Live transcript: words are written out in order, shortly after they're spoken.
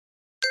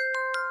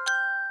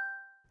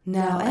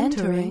Now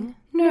entering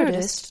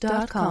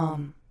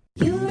Nerdist.com.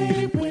 You made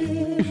it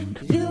weird.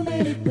 You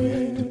made it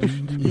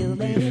weird. You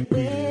made it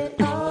weird.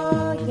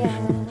 Oh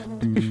yeah.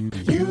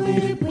 You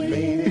made it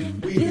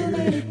weird. You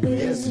made it weird.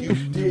 Yes, you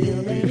did.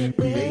 You made it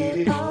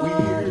weird.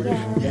 Oh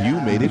yeah. You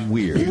Made It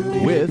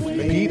Weird with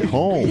Pete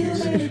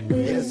Holmes.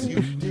 Yes,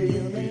 you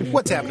did.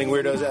 What's happening,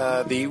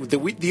 weirdos?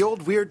 The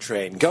old weird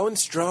train going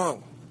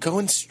strong.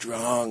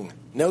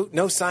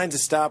 No signs of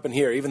stopping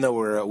here, even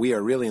though we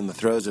are really in the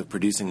throes of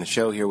producing the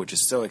show here, which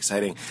is so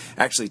exciting.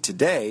 Actually,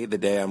 today, the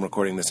day I'm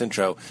recording this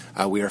intro,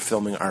 we are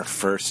filming our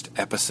first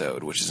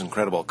episode, which is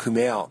incredible.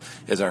 Kumail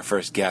is our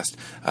first guest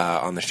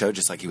on the show,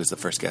 just like he was the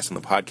first guest on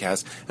the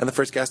podcast and the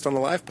first guest on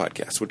the live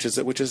podcast,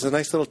 which is a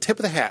nice little tip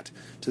of the hat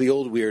to the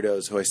old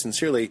weirdos who I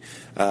sincerely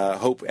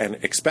hope and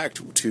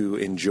expect to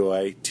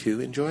enjoy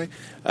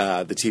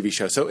the TV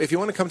show. So if you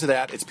want to come to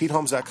that, it's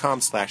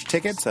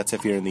PeteHolmes.com/tickets. That's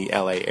if you're in the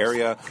LA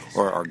area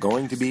or are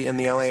going to be in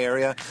the LA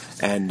area,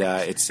 and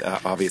it's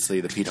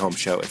obviously the Pete Holmes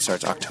Show. It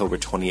starts October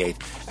 28th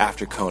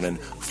after Conan,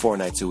 4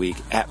 nights a week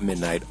at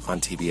midnight on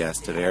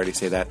TBS. Did I already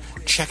say that?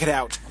 Check it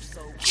out.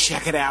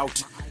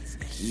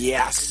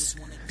 Yes.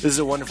 This is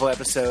a wonderful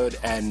episode,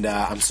 and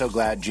I'm so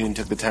glad June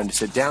took the time to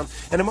sit down.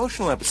 An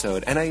emotional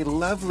episode and a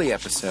lovely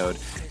episode,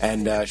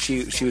 and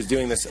she was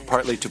doing this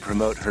partly to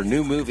promote her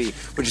new movie,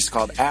 which is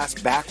called Ass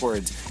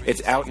Backwards.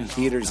 It's out in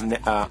theaters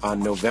on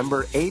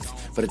November 8th,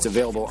 but it's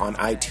available on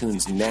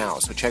iTunes now,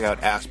 so check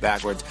out Ass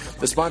Backwards.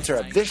 The sponsor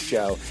of this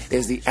show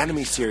is the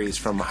Enemy series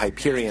from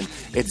Hyperion.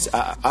 It's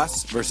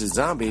Us versus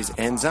Zombies,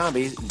 and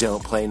Zombies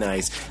Don't Play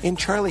Nice in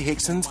Charlie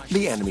Hickson's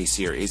The Enemy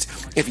series.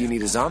 If you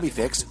need a zombie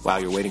fix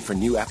while you're waiting for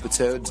new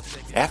episodes of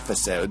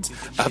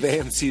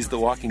AMC's The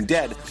Walking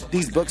Dead,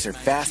 these books are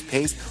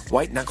fast-paced,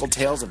 white-knuckle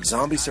tales of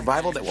zombie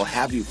survival that will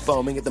have you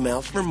foaming at the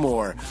mouth for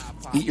more.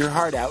 Eat your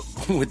heart out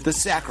with The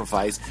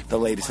Sacrifice, the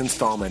latest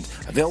installment.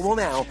 Available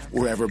now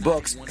wherever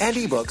books and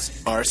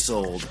ebooks are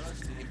sold.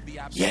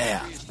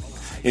 Yeah.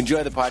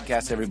 Enjoy the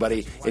podcast,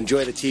 everybody.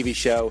 Enjoy the TV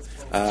show.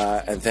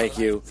 And thank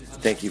you.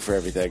 Thank you for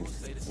everything.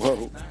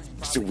 Whoa.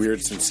 Just a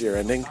weird, sincere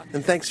ending.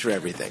 And thanks for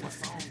everything.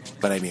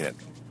 But I mean it.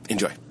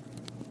 Enjoy.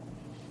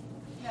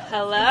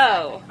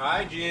 Hello.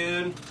 Hi,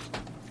 June.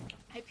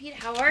 Hi, Pete.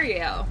 How are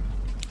you?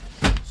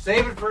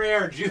 Save it for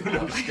air, June.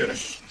 I'm just kidding.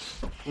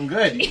 I'm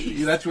good.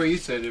 That's what you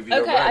said. If you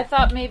Okay, don't mind. I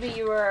thought maybe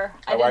you were...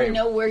 I How are didn't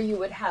you? know where you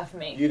would have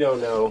me. You don't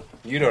know.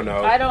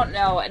 I don't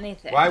know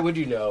anything. Why would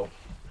you know?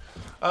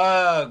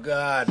 Oh,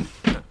 God.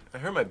 I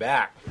hurt my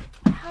back.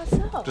 How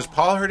so? Does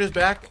Paul hurt his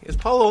back? Is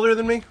Paul older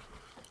than me?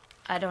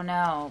 I don't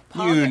know.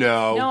 You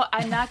know. No,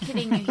 I'm not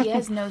kidding you. He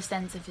has no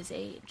sense of his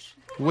age.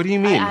 What do you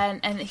mean?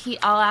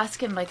 I'll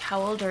ask him, like,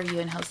 how old are you?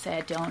 And he'll say,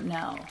 I don't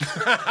know.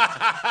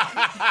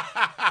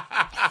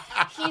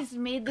 He's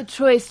made the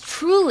choice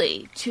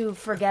truly to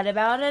forget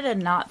about it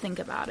and not think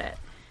about it.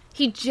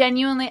 He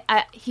genuinely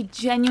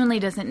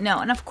doesn't know.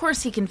 And of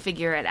course he can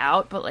figure it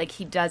out, but like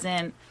he's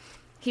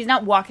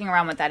not walking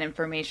around with that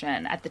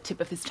information at the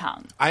tip of his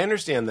tongue. I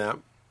understand that.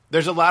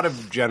 There's a lot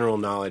of general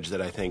knowledge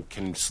that I think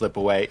can slip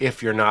away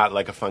if you're not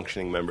like a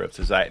functioning member of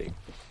society.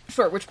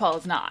 Sure, which Paul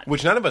is not.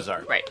 Which none of us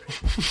are. Right.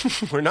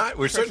 We're not.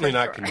 We're certainly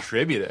not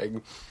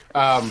contributing.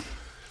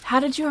 How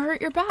did you hurt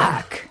your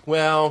back?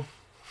 Well...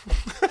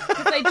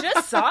 Because I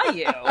just saw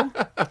you.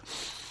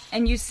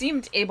 And you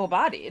seemed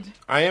able-bodied.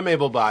 I am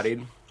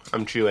able-bodied.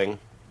 I'm chewing.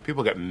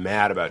 People get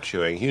mad about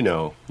chewing. You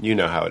know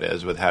how it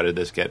is with how did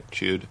this get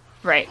chewed.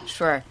 Right,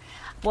 sure.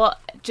 Well,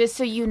 just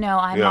so you know,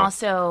 I'm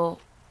also...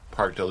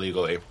 Parked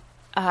illegally.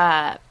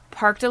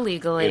 Parked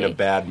illegally. In a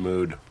bad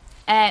mood.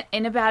 And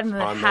in a bad mood,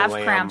 On the have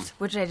lam. cramps,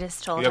 which I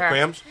just told her. You have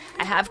cramps?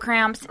 I have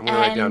cramps. I'm going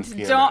to write down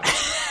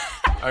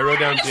PMS. I wrote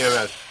down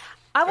PMS.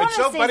 I want It's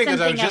to so say funny because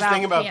I was something just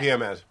thinking about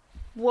PMS.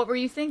 What were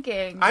you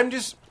thinking?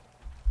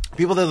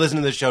 People that listen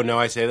to this show know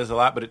I say this a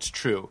lot, but it's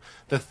true.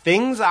 The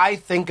things I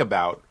think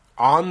about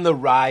on the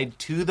ride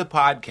to the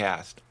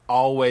podcast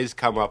always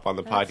come up on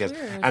the podcast.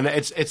 Weird. And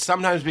it's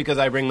sometimes because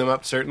I bring them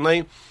up,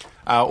 certainly,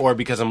 or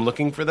because I'm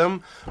looking for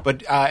them.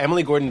 But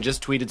Emily Gordon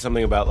just tweeted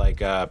something about like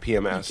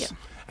PMS. Thank you.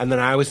 And then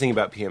I was thinking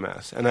about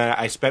PMS. And then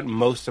I spent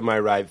most of my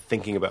ride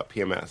thinking about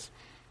PMS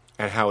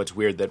and how it's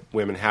weird that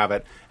women have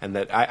it. And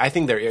that I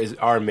think there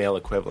are male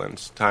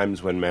equivalents,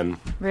 times when men...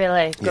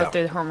 Really? Go Yeah.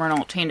 through the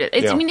hormonal changes.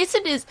 Yeah. I mean, it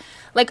is...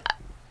 Like,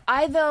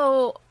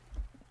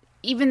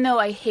 even though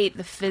I hate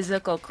the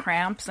physical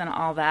cramps and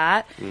all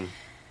that,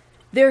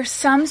 there's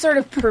some sort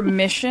of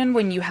permission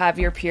when you have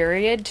your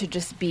period to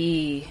just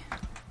be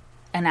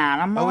an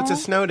animal. Oh, it's a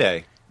snow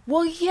day.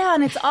 Well, yeah,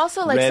 and it's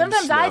also like Red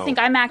sometimes I snow. think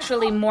I'm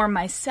actually more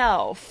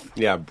myself.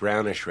 Yeah,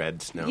 brownish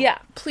red snow. Yeah,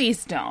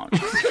 please don't.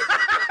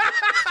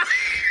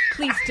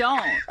 Please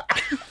don't.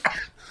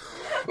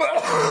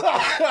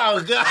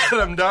 Oh, God,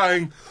 I'm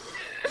dying.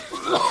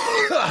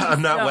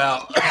 I'm not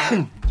well.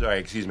 Sorry,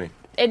 excuse me.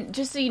 And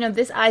just so you know,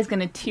 this eye's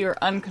going to tear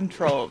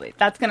uncontrollably.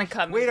 That's going to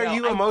come. Wait, and are go.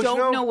 you emotional? I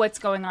don't know what's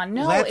going on.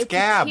 No, Let's it's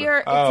gab. a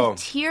tear. Oh.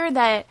 It's a tear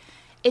that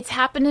it's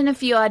happened in a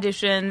few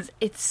auditions.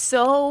 It's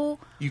so...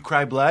 You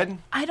cry blood?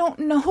 I don't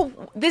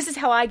know. This is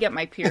how I get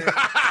my period.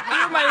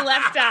 Through my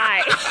left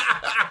eye.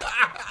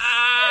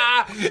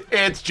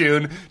 It's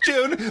June.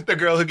 June, the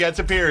girl who gets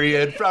a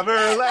period from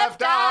her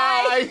left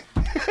eye.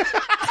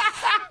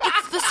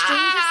 It's the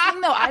strangest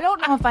thing, though. I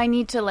don't know if I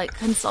need to like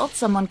consult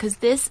someone because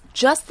this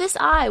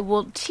eye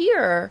will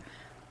tear.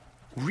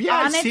 Yeah,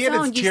 I on see its it.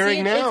 own. It's You tearing see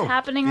it? now. It's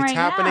happening right It's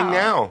happening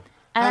now.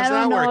 And How's I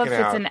don't that know working if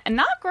out? it's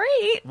not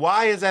great.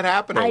 Why is that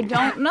happening? I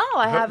don't know.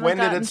 I haven't. When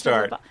did gotten it to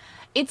start?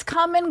 It's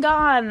come and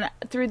gone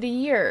through the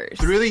years.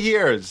 Through the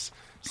years.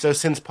 So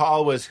since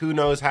Paul was who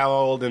knows how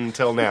old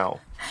until now.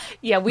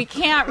 Yeah, we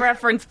can't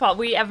reference Paul.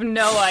 We have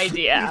no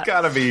idea. He's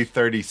got to be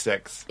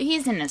 36.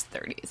 He's in his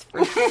 30s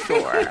for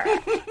sure.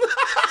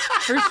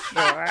 For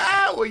sure.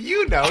 Ah, well,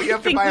 you know. You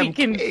have to buy him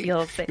cake.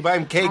 Feel safe. You buy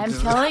him cake. I'm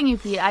telling you,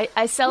 Pete,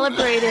 I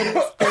celebrated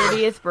his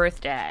 30th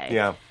birthday.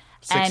 Yeah.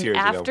 6 years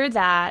after ago.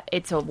 that,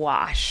 it's a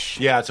wash.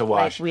 Yeah, it's a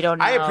wash. Like, we don't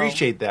know. I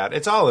appreciate that.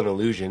 It's all an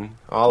illusion.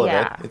 All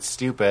Yeah. of it. It's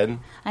stupid.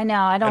 I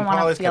know. I don't And Paul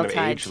want is to feel kind of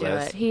tied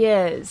ageless. to it. He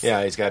is.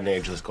 Yeah, he's got an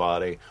ageless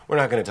quality. We're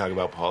not going to talk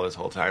about Paul this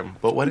whole time.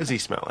 But what does he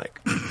smell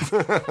like?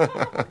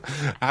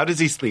 How does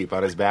he sleep?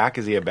 On his back?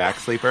 Is he a back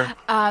sleeper?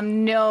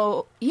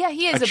 No. Yeah,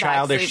 he is a back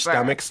childish sleeper.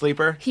 stomach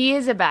sleeper? He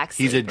is a back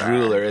sleeper. He's a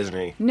drooler, isn't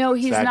he? No,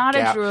 he's It's that not a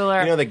gap.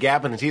 drooler. You know, the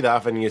gap in the teeth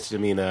often used to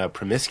mean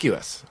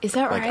promiscuous. Is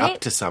that like right? up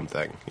to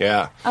something.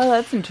 Yeah. Oh,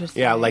 that's interesting.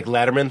 Yeah, like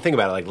Letterman. Think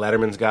about it. Like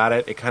Letterman's got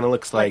it. It kind of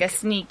looks like a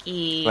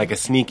sneaky.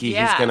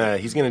 Yeah.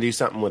 He's gonna do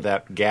something with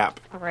that gap.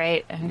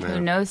 Right, and who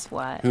knows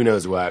what. Who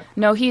knows what?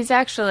 No, he's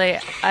actually,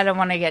 I don't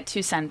want to get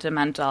too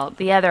sentimental.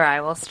 The other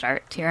eye will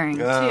start tearing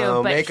too.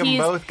 Oh, But make them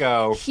he's- both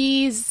go.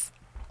 He's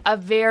a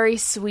very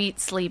sweet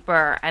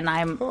sleeper, and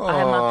I'm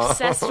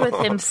obsessed with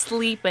him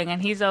sleeping,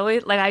 and he's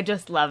always, like, I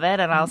just love it,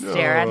 and I'll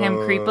stare at him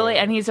creepily,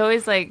 and he's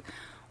always like,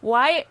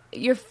 why,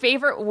 your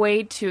favorite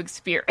way to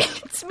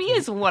experience me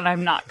is when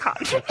I'm not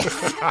conscious.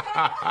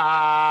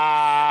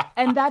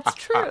 And that's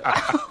true.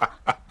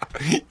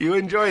 You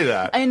enjoy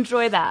that. I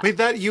enjoy that. Wait,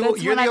 That's you're when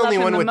the I love only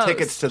him one the with most.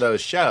 tickets to those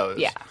shows.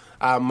 Yeah.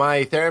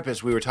 My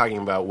therapist, we were talking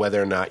about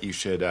whether or not you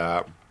should,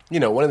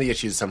 one of the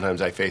issues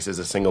sometimes I face as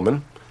a single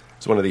man,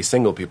 as one of these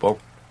single people,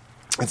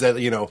 is that,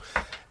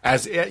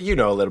 as you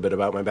know a little bit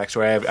about my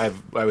backstory,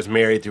 I was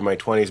married through my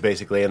 20s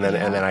basically, and then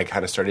I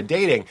kind of started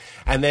dating,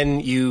 and then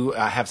you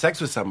have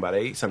sex with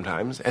somebody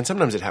sometimes, and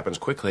sometimes it happens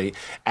quickly,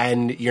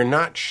 and you're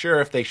not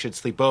sure if they should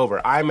sleep over.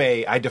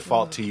 I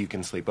default to you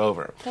can sleep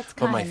over. That's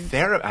But my kind.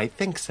 therapist, I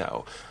think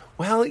so.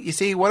 Well, you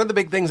see, one of the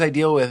big things I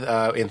deal with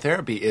in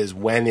therapy is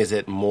when is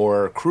it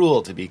more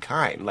cruel to be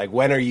kind? Like,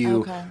 when are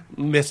you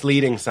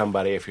misleading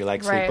somebody if you're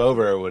like Right.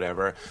 sleepover or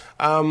whatever?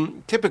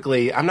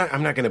 Typically, I'm not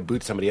going to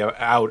boot somebody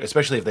out,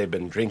 especially if they've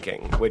been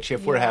drinking. Which,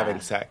 if we're Yeah. having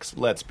sex,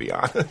 let's be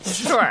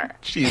honest, Sure.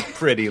 she's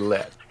pretty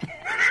lit.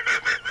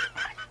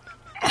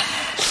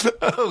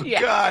 Oh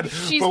Yeah. God,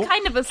 She's But-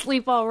 kind of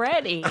asleep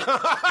already. Think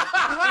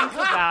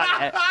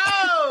about it.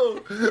 Oh,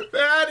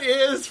 that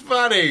is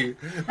funny.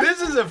 This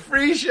is a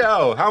free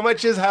show. How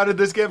did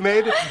this get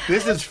made?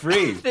 This is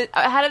free.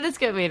 How did this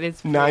get made?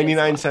 It's free.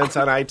 99 cents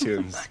on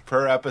iTunes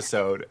per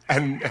episode,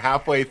 and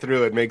halfway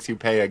through it makes you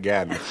pay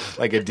again,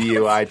 like a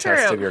DUI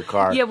test True. in your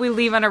car. Yeah, we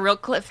leave on a real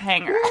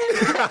cliffhanger.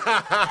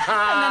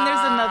 And then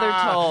there's another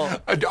toll.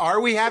 Are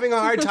we having a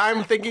hard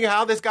time thinking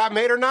how this got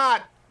made or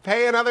not?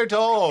 Pay another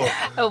toll.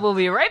 Oh, we'll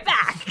be right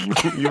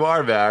back. You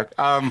are back.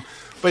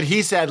 But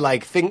he said,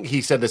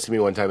 he said this to me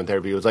one time in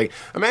therapy. He was like,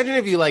 imagine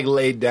if you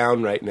laid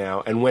down right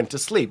now and went to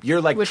sleep. You're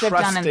like Which trusting.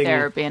 I've done in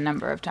therapy a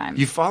number of times.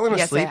 You've fallen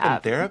Yes, I asleep in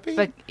have. therapy?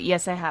 But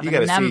yes, I have You a got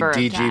to number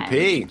see of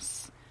DGP.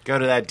 times. Go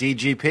to that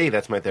DGP.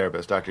 That's my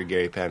therapist, Dr.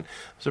 Gary Penn. I'm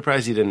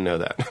surprised you didn't know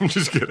that. I'm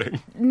just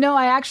kidding. No,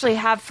 I actually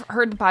have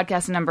heard the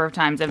podcast a number of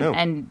times Oh.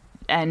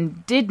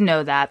 and did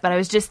know that, but I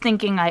was just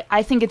thinking,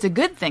 I think it's a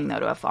good thing, though,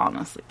 to have fallen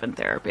asleep in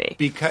therapy.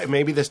 Because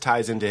maybe this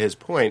ties into his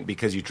point,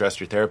 because you trust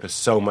your therapist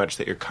so much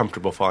that you're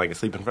comfortable falling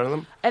asleep in front of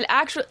them. And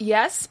actually,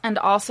 yes, and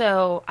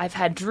also I've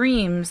had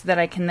dreams that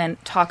I can then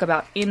talk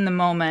about in the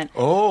moment,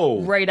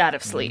 right out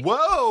of sleep.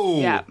 Whoa!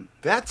 Yeah.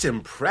 That's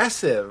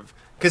impressive.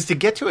 Because to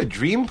get to a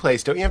dream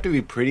place, don't you have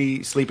to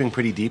be sleeping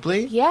pretty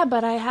deeply? Yeah,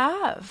 but I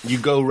have. You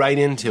go right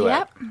into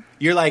Yep. it.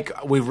 You're like,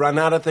 we've run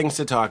out of things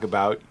to talk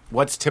about.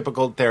 What's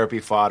typical therapy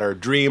fodder?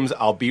 Dreams,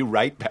 I'll be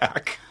right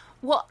back.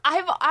 Well,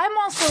 I'm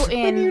also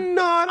in. you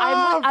nod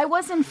off. I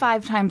was in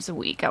 5 times a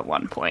week at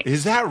one point.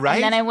 Is that right?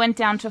 And then I went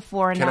down to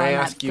 4, and Can now I I'm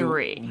ask at you?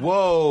 3.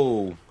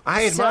 Whoa!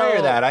 I admire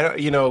So- that. I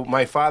don't.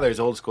 My father's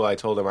old school. I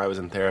told him I was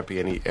in therapy,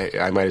 and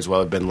I might as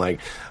well have been like,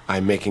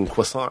 I'm making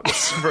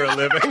croissants for a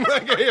living.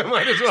 Like, I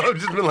might as well have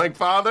just been like,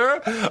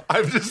 Father,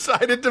 I've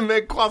decided to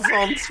make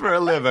croissants for a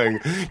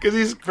living, because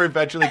he's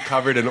perpetually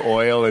covered in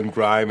oil and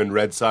grime and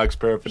Red Sox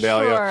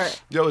paraphernalia.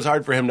 Sure. It was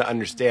hard for him to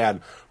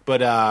understand.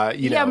 But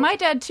Yeah, my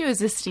dad too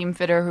is a steam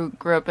fitter who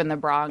grew up in the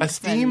Bronx. a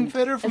steam and-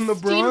 fitter from a the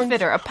Bronx. steam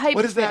fitter, a pipe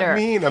What does fitter. that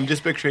mean? I'm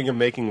just picturing him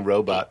making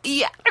robots.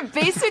 Yeah,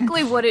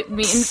 basically what it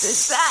means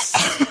is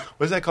that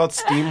What is that called?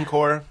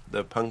 Steamcore?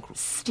 The punk?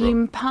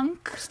 steampunk,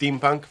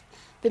 Steampunk?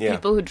 the Yeah.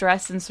 people who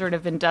dress in sort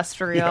of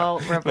industrial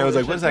revolution. And I was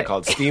like, what is that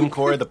called?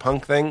 Steamcore, the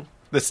punk thing?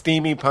 The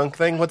steamy punk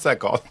thing? What's that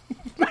called?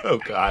 Oh,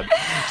 God.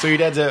 So your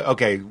dad's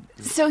okay.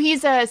 So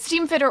he's a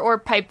steam fitter or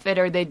pipe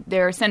fitter.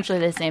 They're essentially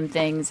the same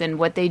things. And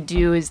what they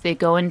do is they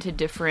go into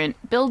different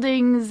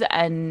buildings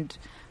and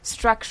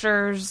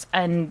structures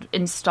and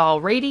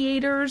install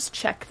radiators,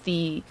 check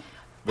the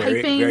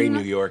piping. Very New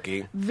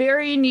York-y.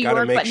 Very New Gotta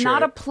York, make but sure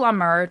not a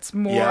plumber. It's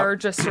more Yep.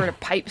 just sort of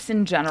pipes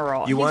in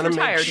general. You want to He's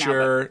make retired now,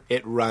 sure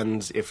it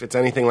runs, if it's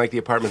anything like the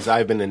apartments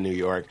I've been in New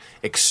York,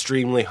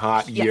 extremely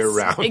hot but- Yes,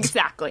 year-round.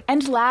 Exactly.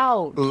 And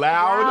loud.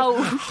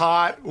 Loud,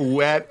 hot,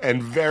 wet,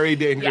 and very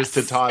dangerous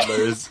Yes. to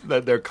toddlers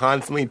that they're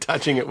constantly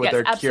touching it with Yes,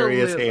 their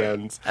curious absolutely.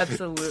 hands.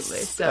 Absolutely.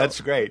 So That's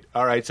great.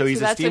 All right, so he's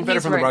a that's steam what fitter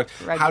he's from the Bronx.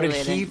 How did he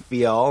regulating.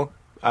 feel?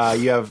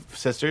 You have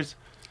sisters?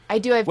 I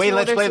do have Wait, two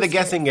let's older play the sisters.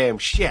 guessing game.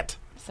 Shit.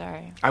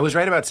 Sorry. I was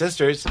right about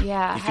sisters.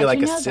 Yeah, You how'd feel like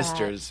you a know that?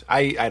 sisters.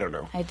 I don't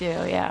know. I do,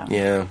 yeah.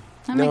 Yeah.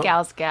 I'm No. a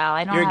gal's gal.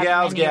 I don't You're a have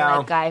gal's many gal.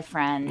 like, guy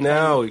friends.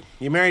 No,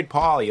 you married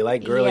Paul. You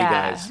like girly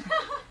Yeah. guys.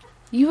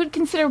 You would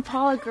consider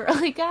Paul a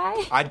girly guy?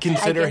 I'd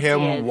consider I guess he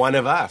him is. one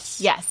of us.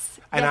 Yes.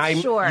 And Yes,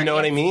 I'm, sure. you know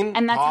what I Yes. mean?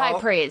 And that's high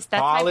praise.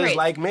 That's Paul high is praise.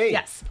 like me.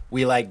 Yes.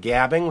 We like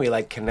gabbing. We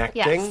like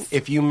connecting. Yes.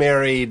 If you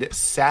married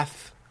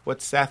Seth,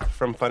 what's Seth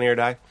from Funny or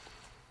Die?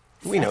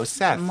 We know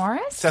Seth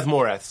Morris? Seth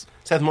Morris.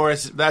 Seth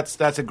Morris. That's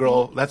a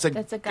girl. That's a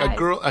guy.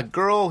 A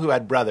girl who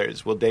had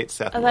brothers will date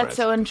Seth. Oh, Morris. that's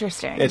so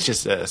interesting. It's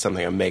just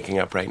something I'm making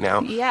up right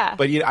now. Yeah.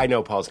 But I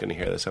know Paul's going to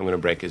hear this. I'm going to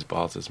break his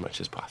balls as much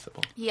as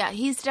possible. Yeah,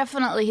 he's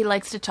definitely, he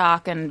likes to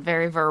talk and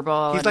very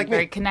verbal He's and like me.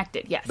 very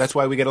connected. Yes. That's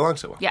why we get along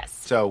so well. Yes.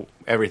 So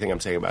everything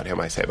I'm saying about him,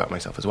 I say about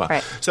myself as well.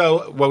 Right.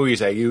 So what were you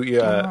saying? You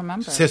don't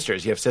remember.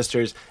 sisters. You have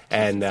sisters,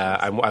 and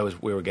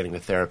we were getting to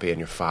therapy and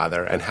your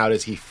father. And how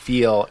does he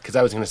feel? Because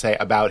I was going to say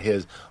about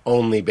his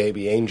only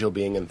baby angel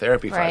being in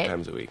therapy 5 Right.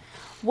 times a week.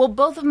 Well,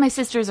 both of my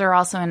sisters are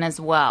also in as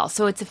well,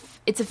 so it's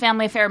a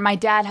family affair. My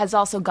dad has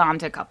also gone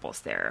to couples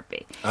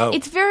therapy. Oh.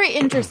 It's very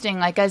interesting.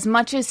 Like, as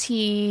much as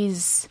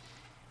he's,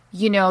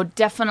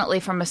 definitely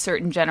from a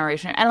certain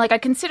generation, and like I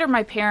consider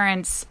my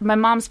parents. My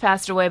mom's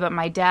passed away, but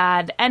my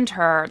dad and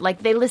her,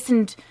 like, they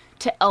listened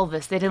to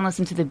Elvis. They didn't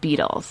listen to the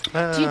Beatles.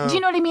 Do you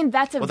know what I mean?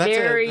 That's a Well,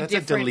 very that's a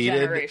different deleted-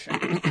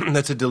 generation.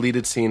 That's a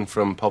deleted scene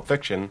from Pulp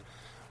Fiction,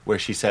 where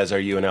she says, "Are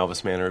you an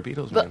Elvis man or a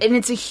Beatles man?" But, and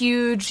it's a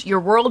huge.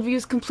 Your worldview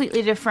is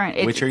completely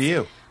different. Which are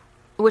you?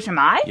 Which am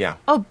I? Yeah.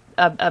 Oh,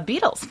 a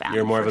Beatles fan.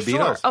 You're more of a for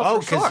Beatles. Sure. Oh,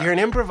 because for you're an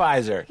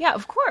improviser. Yeah,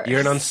 of course. You're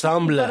an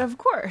ensemble. But of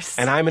course.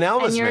 And I'm an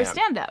Elvis And you're man. a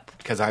stand-up.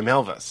 Because I'm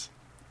Elvis.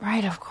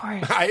 Right, of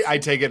course. I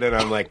take it and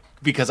I'm like,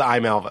 because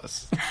I'm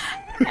Elvis.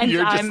 And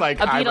You're I'm just like,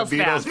 a I'm a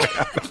Beatles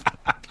Beatles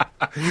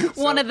fan.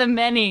 One of the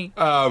many.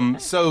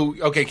 So,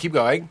 okay, keep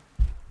going.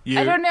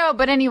 I don't know,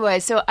 but anyway,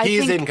 so I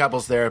He's think in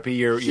couples therapy.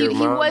 Your he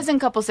mom. was in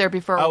couples therapy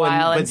for a Oh,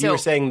 while, but and you so were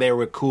saying they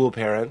were cool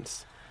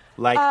parents,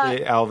 like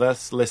the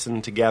Elvis,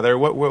 listened together.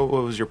 What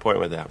was your point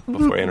with that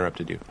before I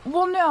interrupted you?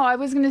 well, no, I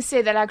was going to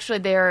say that actually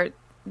they're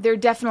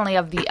definitely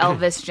of the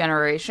Elvis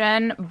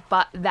generation.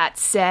 But that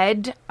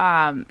said,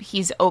 he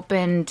was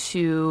open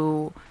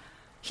to.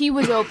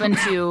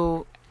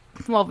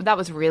 Well, that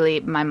was really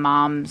my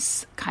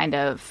mom's kind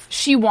of.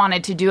 She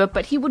wanted to do it,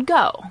 but he would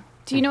go.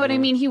 Do you know what I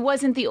mean? He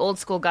wasn't the old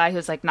school guy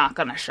who's like not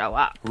going to show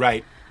up.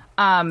 Right.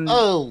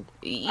 Oh,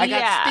 I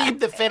got Steve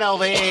the fit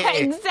over here.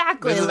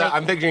 Exactly. This is like,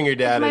 I'm picturing your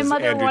dad my as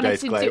mother Andrew wanted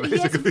Dice to Clay. do. He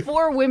has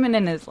 4 women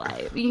in his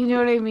life. You know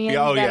what I mean?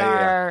 Oh, that yeah,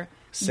 yeah. are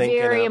Syncing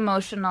very up.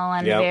 emotional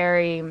and Yep.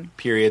 very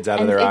Periods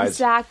out of their eyes.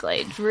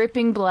 Exactly,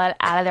 dripping blood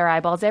out of their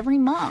eyeballs every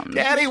month.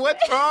 Daddy,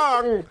 what's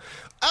wrong?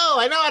 Oh,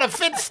 I know how to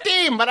fit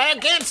steam, but I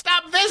can't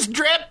stop this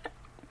drip.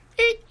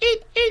 Eat,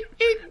 eat, eat,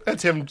 eat.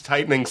 That's him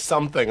tightening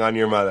something on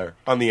your mother,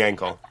 on the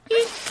ankle.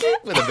 Eat, eat,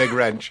 with a big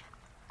wrench.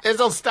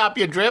 This'll stop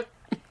your drip.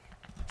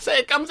 Say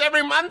it comes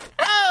every month.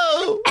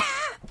 Oh!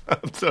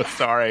 I'm so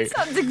sorry.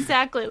 Sounds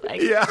exactly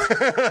like Yeah.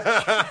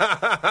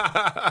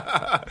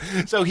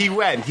 So he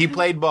went. He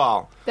played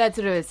ball. that's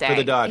what I was saying. For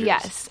the Dodgers.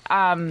 Yes.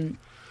 And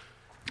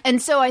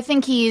so I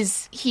think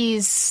he's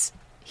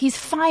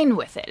fine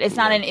with it. It's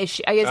not an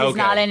issue. I guess it's Okay.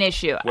 not an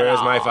issue. at Whereas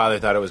my all. father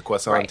thought it was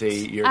croissanty.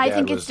 Right. Your I dad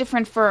think was... it's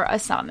different for a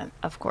son,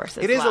 of course.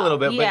 As It is well. a little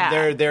bit, Yeah.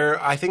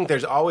 but I think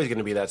there's always going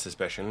to be that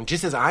suspicion,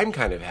 just as I'm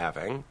kind of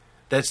having,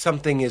 that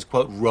something is,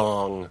 quote,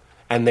 wrong,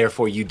 and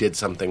therefore you did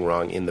something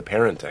wrong in the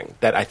parenting,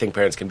 that I think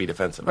parents can be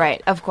defensive of.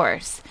 Right, of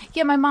course.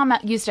 Yeah, my mom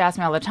used to ask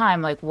me all the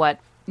time, like, what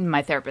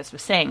my therapist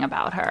was saying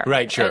about her.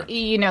 Right, sure.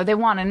 They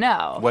want to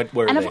know. What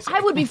were and they saying?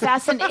 I would be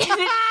fascinated,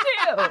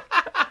 too.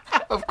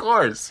 Of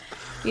course.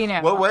 You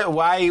know.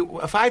 Why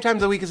 5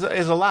 times a week is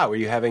a lot? Were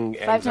you having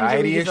 5 times a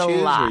anxiety week is a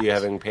issues? lot. Were you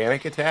having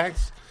panic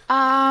attacks?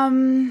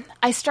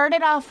 I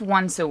started off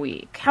once a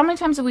week. How many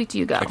times a week do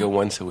you go? I go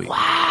once a week.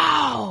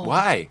 Wow.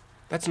 Why?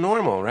 That's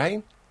normal,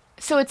 right?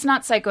 So it's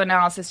not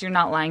psychoanalysis. You're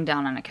not lying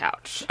down on a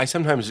couch. I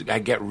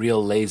get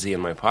real lazy in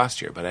my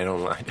posture, but I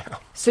don't lie down.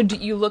 So do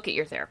you look at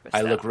your therapist?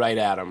 I though? look right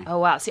at him. Oh,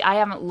 wow. See, I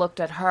haven't looked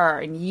at her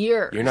in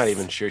years. You're not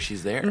even sure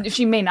she's there.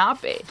 She may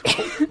not be.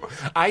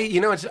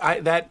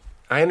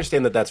 I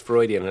understand that that's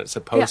Freudian and it's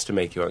supposed Yeah. to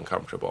make you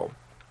uncomfortable.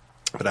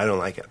 But I don't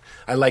like it.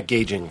 I like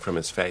gauging from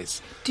his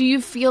face. Do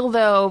you feel,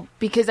 though,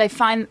 because I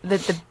find that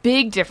the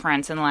big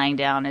difference in lying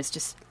down is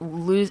just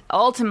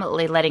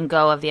ultimately letting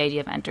go of the idea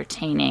of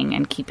entertaining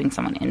and keeping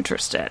someone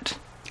interested.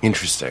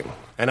 Interesting.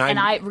 And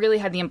I really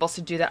had the impulse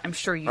to do that. I'm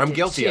sure you I'm did,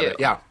 guilty too. of it,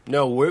 yeah.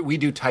 No, we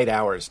do tight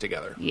hours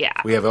together. Yeah.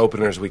 We have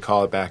openers, we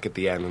call it back at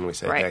the end, and we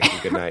say Right. thank you,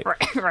 good night. Right,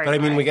 but I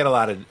mean, we get a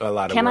lot of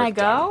Can work I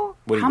go? done. What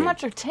do you How mean?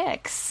 much are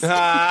ticks?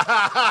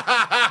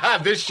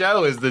 This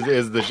show is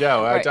the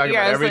show. I Right, talk you're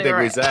about everything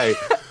we absolutely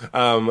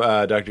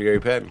say. Dr. Gary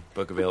Penn,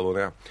 book available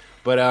now.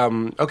 But,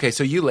 okay,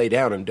 so you lay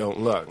down and don't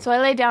look. So I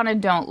lay down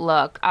and don't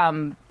look.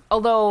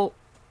 Although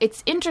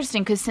it's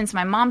interesting because since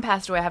my mom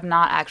passed away, I have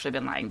not actually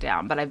been lying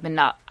down, but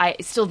I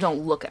still don't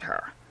look at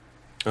her.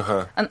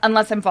 Uh-huh.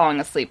 Unless I'm falling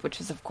asleep, which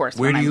is, of course,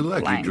 Where when do you I'm look?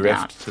 You lying drift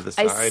down. to the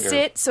I side, or-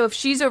 sit, so if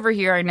she's over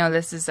here, I know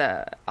this is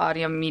a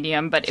audio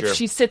medium, but Sure. if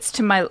she sits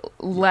to my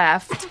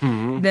left,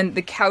 then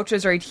the couch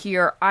is right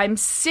here. I'm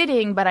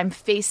sitting, but I'm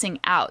facing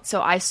out,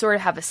 so I sort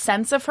of have a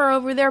sense of her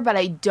over there, but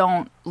I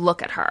don't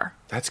look at her.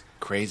 That's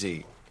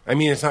crazy. I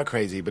mean, it's not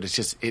crazy, but it's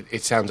just,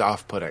 it sounds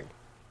off-putting.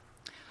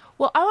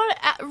 Well, I want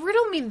to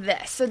riddle me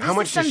this. So this How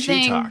much is does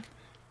something she talk?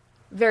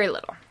 Very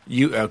little.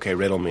 Okay,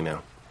 riddle me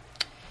now.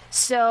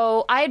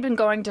 So I had been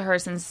going to her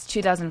since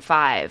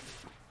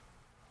 2005.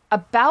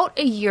 About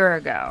a year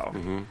ago,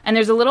 and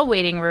there's a little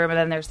waiting room, and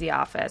then there's the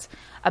office.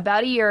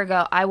 About a year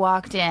ago, I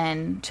walked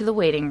in to the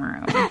waiting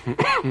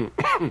room.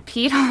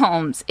 Pete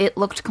Holmes, it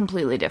looked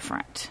completely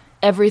different.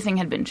 Everything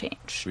had been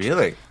changed.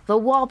 Really? The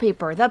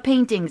wallpaper, the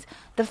paintings,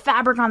 the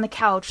fabric on the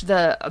couch,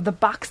 the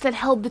box that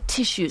held the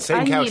tissues.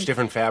 Same couch,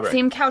 different fabric.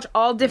 Same couch,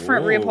 all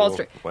different Whoa,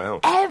 reupholstery. wow.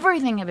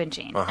 Everything had been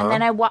changed. And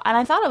then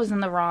I thought I was in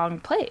the wrong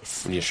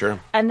place. You sure?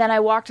 And then I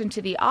walked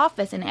into the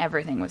office and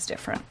everything was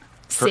different.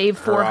 Save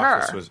for her her.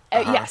 office was-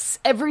 Yes,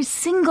 every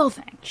single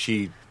thing.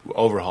 She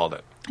overhauled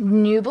it.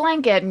 New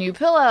blanket, new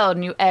pillow,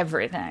 new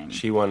everything.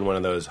 She won one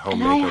of those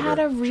home And I makeover had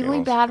a really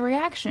channels. bad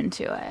reaction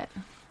to it.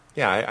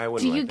 Yeah, I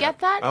wouldn't. Do you like get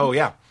that? Oh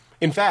yeah.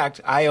 In fact,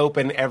 I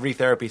open every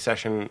therapy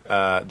session.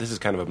 This is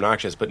kind of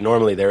obnoxious, but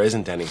normally there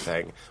isn't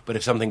anything. But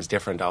if something's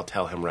different, I'll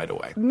tell him right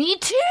away. Me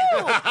too.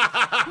 Me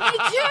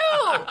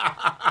too.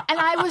 And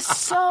I was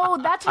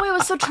that's why I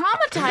was so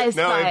traumatized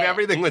No, by if it.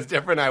 everything was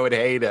different, I would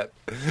hate it.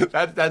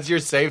 That's your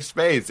safe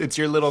space. It's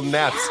your little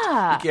nest.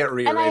 Yeah. You can't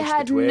rearrange and I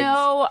had the twigs.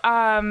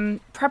 no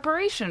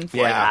preparation for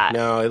that.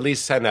 No, at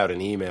least send out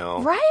an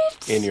email. Right?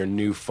 In your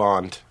new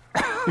font.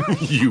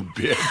 You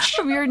bitch.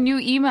 From your new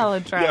email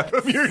address.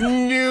 From your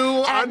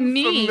new At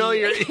me.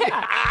 unfamiliar.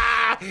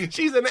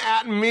 She's an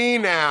at me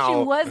now.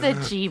 She was at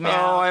Gmail.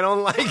 Oh, I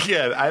don't like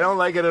it. I don't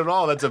like it at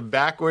all. That's a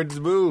backwards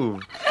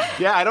move.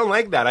 Yeah, I don't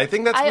like that. I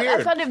think that's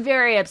weird. I found it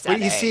very upsetting.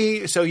 But you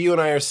see, so you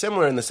and I are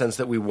similar in the sense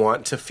that we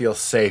want to feel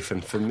safe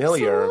and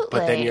familiar, but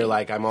then Absolutely. you're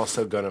like, I'm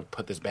also going to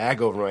put this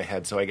bag over my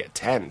head so I get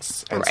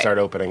tense and Right. start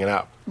opening it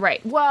up.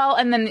 Right. Well,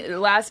 and then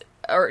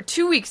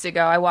 2 weeks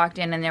ago, I walked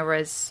in and there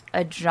was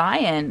a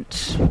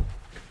giant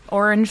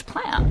orange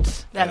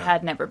plant that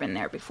had never been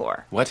there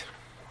before. What?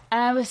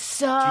 And I was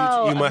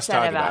so you must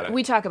upset talk about about it.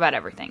 We talk about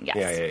everything, yes.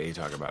 Yeah, you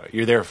talk about it.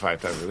 You're there 5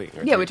 times a week. or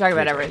Yeah, three- we talk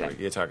about 3 times a everything. week.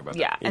 You talk about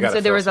Yeah, that. You and gotta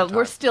so there fill was some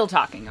we're time. still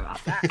talking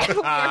about that.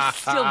 We're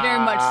still very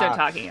much so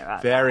talking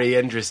about that. Very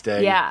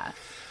interesting. Yeah.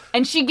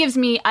 And she gives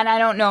me, and I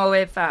don't know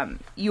if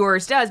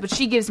yours does, but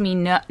she gives me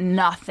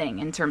nothing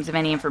in terms of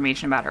any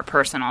information about her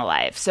personal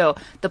life. So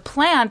the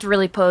plant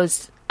really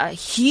posed a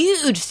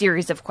huge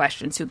series of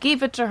questions. Who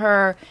gave it to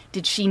her?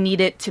 Did she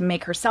need it to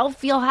make herself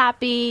feel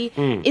happy?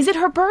 Is it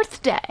her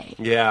birthday?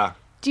 Yeah.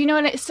 Do you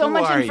know what? So Who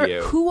much are info.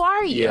 you? Who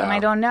are you? Yeah. And I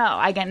don't know.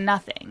 I get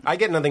nothing. I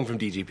get nothing from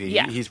DGP.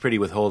 Yeah. He's pretty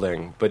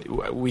withholding,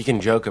 but we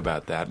can joke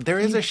about that. There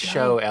is a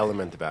show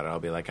element about it. I'll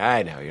be like,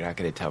 I know, you're not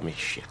going to tell me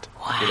shit.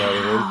 Wow. You know what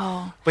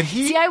I mean? But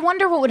See, I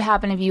wonder what would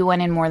happen if you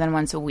went in more than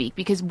once a week.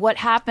 Because what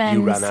happens...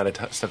 you run out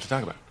of stuff to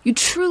talk about. You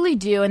truly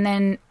do, and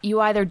then you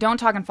either don't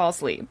talk and fall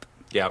asleep,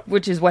 Yeah.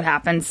 which is what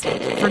happens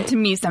to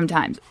me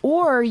sometimes,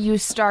 or you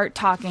start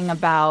talking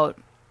about,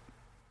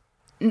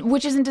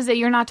 which isn't to say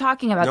you're not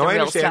talking about No, the I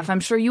real understand. stuff.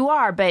 I'm sure you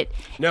are, but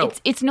No.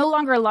 it's no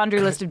longer a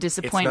laundry list of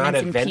disappointments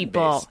and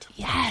people. event-based.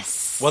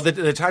 Yes, Well,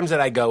 the times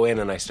that I go in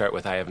and I start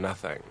with I have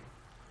nothing,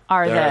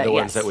 are they're the yes.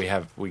 ones that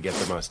we get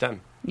the most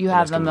done. You And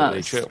have that's the completely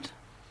most. True.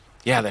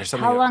 Yeah, there's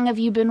something. How long have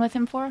you been with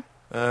him for?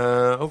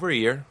 Over a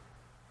year.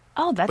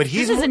 Oh, But this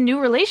he's is mo- a new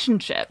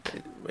relationship.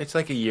 It's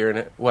like a year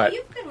and what?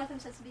 You've been with him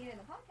since the beginning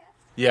of the podcast.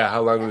 Yeah,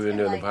 how long have we That's been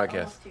doing the like podcast?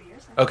 almost 2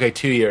 years now. Okay,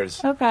 2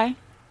 years. Okay.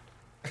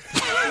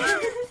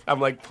 I'm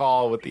like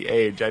Paul with the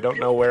age. I don't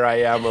know where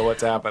I am or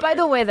what's happening. By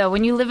the way, though,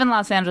 when you live in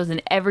Los Angeles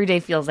and every day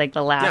feels like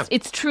the last, Yeah.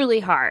 it's truly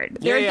hard.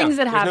 There Yeah, are things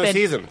that There's no happen.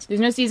 seasons.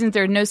 There's no seasons.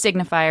 There are no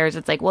signifiers.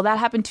 It's like, well, that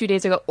happened 2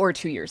 days ago or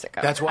 2 years ago.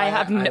 That's why I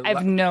have I I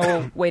have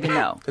no way to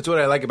know. That's what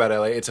I like about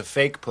LA. It's a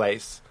fake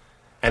place,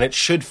 and it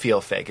should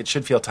feel fake. It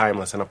should feel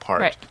timeless and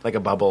apart, Right. like a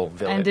bubble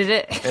village. And it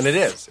is. And it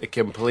is. It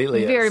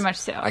completely is. Very much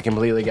so. I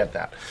completely get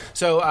that.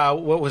 So,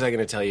 what was I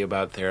going to tell you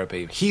about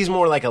therapy? He's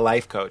more like a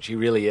life coach. He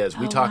really is.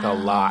 We talk a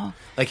lot.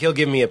 Like, he'll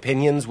give me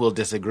opinions. We'll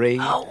disagree.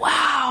 Oh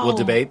wow! We'll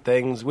debate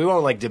things. We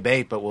won't like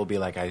debate, but we'll be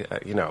like,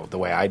 the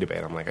way I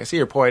debate. I'm like, I see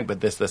your point, but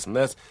this, and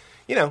this,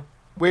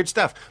 weird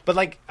stuff. But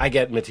like, I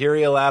get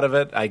material out of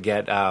it. I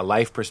get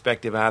life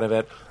perspective out of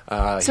it.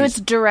 So it's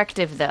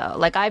directive, though.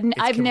 Like I've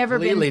never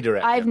been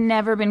directive. I've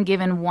never been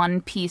given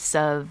one piece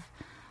of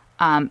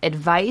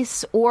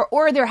advice,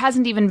 or there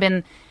hasn't even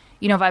been.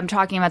 If I'm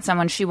talking about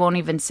someone, she won't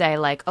even say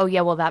like, "Oh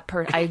yeah, well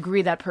I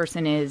agree that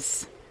person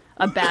is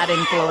a bad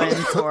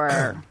influence,"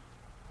 or.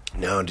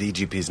 No,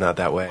 DGP's not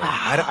that way.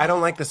 I don't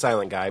like the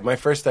silent guy. My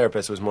first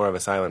therapist was more of a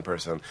silent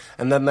person,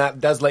 and then that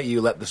does let you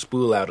let the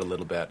spool out a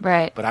little bit.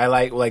 Right. But I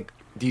like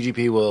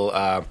DGP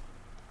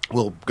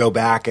will go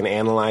back and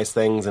analyze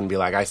things and be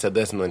like, I said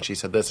this, and then she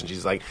said this, and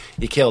she's like,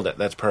 you killed it.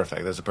 That's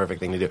perfect. That's a perfect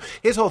thing to do.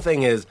 His whole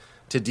thing is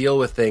to deal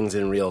with things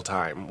in real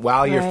time.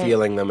 While you're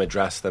feeling them,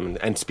 address them,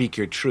 and speak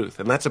your truth.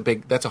 And that's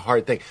a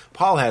hard thing.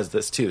 Paul has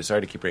this too. Sorry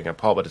to keep bringing up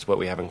Paul, but it's what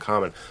we have in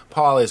common.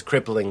 Paul is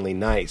cripplingly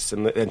nice,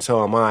 and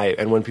so am I.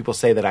 And when people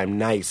say that I'm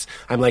nice,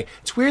 I'm like,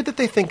 it's weird that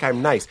they think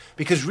I'm nice.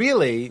 Because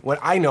really, what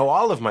I know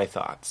all of my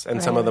thoughts,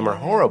 and some of them are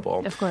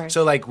horrible. Of course.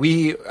 So like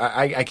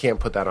I can't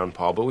put that on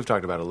Paul, but we've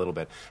talked about it a little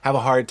bit, have a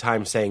hard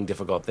time saying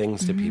difficult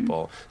things to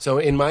people. So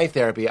in my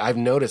therapy, I've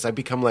noticed I've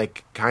become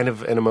like kind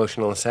of an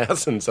emotional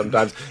assassin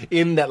sometimes,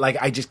 in that like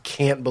I just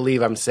can't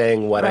believe I'm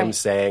saying what I'm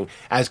saying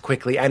as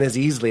quickly and as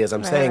easily as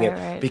I'm saying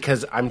it,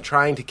 because I'm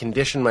trying to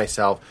condition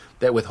myself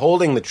that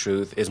withholding the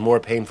truth is more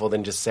painful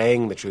than just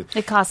saying the truth.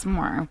 It costs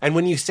more. And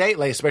when you say,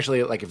 like,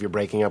 especially like if you're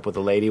breaking up with a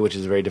lady, which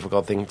is a very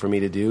difficult thing for me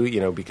to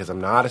do, because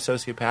I'm not a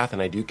sociopath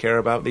and I do care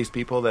about these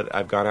people that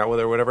I've gone out with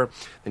or whatever,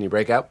 then you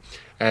break up.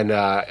 And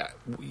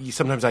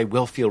sometimes I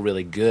will feel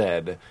really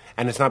good.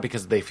 And it's not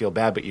because they feel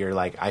bad, but you're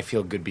like, I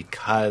feel good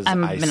because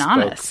I've been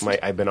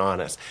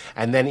honest.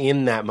 And then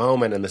in that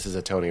moment, and this is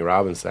a Tony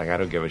Robbins thing, I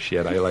don't give a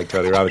shit. I like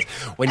Tony Robbins.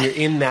 When you're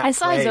in that I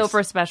saw place, his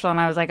Oprah special, and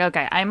I was like,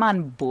 okay, I'm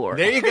on board.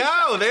 There you go.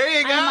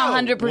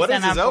 I'm 100% What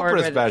is his on board Oprah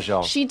with it.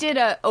 special? She did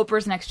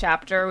Oprah's Next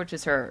Chapter, which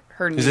is her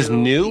new. Is this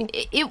new?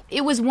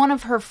 It was one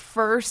of her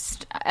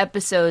first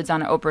episodes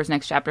on Oprah's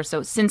Next Chapter.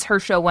 So since her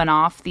show went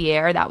off the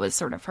air, that was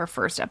sort of her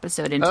first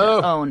episode into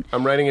OWN.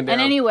 I'm writing it down.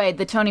 And anyway,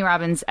 the Tony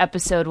Robbins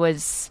episode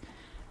was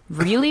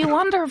really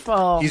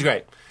wonderful. He's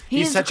great.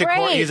 He's such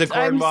great. he's a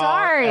I'm cornball,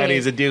 sorry. and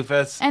he's a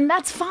doofus. And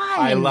that's fine.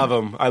 I love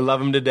him. I love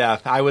him to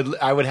death. I would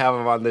have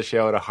him on the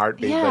show in a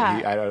heartbeat,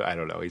 Yeah. but I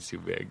don't know. He's too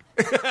big.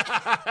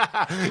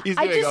 He's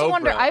I doing just Oprah.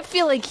 wonder. I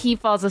feel like he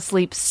falls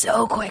asleep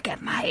so quick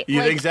at night.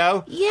 You think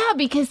so? Yeah,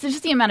 because there's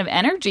just the amount of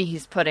energy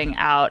he's putting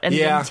out and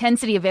the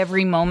intensity of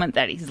every moment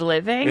that he's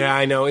living. Yeah,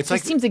 I know. It's It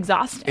like just seems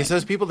exhausting. It's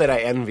those people that I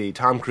envy.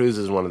 Tom Cruise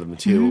is one of them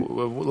too.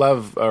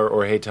 Love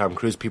or hate Tom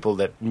Cruise. People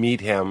that meet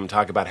him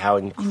talk about how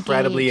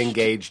incredibly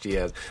engaged he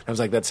is. I was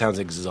like, that sounds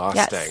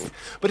exhausting. Yes.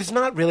 But it's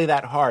not really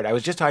that hard. I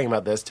was just talking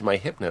about this to my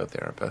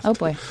hypnotherapist. Oh,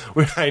 boy.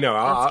 I know.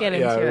 Let's get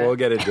into it. We'll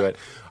get into it.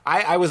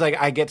 I was like,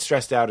 I get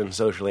stressed out and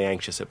socially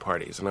anxious at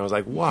parties. And I was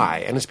like,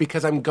 why? And it's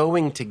because I'm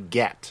going to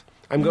get.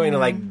 I'm going to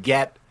like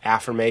get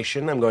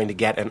affirmation. I'm going to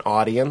get an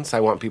audience. I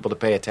want people to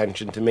pay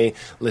attention to me,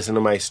 listen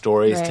to my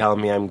stories, Right. tell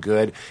me I'm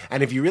good.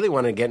 And if you really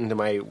want to get into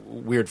my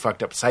weird,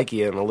 fucked up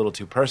psyche and a little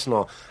too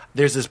personal,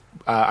 there's this,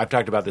 I've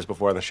talked about this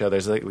before on the show,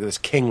 there's like this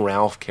King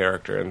Ralph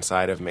character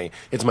inside of me.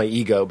 It's my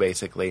ego,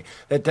 basically,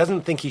 that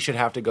doesn't think he should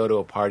have to go to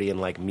a party and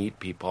like meet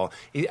people.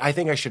 I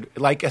think I should,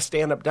 like a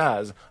stand-up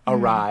does,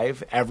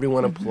 arrive,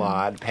 everyone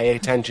applaud, pay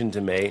attention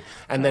to me,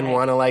 and then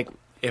want to like,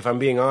 if I'm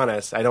being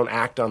honest, I don't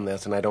act on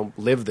this and I don't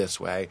live this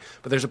way.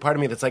 But there's a part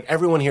of me that's like,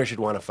 everyone here should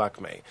want to fuck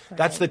me. Right.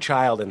 That's the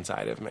child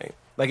inside of me.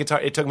 Like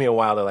it took me a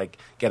while to like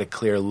get a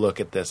clear look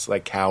at this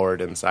like coward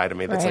inside of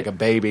me that's like a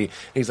baby. And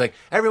he's like,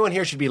 everyone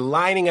here should be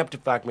lining up to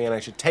fuck me, and I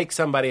should take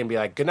somebody and be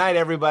like, good night,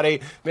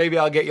 everybody. Maybe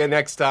I'll get you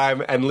next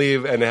time, and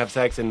leave and have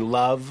sex and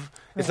love.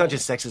 It's not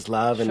just sex, it's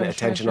love and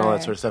attention, all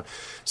that sort of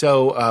stuff.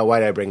 So why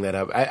did I bring that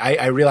up?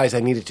 I realized I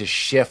needed to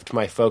shift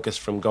my focus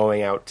from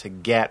going out to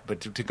get,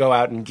 but to go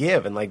out and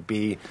give and like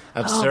be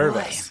of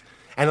service. Boy.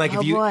 And like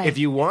if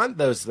you want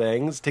those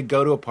things, to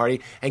go to a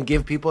party and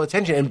give people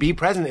attention and be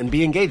present and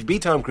be engaged, be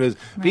Tom Cruise,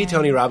 be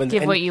Tony Robbins.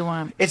 Give and what you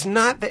want. It's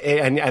not that,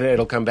 and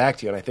it'll come back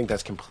to you, and I think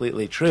that's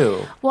completely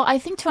true. Well, I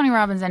think Tony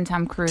Robbins and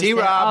Tom Cruise,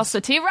 T-Robs. also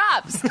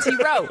T-Robs,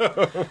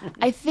 T-Row.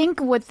 I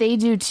think what they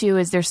do too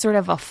is they're sort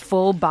of a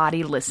full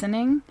body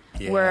listening.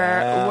 Yeah.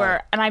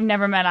 Where and I've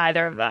never met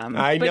either of them.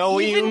 I But know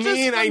what you even just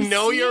mean. I from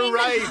know you're seeing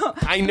right. them-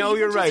 I know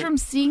you're just right. From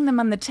seeing them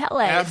on the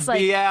tele, it's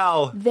like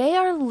FBL. they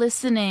are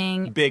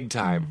listening Big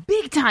time.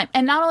 big time.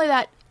 And not only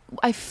that,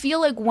 I feel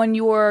like when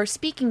you're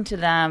speaking to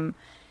them,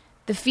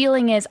 the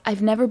feeling is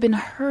I've never been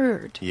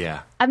heard.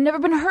 Yeah. I've never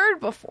been heard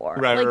before.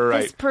 Right, like,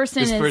 right. This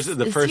person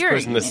the is first hearing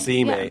person to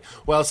see me. Yeah.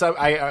 Well, so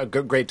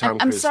great Tom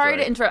I'm Cruise sorry story.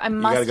 to interrupt. I You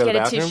must gotta go to get the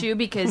a bathroom? tissue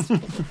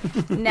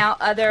because now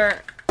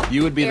other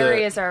You would be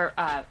areas are.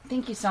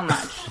 Thank you so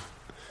much.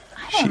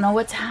 I don't know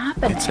what's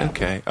happening. It's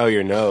okay. Oh,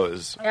 your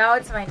nose. No,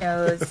 it's my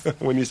nose.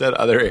 When you said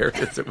other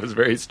areas, it was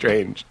very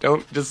strange.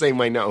 Don't just say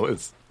my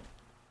nose.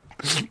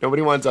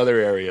 Nobody wants other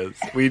areas.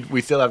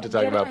 We still have to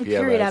talk Getting about my PMS.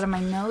 period out of my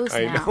nose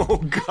I now. know.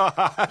 God.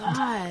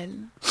 God.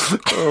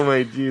 Oh, my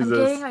I'm Jesus.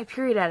 getting my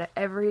period out of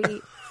every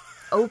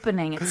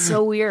opening. It's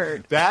so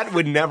weird. That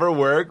would never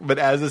work, but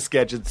as a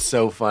sketch, it's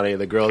so funny.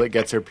 The girl that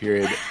gets her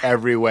period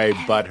every way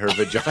but her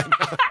vagina.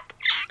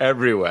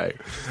 Every way.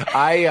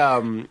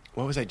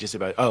 What was I just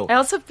about? Oh. I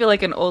also feel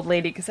like an old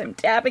lady because I'm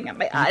dabbing at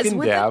my eyes can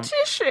with dab. a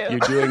tissue. You're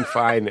doing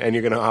fine, and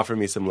you're going to offer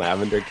me some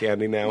lavender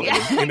candy now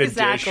Yeah, in a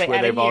exactly, dish where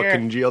outta they've all here.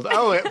 congealed.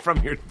 Oh,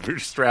 from your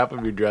strap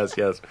of your dress,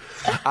 yes.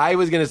 I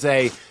was going to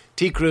say,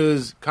 T.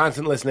 Cruz,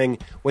 constant listening.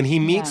 When he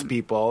meets Yeah.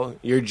 people,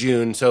 you're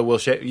June, so we'll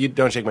you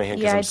don't shake my hand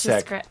because Yeah, I'm it's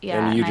sick. just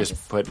yeah, and you I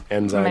just put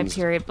enzymes. my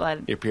period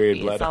blood. Your period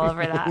It's blood. all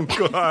over that.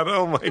 God,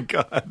 oh my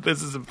God.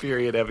 This is a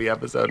period heavy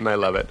episode, and I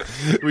love it.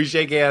 We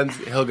shake hands.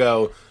 He'll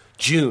go,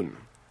 June,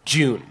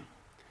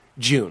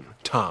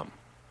 Tom,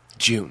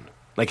 June.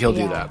 Like he'll do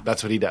Yeah. that.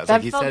 That's what he does. That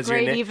like he felt says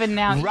great your name. even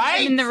now,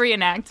 Right? even in the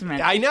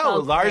reenactment. I It know.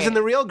 felt Lars great. and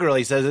the Real Girl,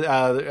 he says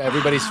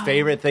everybody's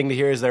favorite thing to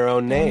hear is their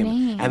own name.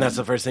 name. And that's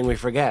the first thing we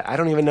forget. I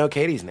don't even know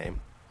Katie's name.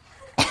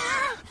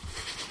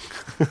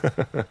 I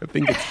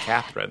think it's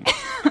Catherine.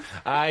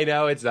 I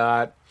know it's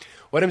not.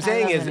 What I'm I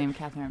saying love is, the name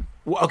Catherine.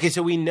 well, okay,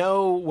 so we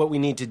know what we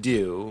need to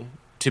do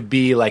to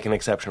be like an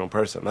exceptional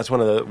person. That's one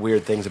of the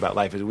weird things about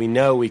life is we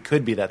know we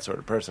could be that sort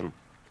of person.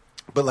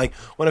 But like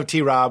one of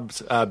T.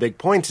 Rob's big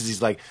points is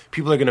he's like,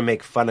 people are going to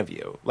make fun of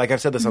you. Like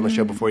I've said this on the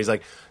show before. He's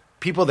like,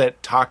 people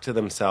that talk to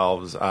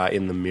themselves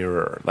in the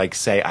mirror, like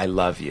say, I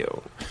love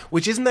you.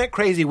 Which isn't that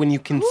crazy when you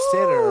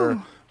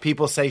consider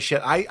people say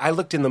shit. I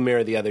looked in the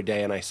mirror the other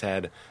day and I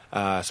said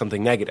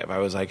something negative. I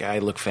was like, I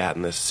look fat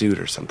in this suit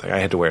or something. I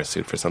had to wear a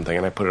suit for something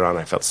and I put it on and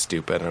I felt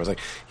stupid. And I was like,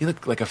 you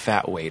look like a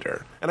fat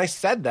waiter. And I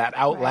said that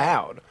out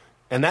loud.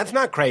 And that's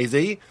not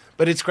crazy,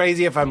 but it's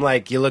crazy if I'm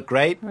like, you look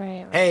great.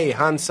 Right. Hey,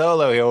 Han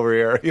Solo over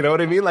here. You know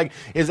what I mean? Like,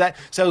 is that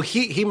so?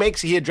 He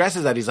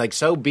addresses that. He's like,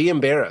 so be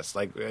embarrassed.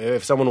 Like,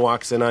 if someone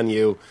walks in on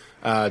you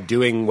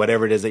doing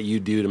whatever it is that you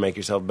do to make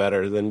yourself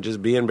better, then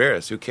just be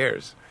embarrassed. Who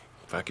cares?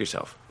 Fuck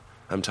yourself.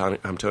 I'm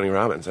Tony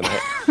Robbins, and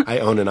I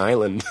own an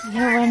island.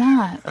 Yeah, why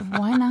not?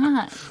 Why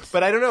not?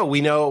 But I don't know.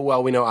 We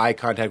know eye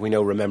contact. We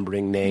know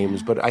remembering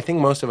names. But I think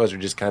most of us are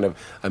just kind of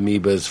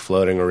amoebas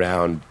floating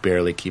around,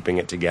 barely keeping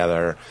it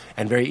together,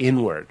 and very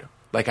inward.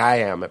 Like I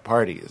am at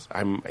parties.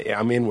 I'm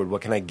inward.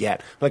 What can I get?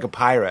 I'm like a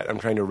pirate. I'm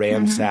trying to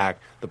ransack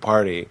the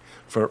party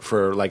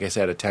for like I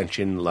said,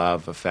 attention,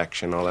 love,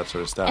 affection, all that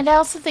sort of stuff. And I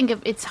also think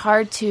it's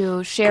hard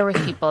to share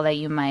with people that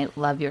you might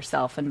love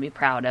yourself and be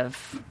proud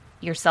of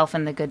yourself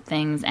and the good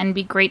things and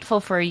be grateful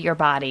for your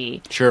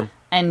body. Sure.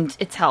 And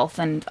its health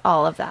and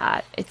all of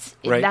that.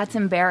 Right. That's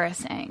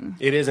embarrassing.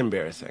 It is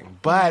embarrassing.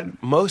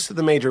 But most of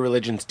the major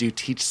religions do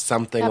teach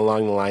something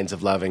along the lines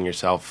of loving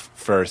yourself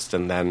first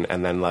and then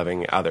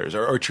loving others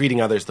or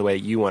treating others the way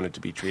you want it to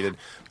be treated.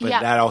 But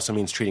Yeah. that also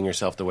means treating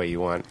yourself the way you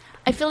want.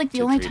 I feel like the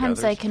To only treat times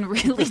others. I can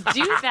really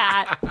do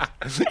that,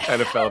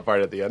 Kind of fell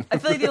apart at the end. I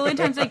feel like the only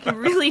times I can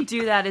really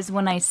do that is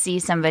when I see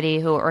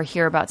somebody or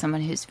hear about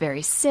someone who's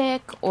very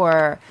sick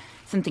or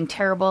something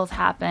terrible has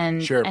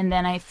happened. Sure. And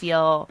then I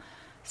feel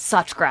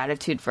such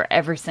gratitude for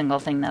every single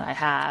thing that I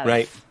have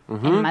Right.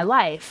 in my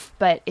life.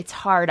 But it's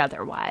hard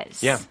otherwise.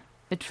 Yeah.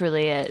 It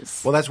truly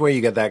is. Well, that's where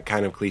you get that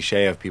kind of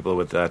cliche of people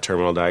with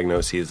terminal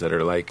diagnoses that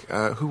are like,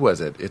 who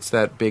was it? It's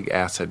that big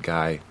acid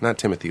guy, not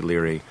Timothy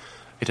Leary.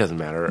 It doesn't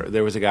matter.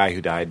 There was a guy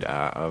who died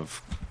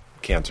of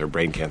cancer,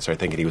 brain cancer, I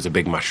think, and he was a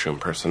big mushroom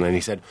person. And he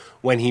said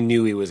when he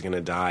knew he was going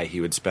to die, he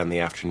would spend the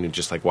afternoon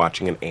just like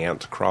watching an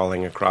ant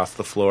crawling across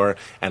the floor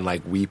and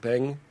like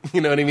weeping.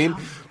 You know what I mean?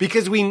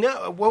 Because we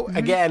know,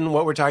 again,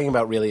 what we're talking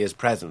about really is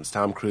presence.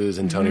 Tom Cruise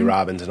and Tony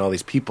Robbins and all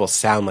these people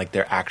sound like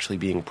they're actually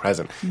being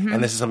present.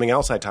 And this is something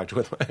else I talked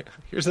with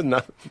here's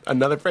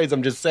another phrase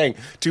I'm just saying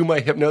to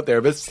my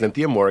hypnotherapist,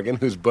 Cynthia Morgan,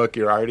 whose book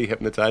You're Already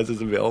Hypnotized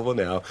is available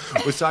now,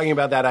 was talking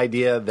about that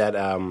idea that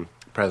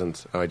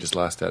presence. Oh, I just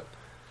lost it.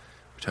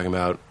 Talking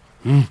about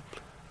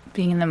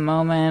Being in the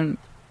moment.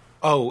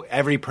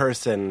 every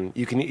person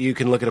you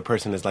can look at a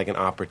person as like an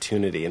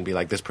opportunity and be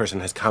like, this person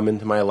has come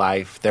into my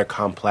life, they're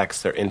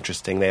complex, they're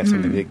interesting, they have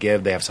something to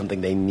give, they have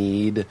something they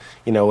need,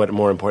 you know what,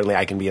 more importantly,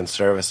 I can be in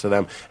service to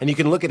them. And you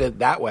can look at it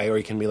that way, or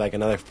you can be like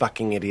another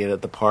fucking idiot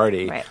at the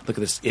party. Right. Look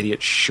at this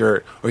idiot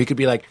shirt. Or you could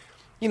be like,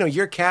 you know,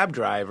 your cab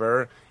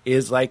driver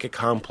is like a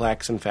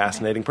complex and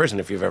fascinating person.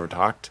 If you've ever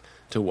talked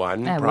to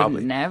one, I would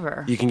probably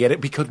never. you can get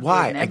it. Because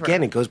why? never.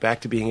 Again, it goes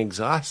back to being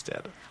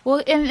exhausted.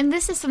 Well, and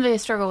this is something I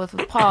struggle with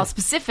Paul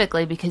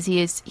specifically because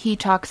he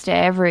talks to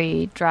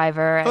every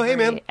driver. Oh, hey,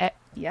 man.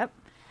 Yep.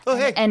 Oh,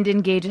 hey. And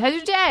engages. How's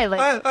your day?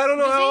 Like, I don't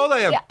know how old I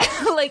am. Yeah,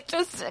 like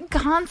just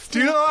constant. Do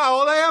you know how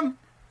old I am?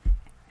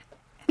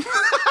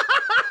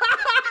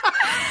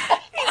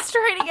 He's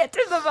trying to get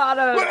to the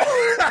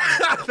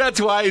bottom.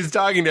 That's why he's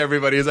talking to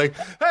everybody. He's like,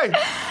 hey,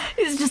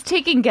 He's just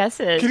taking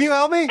guesses. can you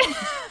help me?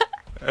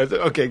 I said,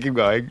 okay, keep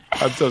going.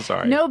 I'm so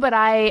sorry. No, but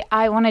I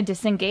want to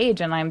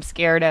disengage, and I'm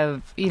scared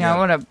of, I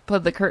want to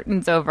put the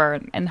curtains over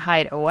and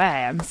hide away.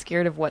 I'm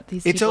scared of what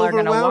these It's people are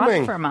going to overwhelming.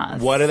 want from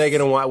us. What are they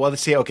going to want? Well,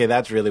 see, okay,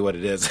 that's really what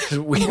it is.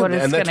 What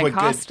it's and that's gonna what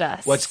cost good,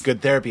 us. What's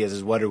good therapy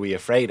is what are we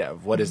afraid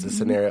of? What is the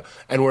scenario?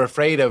 And we're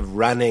afraid of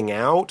running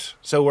out,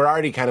 so we're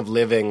already kind of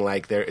living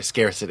like there is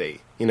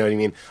scarcity. You know what I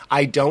mean?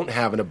 I don't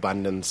have an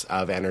abundance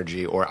of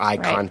energy or eye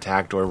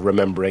contact or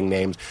remembering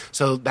names.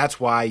 So that's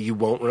why you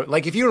won't...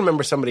 like, if you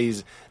remember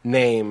somebody's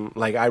name,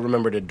 like I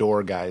remembered a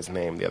door guy's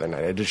name the other night.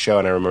 I did a show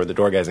and I remember the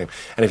door guy's name.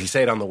 And if you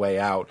say it on the way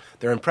out,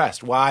 they're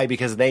impressed. Why?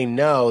 Because they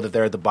know that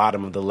they're at the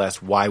bottom of the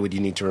list. Why would you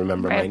need to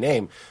remember my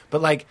name?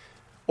 But like...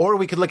 or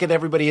we could look at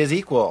everybody as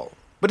equal.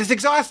 But it's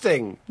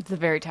exhausting. It's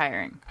very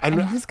tiring. And- I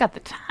mean, who's got the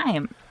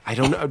time? I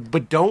don't know,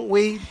 but don't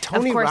we?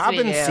 Tony Of course we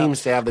Robbins do.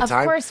 seems to have the time.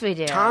 Of course we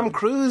do. Tom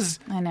Cruise.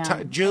 I know.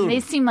 June. And they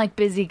seem like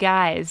busy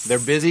guys. They're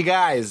busy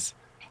guys.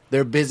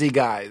 They're busy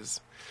guys.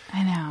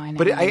 I know.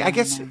 But I I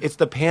guess know. it's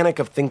the panic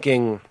of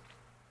thinking,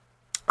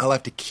 I'll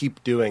have to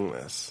keep doing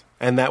this.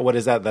 And what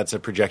is that? That's a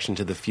projection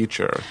to the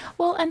future.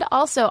 Well, and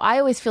also, I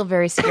always feel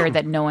very scared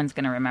that no one's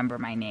going to remember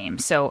my name.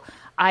 So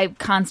I'm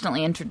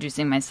constantly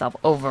introducing myself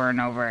over and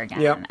over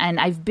again. Yep. And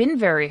I've been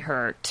very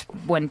hurt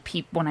when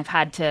I've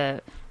had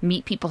to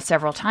meet people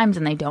several times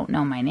and they don't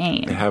know my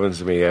name. It happens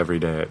to me every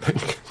day, I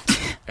think.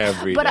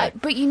 Every day.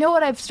 But you know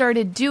what I've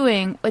started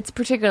doing? It's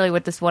particularly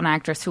with this one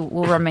actress who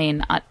will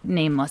remain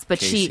nameless. But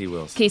Casey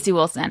Wilson. Casey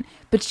Wilson.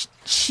 But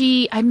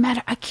I met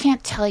her. I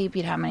can't tell you,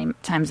 Pete, how many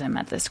times I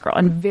met this girl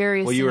in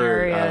various Well, you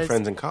scenarios. were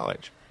friends in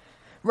college.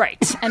 Right.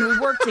 And we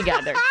work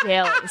together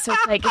daily. So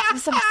it's like, it's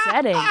just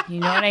upsetting.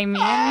 You know what I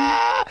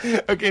mean?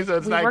 Okay, so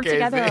it's We not work Casey.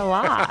 together a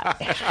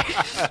lot.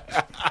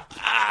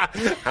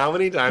 How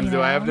many times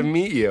do I have to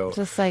meet you?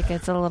 Just like,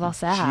 it's a little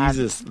sad.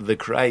 Jesus the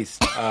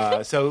Christ.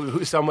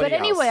 So somebody But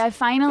anyway, else. I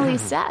finally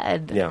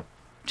said, Yeah.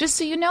 just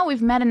so you know,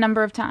 we've met a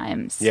number of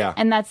times. Yeah.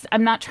 And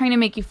I'm not trying to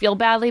make you feel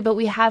badly, but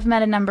we have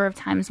met a number of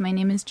times. My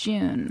name is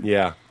June.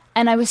 Yeah.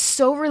 And I was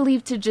so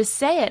relieved to just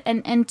say it.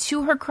 And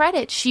to her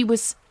credit, she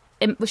was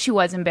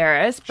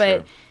embarrassed, but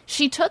Sure.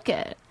 she took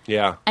it.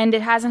 Yeah. And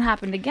it hasn't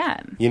happened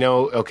again. You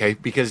know, okay,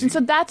 because... And so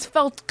that's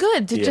felt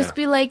good to Yeah. just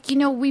be like,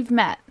 we've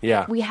met.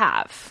 Yeah. We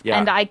have. Yeah.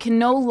 And I can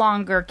no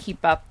longer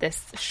keep up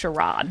this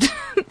charade.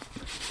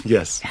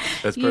 Yes,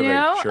 that's perfect. You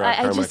know? Sure,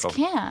 I just Carmichael.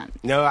 can't.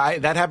 No,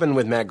 that happened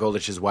with Matt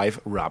Goldish's wife,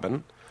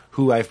 Robin,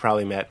 who I've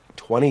probably met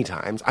 20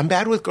 times. I'm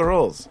bad with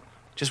girls.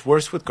 Just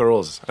worse with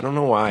girls. I don't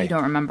know why. I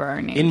don't remember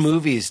our names. In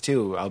movies,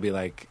 too, I'll be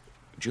like,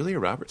 Julia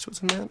Roberts was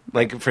in that?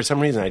 Like, for some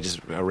reason, I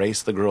just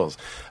erase the girls.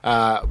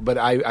 But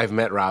I've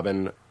met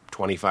Robin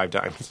 25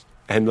 times.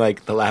 And,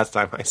 like, the last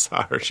time I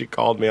saw her, she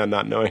called me on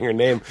not knowing her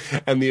name.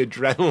 And the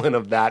adrenaline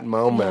of that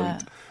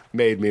moment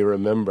made me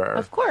remember.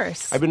 Of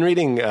course. I've been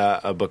reading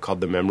a book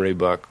called The Memory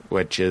Book,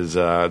 which is,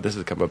 this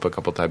has come up a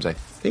couple times, I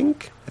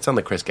think. It's on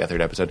the Chris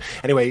Gethard episode.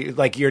 Anyway,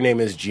 like, your name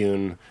is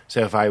June,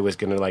 so if I was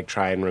going to, like,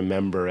 try and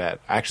remember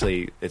it,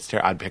 actually,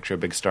 I'd picture a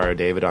big Star of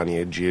David on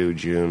you,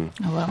 June,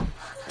 Oh, well.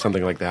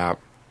 something like that.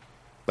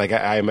 Like,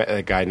 I met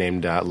a guy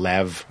named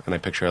Lev, and I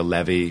picture a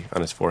levee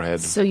on his forehead.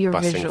 So you're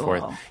busting visual.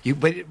 forth.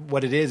 But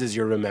what it is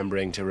you're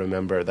remembering to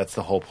remember. That's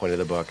the whole point of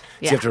the book. So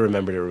Yeah. you have to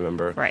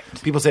remember. Right.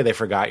 People say they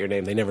forgot your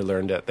name. They never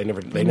learned it. They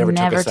never took Never a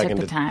took second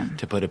the time.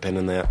 to put a pin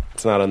in that.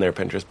 It's not on their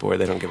Pinterest board.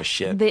 They don't give a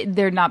shit.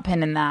 They're not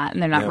pinning that,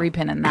 and they're not No.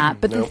 repinning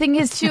that. But the Nope. thing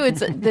is, too,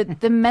 it's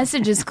the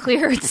message is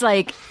clear. It's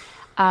like,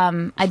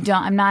 I'm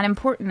not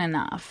important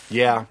enough.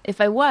 Yeah. If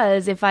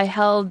I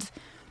held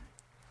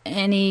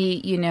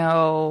any,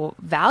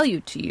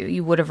 value to you,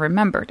 you would have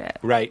remembered it.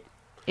 Right.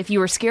 If you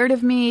were scared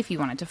of me, if you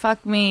wanted to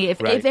fuck me,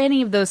 if Right.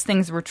 any of those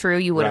things were true,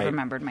 you would have Right.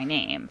 remembered my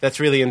name. That's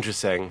really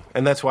interesting.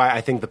 And that's why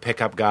I think the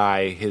pickup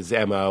guy, his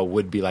MO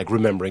would be like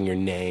remembering your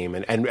name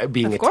and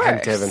being Of course.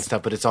 attentive and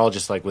stuff. But it's all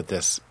just like with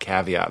this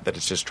caveat that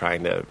it's just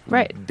trying to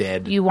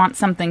dead. You want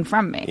something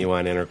from me. You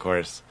want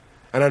intercourse.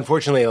 And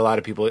unfortunately, a lot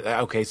of people,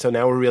 okay, so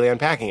now we're really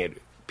unpacking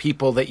it.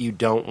 People that you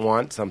don't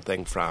want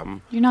something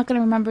from. You're not going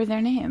to remember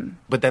their name.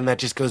 But then that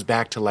just goes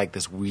back to like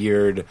this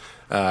weird,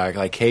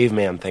 like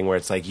caveman thing where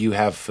it's like you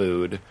have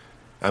food.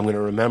 I'm going to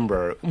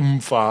remember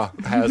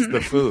Oompa has the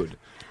food.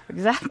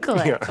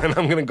 Exactly. Yeah, and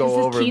I'm going to go This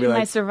is over key and be to like,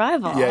 my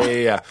survival.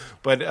 Yeah.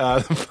 But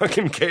the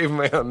fucking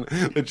caveman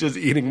that's just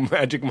eating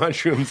magic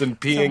mushrooms and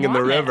peeing in the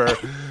want it.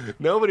 river.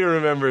 Nobody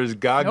remembers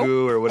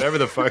Gagu or whatever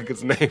the fuck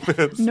its name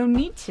is. No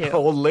need to.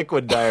 Old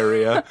liquid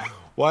diarrhea.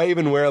 Why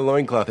even wear a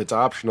loincloth? It's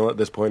optional at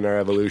this point in our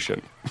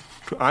evolution.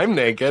 I'm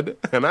naked,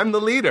 and I'm the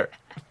leader.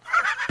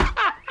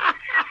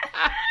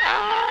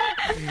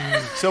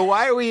 So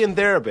why are we in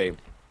therapy?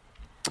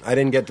 I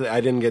didn't get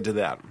to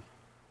that.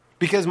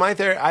 Because my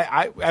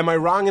am I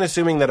wrong in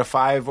assuming that a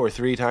 5 or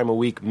 3 time a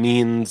week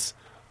means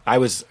I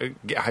was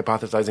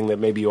hypothesizing that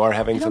maybe you are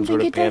having I some don't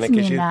sort think of it does panic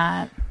mean issue?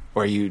 that.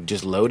 Or are you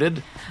just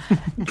loaded?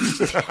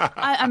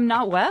 I'm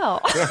not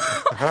well.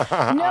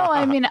 No,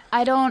 I mean,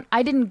 I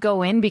didn't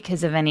go in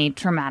because of any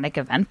traumatic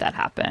event that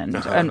happened,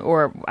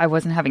 or I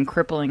wasn't having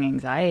crippling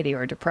anxiety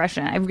or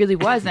depression. I really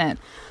wasn't.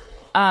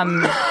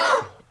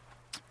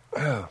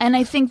 And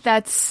I think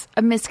that's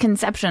a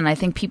misconception. I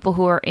think people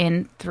who are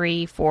in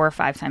 3, 4,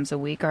 5 times a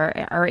week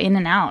are in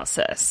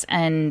analysis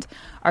and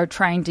are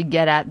trying to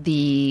get at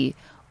the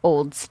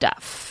old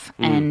stuff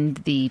and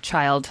the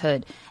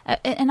childhood.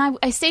 And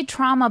I say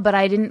trauma, but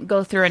I didn't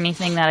go through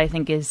anything that I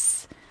think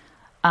is,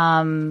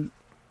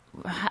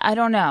 I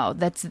don't know.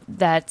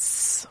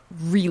 That's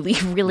really,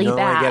 really No,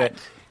 bad. I get it.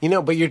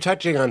 But you're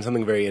touching on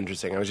something very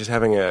interesting. I was just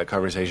having a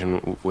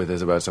conversation with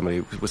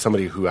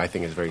somebody who I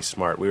think is very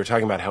smart. We were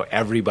talking about how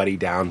everybody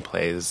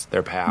downplays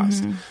their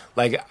past.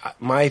 Like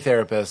my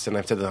therapist, and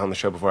I've said this on the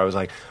show before, I was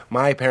like,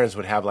 my parents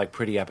would have like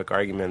pretty epic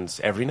arguments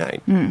every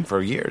night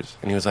for years.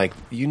 And he was like,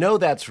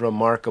 that's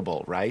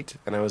remarkable, right?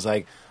 And I was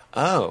like,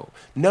 oh,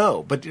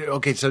 no. But,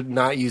 okay, so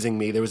not using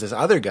me. There was this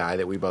other guy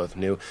that we both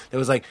knew that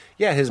was like,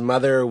 yeah, his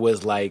mother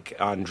was, like,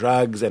 on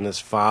drugs, and his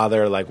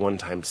father, like, one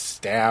time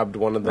stabbed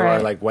one of them, or,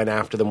 like, went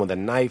after them with a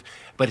knife.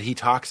 But he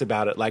talks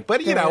about it like,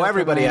 but,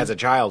 everybody has a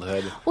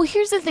childhood. Well,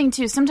 here's the thing,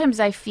 too. Sometimes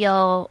I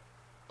feel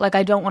like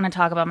I don't want to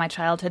talk about my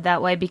childhood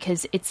that way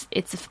because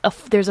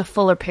there's a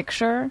fuller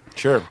picture.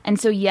 Sure. And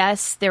so,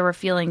 yes, there were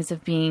feelings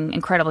of being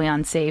incredibly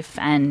unsafe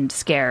and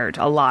scared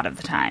a lot of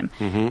the time.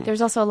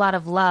 There's also a lot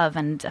of love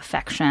and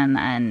affection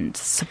and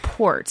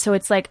support. So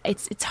it's like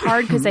it's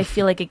hard because I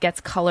feel like it gets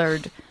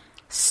colored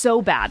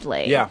so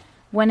badly. Yeah.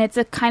 When it's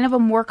a kind of a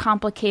more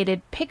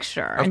complicated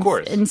picture. Of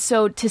course. And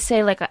so to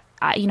say like,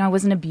 I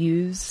wasn't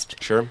abused.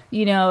 Sure.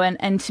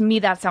 And to me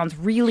that sounds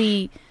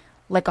really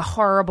like a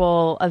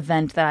horrible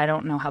event that I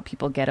don't know how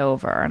people get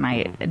over, and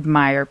I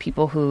admire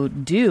people who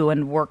do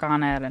and work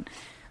on it.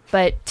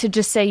 But to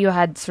just say you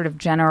had sort of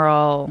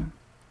general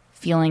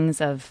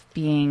feelings of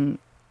being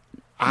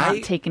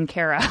not taken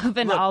care of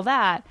and all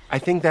that. I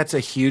think that's a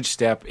huge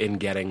step in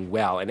getting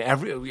well, and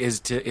is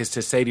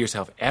to say to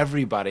yourself,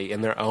 everybody in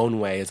their own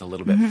way is a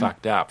little bit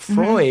fucked up.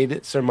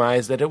 Freud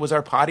surmised that it was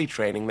our potty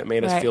training that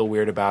made us feel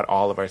weird about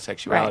all of our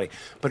sexuality.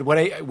 But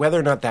whether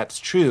or not that's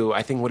true,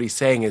 I think what he's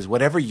saying is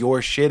whatever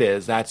your shit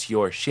is, that's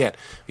your shit.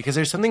 Because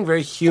there's something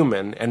very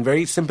human and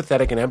very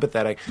sympathetic and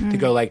empathetic to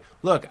go like,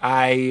 look,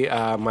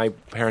 my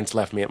parents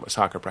left me at my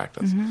soccer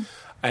practice,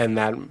 and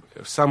that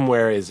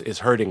somewhere is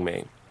hurting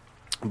me.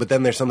 But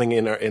then there's something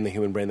in the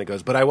human brain that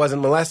goes, but I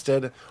wasn't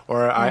molested,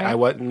 or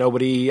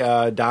nobody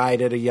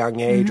died at a young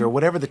age, or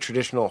whatever the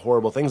traditional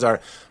horrible things are.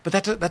 But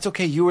that's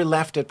okay. You were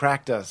left at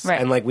practice,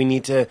 and like we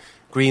need to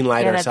green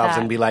light ourselves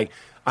and be like,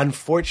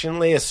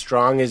 unfortunately, as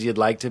strong as you'd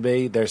like to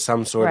be, there's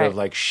some sort of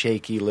like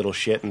shaky little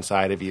shit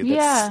inside of you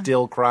that's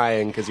still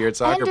crying because you're at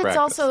soccer practice. And it's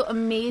also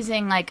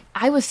amazing. Like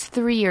I was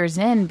 3 years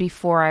in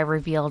before I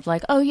revealed,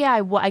 like, oh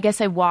yeah, I guess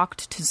I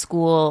walked to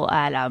school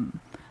at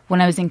when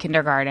I was in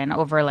kindergarten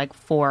over like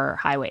 4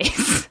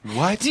 highways.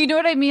 What? Do you know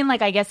what I mean?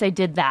 Like, I guess I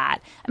did that.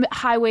 I mean,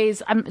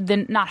 highways,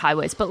 not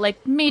highways, but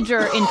like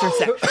major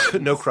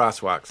intersections. No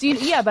crosswalks.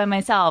 By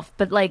myself.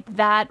 But like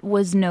that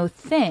was no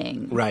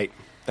thing. Right.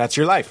 That's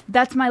your life.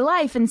 That's my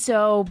life. And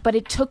so, but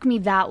it took me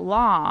that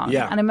long.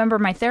 Yeah. And I remember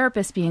my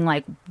therapist being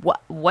like,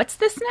 what's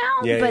this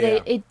now? Yeah, but yeah.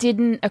 It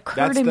didn't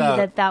occur to me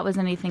that was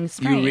anything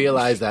strange. You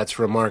realize that's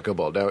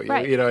remarkable, don't you?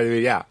 Right. You know what I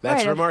mean? Yeah,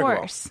 that's remarkable. Of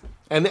course.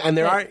 And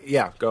there are,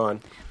 go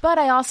on. But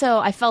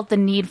I felt the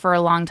need for a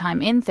long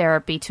time in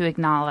therapy to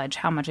acknowledge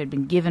how much I'd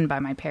been given by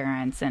my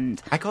parents, and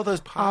I call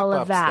those all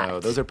of pop-ups, that. though.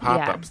 Those are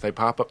pop-ups. Yeah. They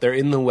pop up. They're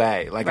in the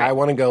way. Like, I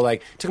want to go,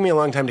 like, it took me a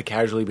long time to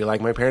casually be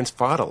like, my parents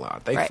fought a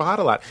lot. They fought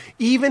a lot.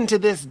 Even to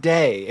this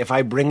day, if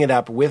I bring it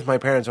up with my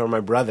parents or my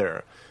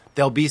brother,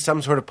 there'll be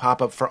some sort of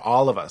pop-up for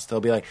all of us. They'll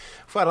be like,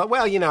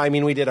 well,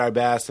 we did our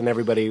best, and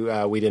everybody,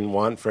 we didn't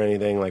want for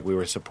anything. Like, we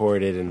were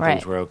supported, and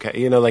things were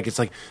okay. Like, it's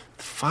like,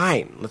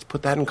 fine, let's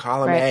put that in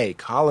column A.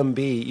 Column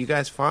B, you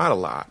guys fought a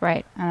lot.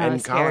 Right.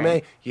 And column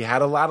A, you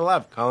had a lot of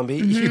love. Column B,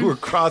 you were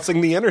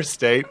crossing the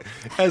interstate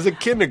as a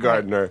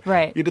kindergartner.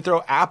 Right. You had to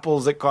throw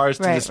apples at cars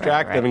to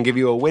distract them and give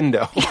you a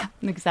window. Yeah,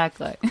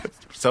 exactly.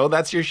 So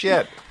that's your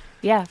shit.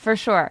 Yeah, for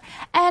sure.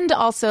 And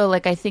also,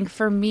 like, I think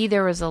for me,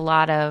 there was a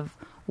lot of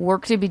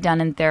work to be done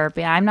in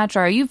therapy. I'm not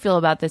sure how you feel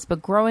about this,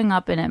 but growing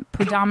up in a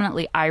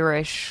predominantly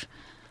Irish,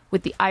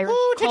 with the Irish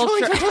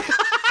culture.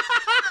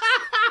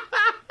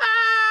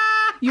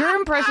 Your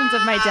impressions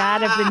of my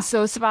dad have been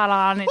so spot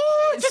on.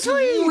 It's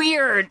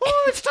weird.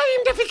 Oh, it's time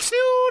to fix the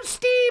old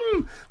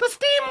steam. The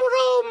steam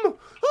room.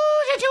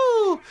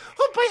 Oh,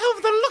 hope I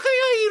have the look of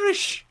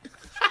Irish.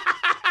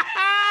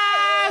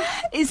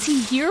 Is he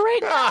here right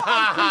now?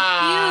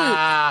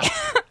 I'm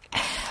confused.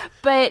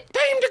 But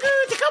Time to go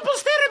to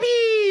couples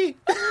therapy.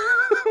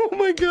 Oh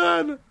my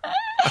God.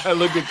 I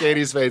looked at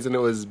Katie's face and it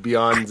was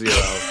beyond zero.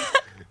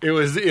 It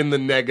was in the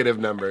negative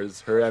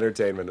numbers, her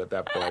entertainment at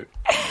that point.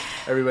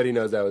 Everybody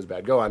knows that was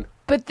bad. Go on.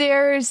 But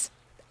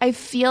I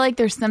feel like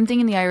there's something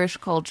in the Irish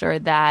culture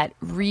that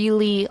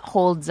really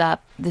holds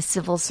up the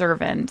civil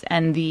servant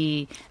and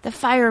the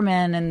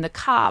fireman and the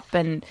cop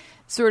and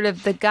sort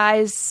of the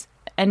guys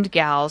and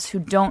gals who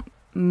don't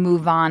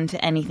move on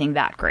to anything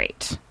that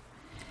great.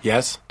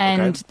 Yes.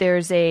 And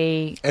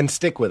okay. And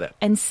stick with it.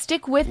 And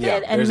stick with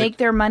it and make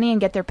their money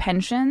and get their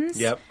pensions.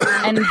 Yep.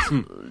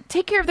 And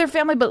take care of their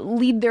family, but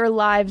lead their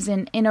lives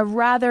in a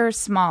rather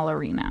small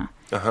arena.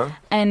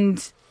 And,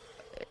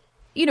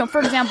 for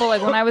example,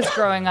 like when I was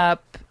growing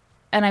up,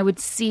 and I would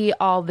see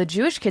all the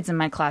Jewish kids in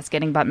my class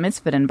getting bat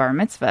mitzvah and bar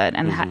mitzvah,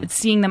 and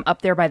seeing them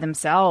up there by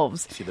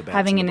themselves,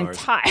 having an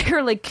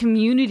entire like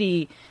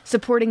community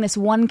supporting this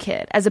one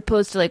kid, as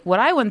opposed to like what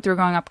I went through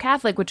growing up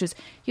Catholic, which is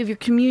you have your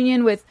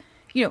communion with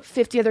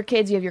 50 other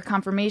kids, you have your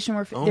confirmation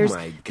where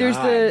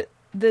there's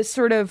the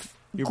sort of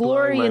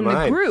glory in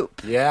the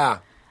group. Yeah.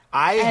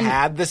 I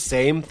had the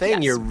same thing.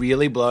 Yes. You're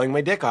really blowing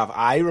my dick off.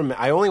 I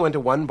only went to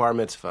one bar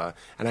mitzvah,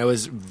 and I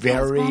was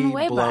very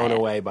blown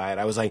away by it.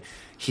 I was like,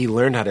 he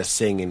learned how to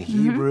sing in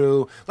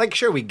Hebrew. Like,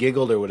 sure, we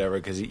giggled or whatever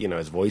because,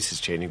 his voice is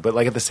changing. But,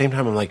 like, at the same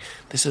time, I'm like,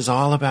 this is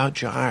all about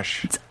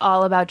Josh. It's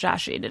all about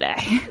Joshy today.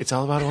 It's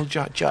all about old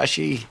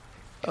Joshy.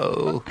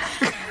 Oh.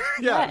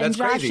 Yeah, that's and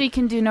Joshy crazy.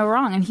 can do no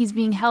wrong. And he's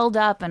being held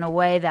up in a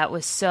way that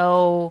was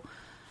so...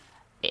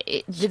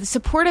 the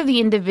support of the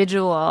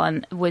individual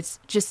and was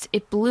just,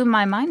 it blew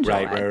my mind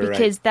away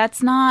because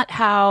that's not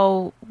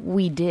how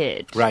we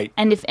did. Right.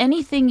 And if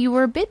anything, you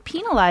were a bit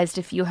penalized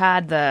if you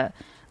had the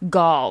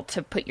gall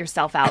to put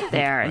yourself out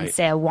there and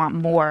say, I want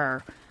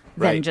more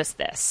than just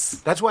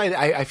this. That's why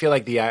I feel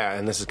like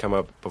and this has come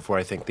up before,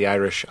 I think, the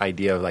Irish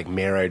idea of like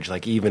marriage,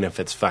 like even if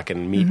it's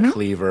fucking meat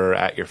cleaver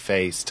at your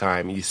face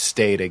time, you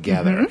stay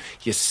together,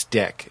 you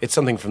stick. It's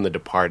something from The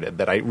Departed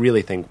that I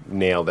really think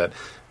nailed it.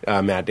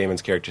 Matt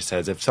Damon's character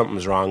says, if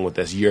something's wrong with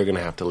this, you're going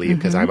to have to leave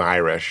because I'm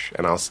Irish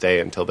and I'll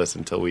stay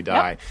until we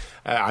die.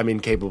 I'm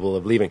incapable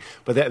of leaving.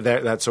 But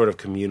that sort of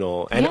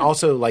communal. And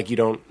also, like, you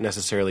don't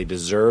necessarily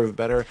deserve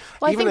better.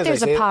 Well, even I think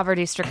there's a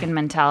poverty-stricken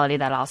mentality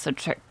that also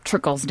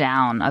trickles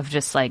down of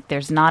just, like,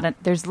 there's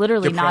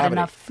literally not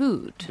enough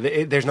food.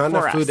 There's not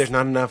enough food. There's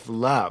not enough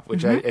love,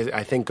 which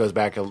I think goes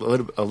back a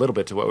little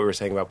bit to what we were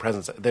saying about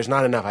presents. There's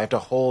not enough. I have to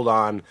hold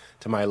on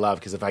to my love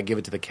because if I give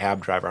it to the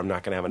cab driver, I'm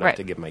not going to have enough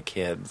to give my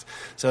kids.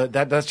 So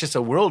that's just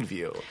a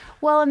worldview.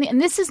 Well,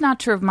 and this is not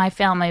true of my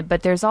family,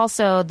 but there's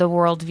also the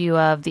worldview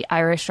of the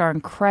Irish are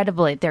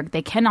incredibly,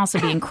 they can also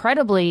be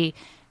incredibly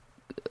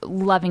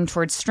loving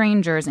towards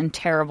strangers and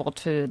terrible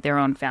to their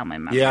own family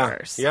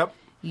members. Yeah,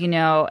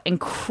 yep.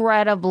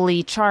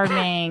 Incredibly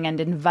charming and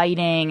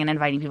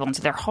inviting people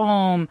into their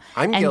home.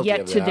 And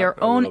yet to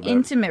their own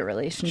intimate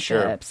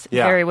relationships,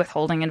 very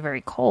withholding and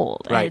very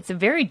cold. Right. And it's a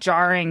very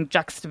jarring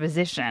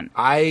juxtaposition.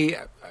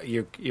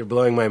 You're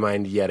blowing my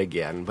mind yet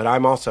again, but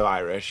I'm also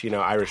Irish,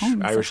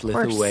 Irish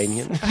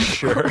Lithuanian.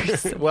 Sure.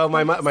 Well,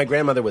 my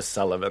grandmother was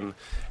Sullivan,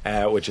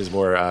 which is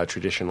more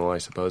traditional, I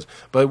suppose.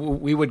 But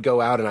we would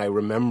go out, and I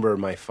remember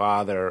my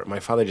father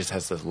just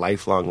has this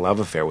lifelong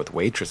love affair with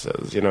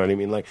waitresses, you know what I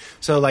mean?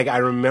 So I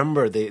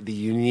remember the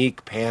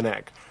unique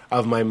panic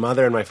of my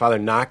mother and my father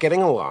not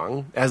getting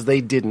along, as they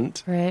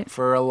didn't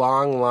for a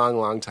long, long,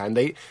 long time.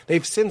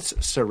 They've since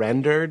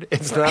surrendered.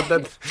 It's not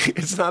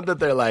that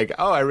they're like,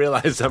 oh, I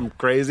realize I'm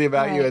crazy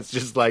about you. It's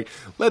just like,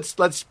 let's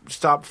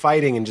stop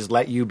fighting and just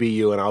let you be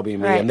you and I'll be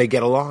me. And they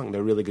get along.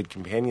 They're really good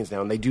companions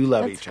now, and they do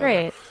love each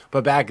other.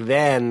 But back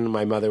then,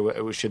 my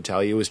mother should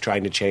tell you was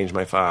trying to change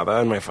my father,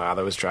 and my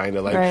father was trying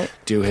to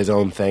do his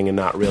own thing and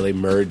not really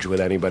merge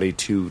with anybody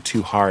too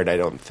hard. I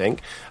don't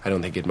think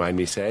you'd mind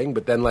me saying.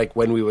 But then,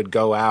 when we would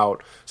go out.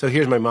 So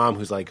here's my mom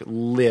who's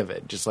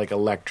livid, just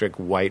electric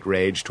white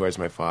rage towards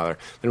my father.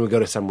 Then we go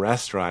to some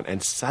restaurant,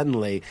 and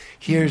suddenly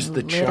here's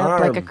the charm, up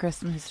like a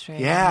Christmas tree.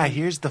 Yeah,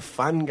 here's the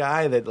fun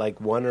guy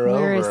that won her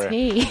over. Where is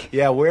he?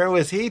 Yeah, where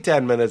was he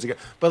 10 minutes ago?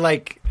 But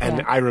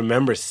I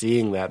remember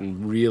seeing that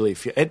and really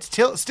feel it's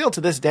still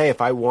to this day.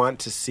 If I want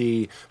to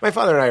see, my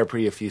father and I are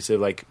pretty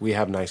effusive. We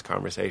have nice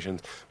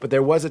conversations. But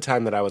there was a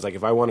time that I was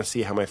if I want to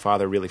see how my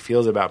father really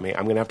feels about me,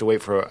 I'm going to have to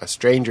wait for a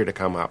stranger to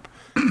come up,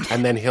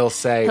 and then he'll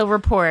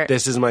report.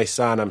 This is my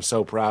son. I'm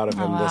so proud of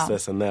him.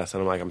 This, and this.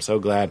 And I'm so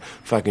glad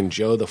fucking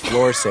Joe the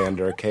floor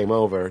sander came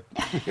over.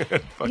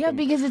 Yeah,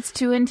 because it's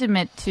too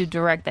intimate to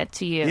direct that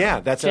to you. Yeah,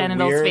 that's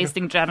genitals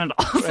facing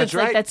genitals. That's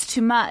right. That's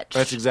too much.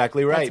 That's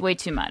exactly right. That's way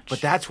too much.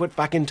 But that's what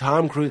fucking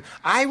Tom Cruise.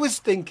 I was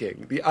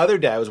thinking the other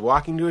day. I was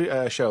walking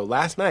to a show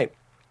last night.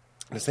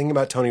 I was thinking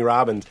about Tony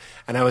Robbins,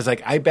 and I was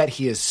like, I bet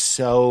he is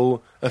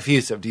so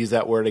effusive, to use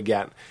that word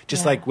again.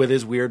 Just with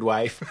his weird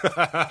wife.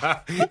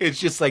 It's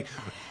just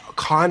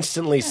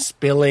constantly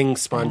spilling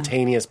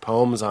spontaneous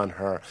poems on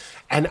her.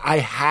 And I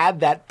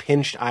had that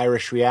pinched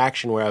Irish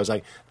reaction where I was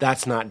like,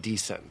 that's not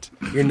decent.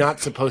 You're not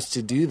supposed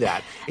to do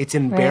that. It's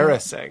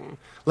embarrassing.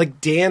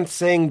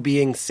 Dancing,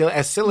 being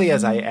silly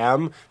as I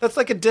am, that's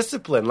a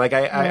discipline.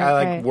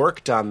 I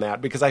worked on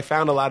that because I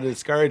found a lot of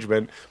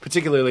discouragement,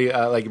 particularly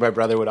my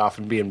brother would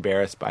often be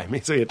embarrassed by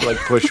me, so you had to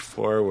push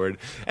forward.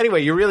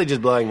 Anyway, you're really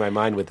just blowing my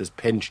mind with this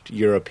pinched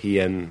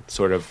European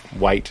sort of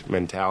white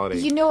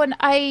mentality. And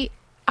I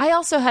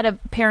also had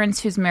parents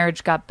whose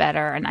marriage got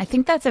better, and I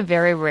think that's a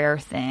very rare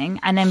thing.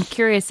 And I'm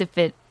curious if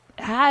it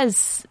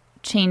has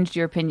changed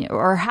your opinion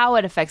or how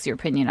it affects your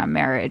opinion on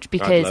marriage.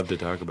 Because I'd love to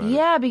talk about it.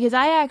 Yeah, because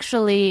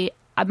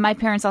my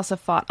parents also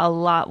fought a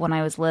lot when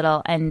I was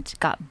little and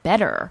got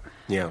better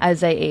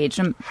as I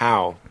aged.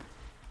 How?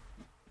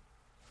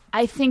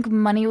 I think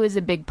money was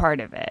a big part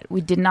of it. We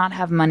did not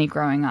have money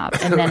growing up,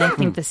 and then I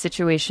think the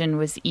situation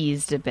was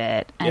eased a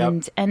bit.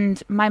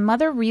 And my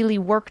mother really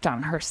worked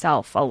on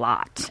herself a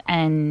lot,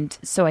 and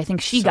so I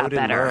think she got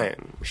better.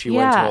 Mine. She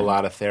went to a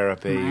lot of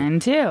therapy. Mine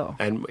too.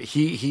 And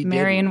he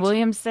Marion didn't.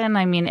 Williamson.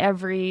 I mean,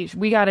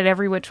 we got it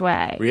every which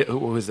way.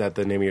 Was that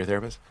the name of your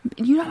therapist?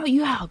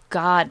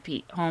 God,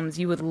 Pete Holmes,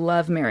 you would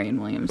love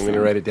Marion Williamson. I'm going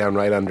to write it down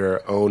right under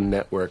her own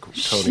network,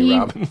 Tony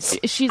Robbins.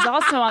 She's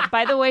also on.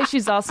 By the way,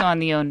 she's also on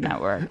the OWN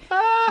network.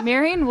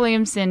 Marion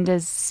Williamson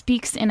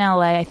speaks in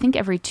LA, I think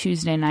every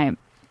Tuesday night.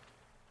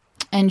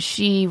 And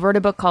she wrote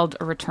a book called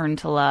A Return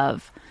to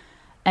Love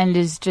and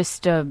is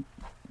just a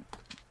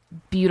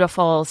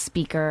beautiful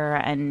speaker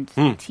and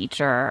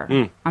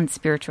teacher on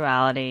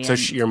spirituality. So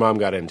your mom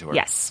got into her?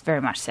 Yes,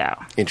 very much so.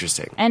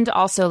 Interesting. And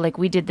also, like,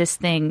 we did this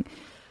thing.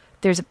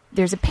 There's a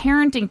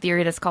parenting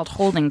theory that's called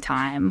holding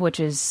time, which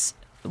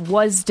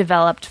was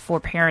developed for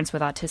parents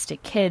with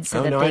autistic kids.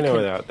 So that I know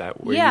about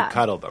that. Where you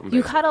cuddle them.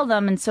 You cuddle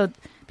them, and so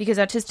because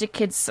autistic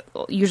kids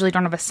usually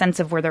don't have a sense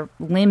of where their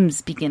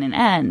limbs begin and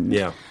end.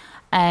 Yeah.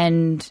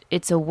 And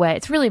it's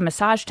really a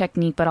massage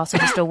technique, but also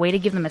just a way to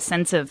give them a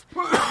sense of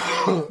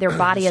their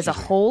body as a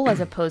whole as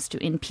opposed to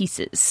in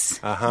pieces.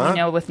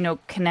 With no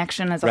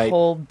connection as a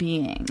whole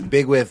being.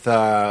 Big with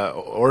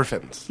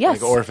orphans.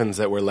 Yes. Like orphans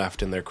that were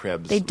left in their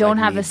cribs. They don't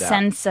have a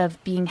sense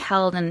of being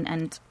held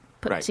and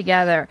put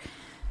together.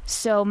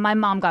 So my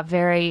mom got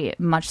very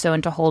much so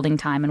into holding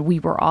time, and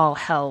we were all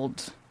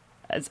held.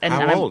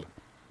 How old?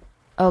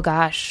 Oh,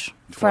 gosh.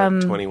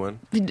 From 21?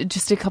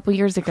 Just a couple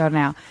years ago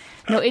now.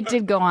 No, it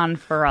did go on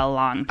for a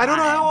long time. I don't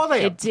know how old I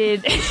am. It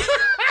did.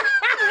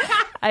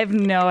 I have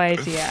no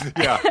idea.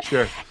 Yeah,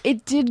 sure.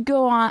 It did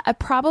go on.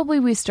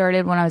 We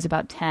started when I was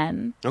about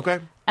 10. Okay.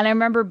 And I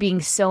remember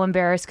being so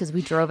embarrassed because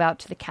we drove out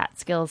to the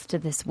Catskills to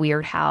this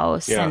weird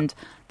house, and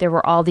there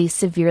were all these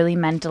severely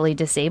mentally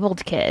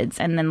disabled kids,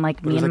 and then me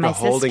and my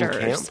sisters.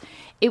 Camp?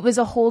 It was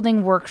a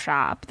holding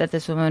workshop that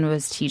this woman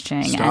was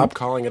teaching. Stop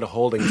calling it a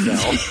holding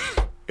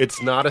cell.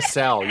 It's not a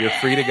cell. You're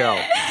free to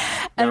go.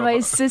 And my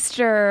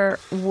sister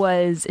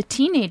was a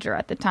teenager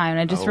at the time, and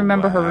I just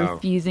remember her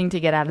refusing to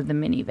get out of the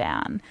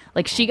minivan.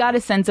 Like, she got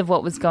a sense of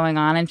what was going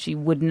on, and she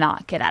would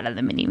not get out of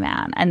the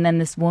minivan. And then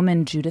this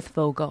woman, Judith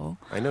Vogel.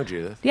 I know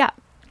Judith. Yeah.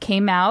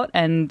 Came out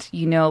and,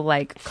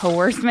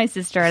 coerced my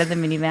sister out of the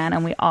minivan,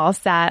 and we all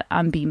sat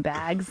on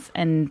beanbags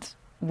and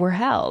were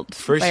held.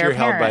 First, by you're our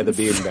held by the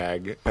parents.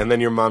 beanbag, and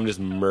then your mom just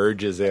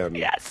merges in.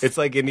 Yes. It's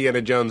like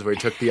Indiana Jones, where he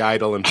took the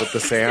idol and put the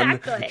sand.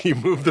 Exactly. You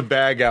move the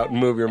bag out and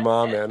move your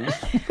mom in.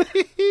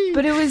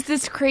 But it was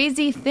this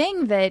crazy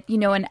thing that,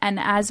 and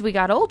as we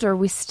got older,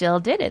 we still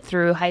did it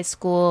through high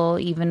school,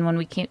 even when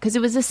we came, because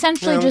it was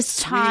essentially just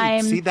sweet.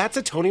 time. See, that's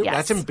a Tony. Yes.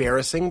 That's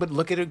embarrassing, but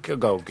look at it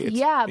go. But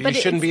you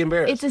shouldn't be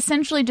embarrassed. It's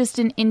essentially just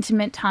an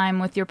intimate time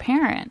with your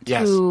parent,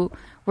 Yes.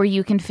 where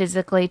you can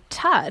physically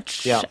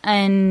touch, Yeah.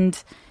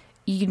 and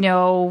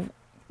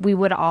we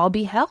would all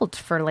be held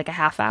for like a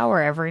half hour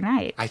every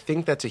night. I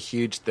think that's a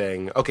huge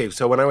thing. Okay,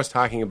 so when I was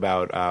talking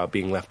about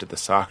being left at the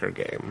soccer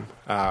game,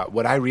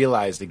 what I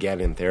realized again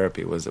in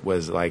therapy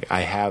was like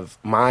I have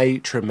my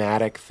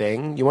traumatic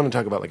thing. You want to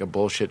talk about like a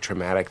bullshit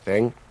traumatic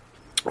thing?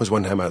 It was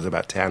one time I was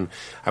about 10.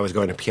 I was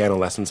going to piano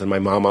lessons, and my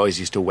mom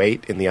always used to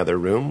wait in the other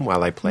room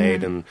while I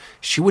played, and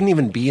she wouldn't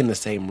even be in the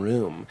same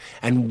room.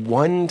 And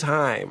one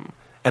time,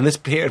 and this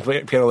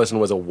piano lesson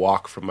was a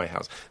walk from my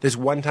house, this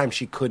one time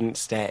she couldn't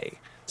stay.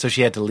 So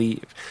she had to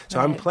leave. So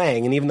I'm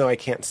playing, and even though I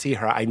can't see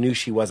her, I knew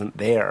she wasn't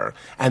there.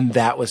 And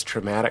that was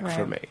traumatic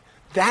for me.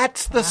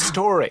 That's the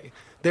story.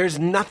 There's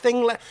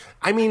nothing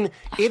I mean,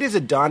 it is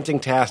a daunting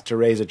task to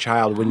raise a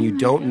child when you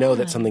don't know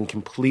that something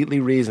completely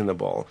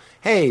reasonable.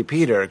 Hey,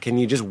 Peter, can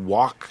you just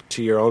walk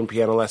to your own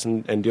piano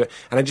lesson and do it?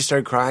 And I just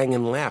started crying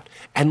and laughed.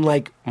 And,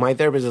 like, my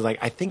therapist is like,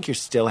 I think you're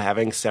still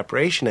having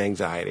separation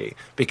anxiety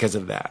because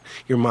of that.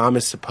 Your mom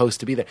is supposed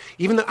to be there.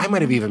 Even though I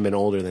might have even been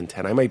older than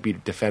 10. I might be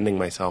defending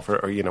myself or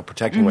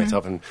protecting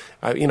myself. And,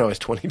 I was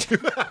 22.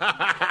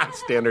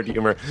 Standard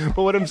humor.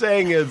 But what I'm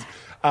saying is...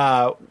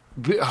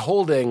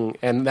 holding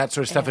and that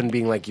sort of stuff and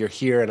being like, you're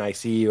here and I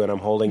see you and I'm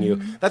holding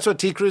you. That's what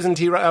T. Cruz and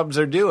T. Rubs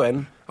are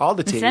doing. All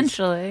the T's.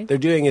 Essentially. They're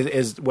doing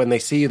is when they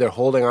see you, they're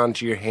holding on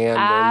to your hand.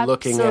 They're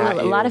looking at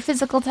you. A lot of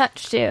physical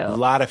touch, too. A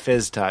lot of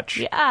fizz touch.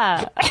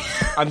 Yeah.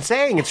 I'm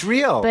saying it's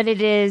real. But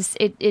it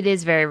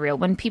is very real.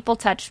 When people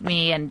touch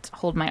me and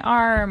hold my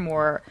arm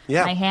or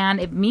my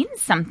hand, it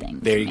means something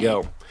to There you me.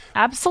 go.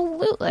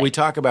 Absolutely. We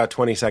talk about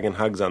 20-second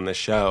hugs on this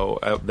show,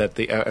 that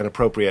an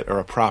appropriate or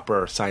a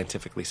proper,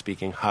 scientifically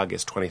speaking, hug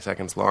is 20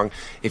 seconds long.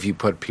 If you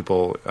put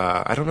people,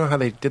 I don't know how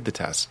they did the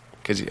test,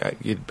 because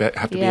you'd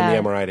have to be in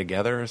the MRI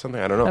together or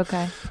something. I don't know.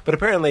 Okay. But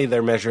apparently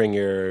they're measuring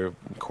your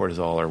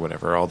cortisol or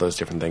whatever, all those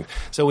different things.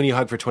 So when you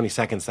hug for 20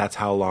 seconds, that's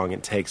how long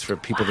it takes for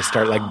people to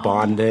start like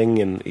bonding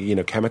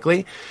and,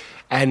 chemically.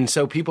 And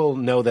so people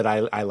know that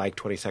I like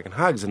 20-second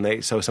hugs,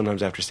 and so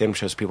sometimes after stand-up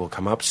shows, people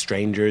come up,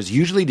 strangers,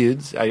 usually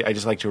dudes. I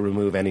just like to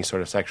remove any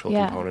sort of sexual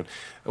component.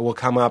 Will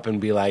come up and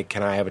be like,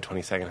 "Can I have a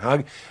 20-second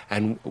hug?"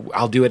 And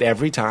I'll do it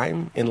every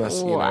time,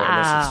 unless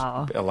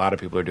unless a lot of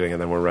people are doing it,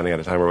 and then we're running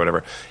out of time or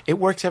whatever. It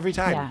works every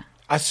time. Yeah.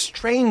 A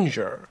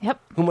stranger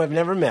whom I've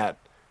never met.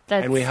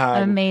 That's and we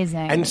hug.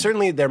 amazing. And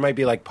certainly there might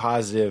be like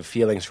positive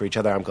feelings for each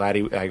other. I'm glad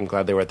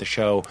they were at the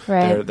show.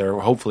 Right. They're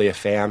hopefully a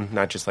fan,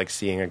 not just like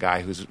seeing a guy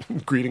who's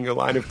greeting a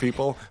line of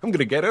people. I'm going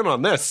to get in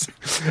on this.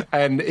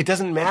 And it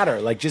doesn't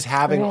matter. Like just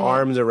having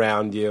arms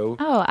around you.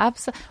 Oh,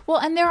 absolutely. Well,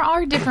 and there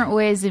are different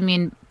ways. I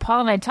mean, Paul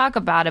and I talk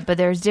about it, but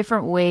there's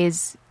different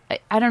ways.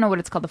 I don't know what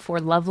it's called, the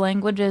 4 love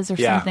languages or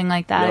something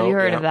like that. Have you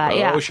heard of that?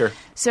 Oh, sure.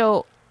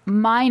 So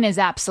mine is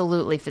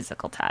absolutely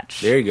physical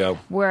touch. There you go.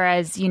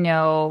 Whereas,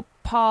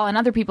 Paul and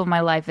other people in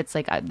my life, it's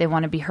like they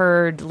want to be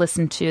heard,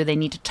 listened to. They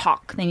need to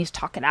talk. They need to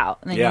talk it out.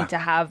 And they need to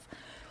have.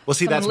 Well,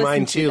 see, that's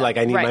mine too. Like,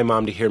 I need my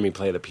mom to hear me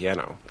play the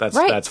piano. That's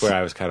where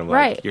I was kind of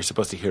like, you're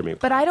supposed to hear me play.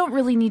 But I don't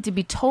really need to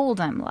be told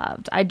I'm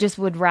loved. I just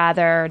would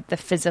rather the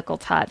physical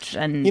touch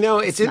and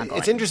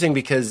it's interesting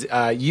because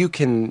you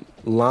can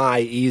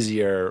lie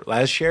easier.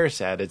 As Cher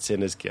said, it's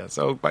in his kiss.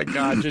 Oh my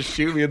God, just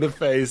shoot me in the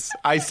face.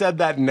 I said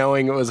that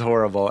knowing it was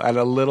horrible, and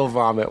a little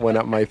vomit went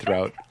up my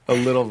throat. A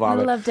little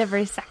vomit. I loved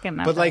every second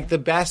of it. But like the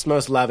best,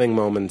 most loving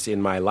moments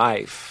in my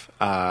life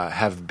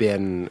have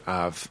been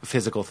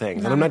physical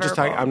things. And I'm not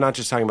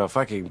just talking about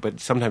fucking,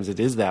 but sometimes it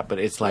is that. But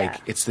it's like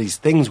it's these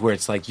things where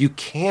it's like you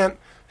can't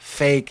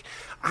fake.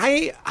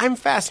 I'm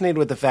fascinated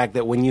with the fact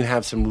that when you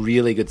have some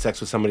really good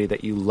sex with somebody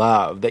that you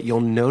love, that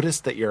you'll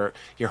notice that your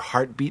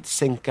heartbeats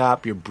sync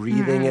up, you're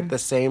breathing at the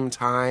same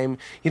time.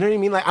 You know what I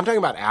mean? Like I'm talking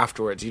about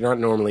afterwards. You're not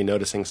normally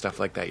noticing stuff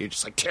like that. You're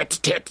just like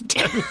tits.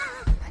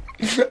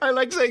 I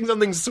like saying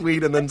something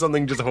sweet and then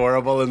something just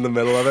horrible in the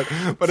middle of it.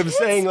 But I'm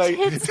saying like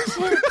tits.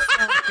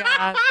 Oh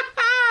God.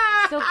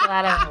 So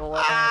glad I'm a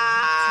woman.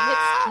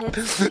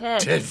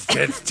 Tits,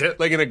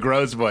 like in a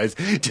gross voice.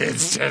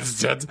 Tits.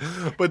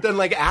 But then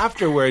like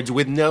afterwards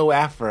with no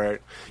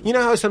effort, you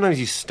know how sometimes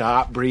you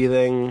stop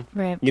breathing?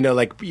 Right. You know,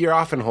 like you're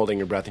often holding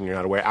your breath and you're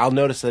not aware. I'll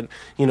notice that,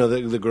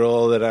 the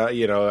girl that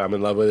I'm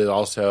in love with is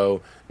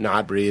also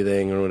not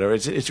breathing or whatever.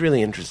 It's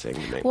really interesting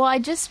to me. Well, I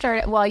just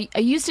started. Well, I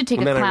used to take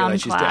a clown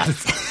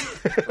class.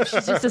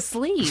 She's just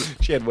asleep.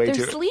 She had They're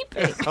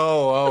sleeping.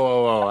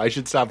 Oh! I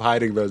should stop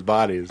hiding those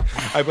bodies.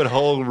 I put a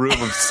whole room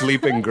of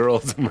sleeping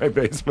girls in my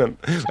basement.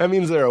 That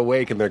means they're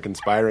awake and they're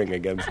conspiring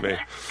against me.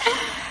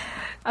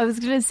 I was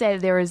going to say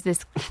there's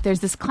this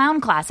clown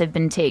class I've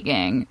been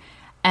taking.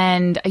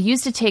 And I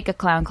used to take a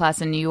clown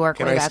class in New York.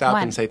 Can I stop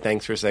and say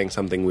thanks for saying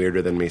something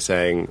weirder than me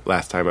saying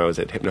last time I was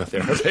at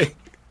hypnotherapy?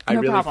 I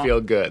really problem.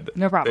 Feel good.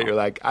 No problem. That you're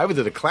like, I was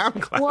at a clown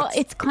class. Well,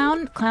 it's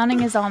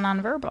clowning is all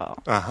nonverbal.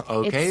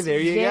 Okay, there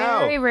you go.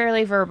 Very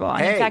rarely verbal.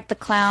 And in fact,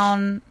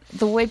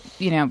 the way,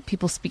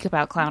 people speak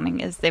about clowning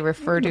is they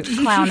refer to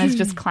clown as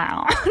just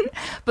clown.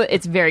 But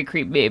it's very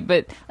creepy.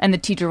 And the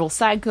teacher will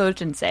side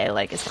coach and say,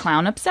 like, is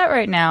clown upset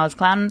right now? Is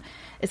clown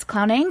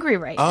angry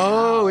right now?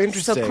 Oh,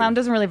 interesting. So clown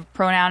doesn't really have a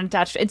pronoun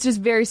attached. It's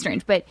just very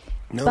strange. But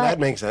that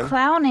makes sense.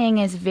 Clowning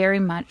is very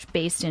much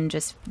based in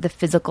just the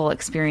physical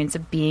experience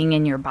of being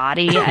in your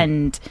body,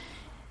 and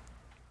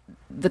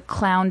the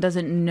clown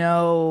doesn't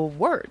know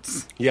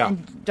words. Yeah.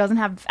 And doesn't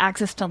have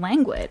access to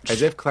language.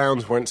 As if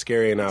clowns weren't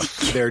scary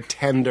enough. They're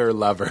tender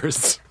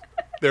lovers.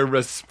 They're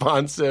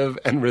responsive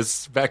and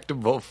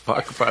respectable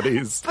fuck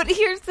buddies. But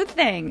here's the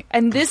thing,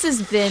 and this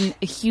has been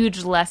a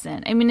huge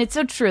lesson. I mean, it's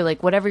so true.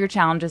 Like, whatever your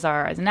challenges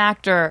are as an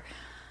actor,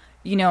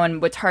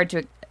 and what's hard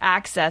to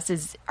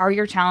access are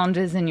your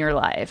challenges in your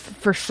life,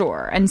 for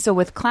sure. And so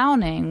with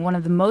clowning, one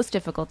of the most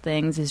difficult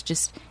things is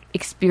just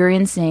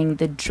experiencing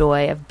the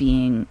joy of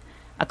being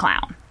a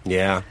clown.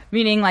 Yeah.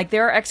 Meaning, like,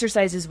 there are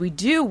exercises we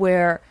do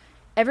where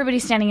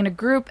everybody's standing in a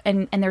group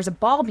and there's a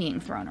ball being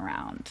thrown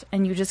around.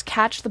 And you just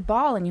catch the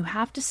ball and you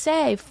have to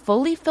say,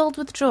 fully filled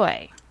with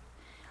joy,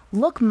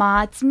 "Look,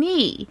 Ma, it's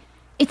me.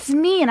 It's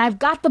me, and I've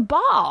got the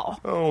ball."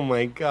 Oh,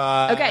 my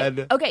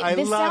God. Okay.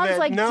 This sounds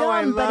like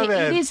dumb, but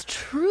it is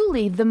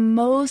truly the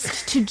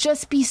most, to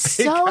just be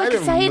so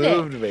excited. It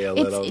moved me a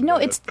little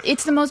bit.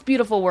 It's the most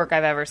beautiful work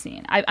I've ever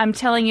seen. I'm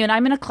telling you, and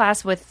I'm in a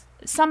class with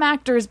some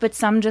actors, but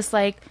some just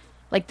like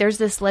there's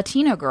this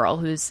Latina girl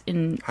who's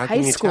in high school. How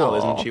can you tell?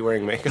 Isn't she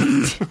wearing makeup?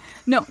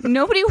 No,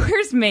 nobody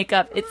wears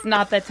makeup. It's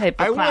not that type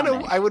of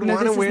clowning. I would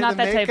want to wear the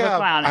makeup. Type of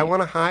clowning. I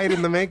want to hide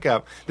in the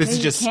makeup. This is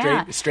just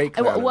straight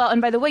clowning. Well,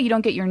 and by the way, you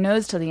don't get your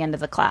nose till the end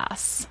of the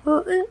class.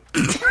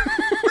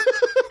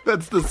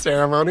 That's the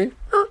ceremony?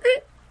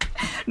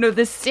 No,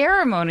 the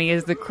ceremony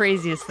is the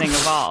craziest thing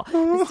of all.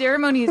 The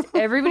ceremony is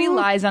everybody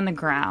lies on the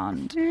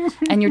ground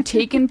and you're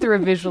taken through a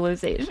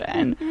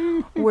visualization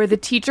where the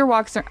teacher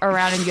walks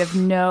around and you have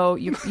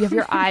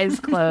your eyes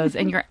closed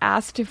and you're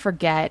asked to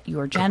forget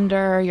your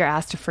gender. You're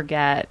asked to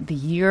forget the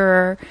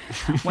year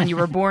when you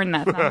were born.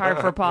 That's not hard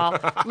for Paul.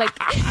 Like,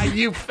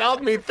 you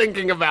felt me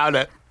thinking about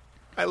it.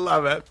 I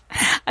love it.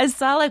 I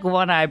saw like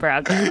one eyebrow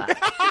go up.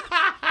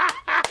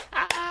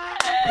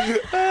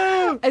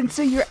 And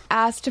so you're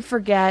asked to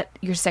forget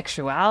your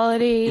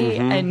sexuality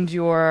and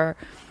your,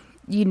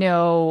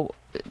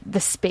 the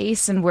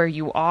space and where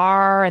you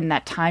are and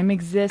that time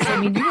exists. I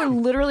mean, you were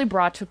literally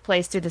brought to a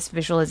place through this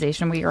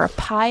visualization where you're a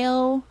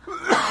pile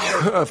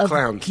of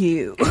clowns.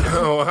 goo.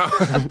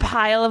 A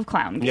pile of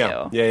clown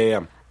goo.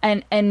 Yeah.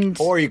 And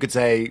Or you could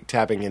say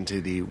tapping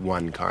into the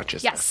one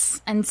consciousness.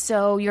 yes. And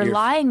so you're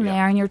lying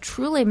there and you're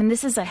truly,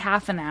 this is a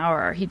half an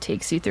hour he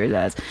takes you through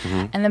this.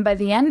 And then by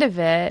the end of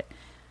it,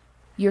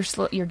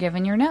 you're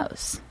given your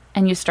nose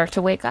and you start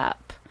to wake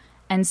up.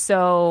 And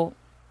so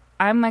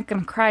I'm not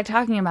going to cry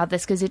talking about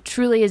this because it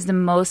truly is the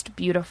most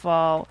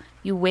beautiful.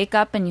 You wake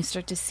up and you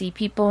start to see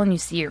people and you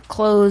see your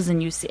clothes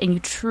and you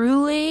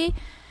truly,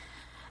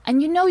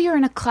 and you're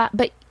in a class,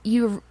 but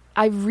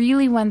I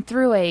really went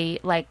through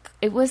it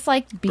was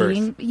like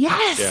being,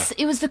 yes,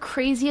 it was the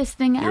craziest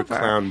thing ever.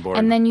 clown born.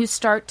 And then you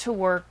start to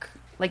work,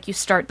 you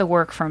start the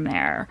work from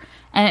there.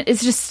 And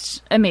it's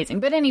just amazing.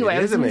 But anyway,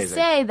 I was going to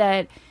say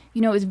that,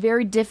 it was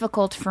very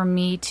difficult for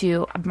me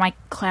my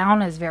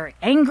clown is very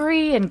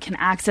angry and can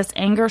access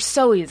anger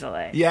so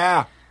easily.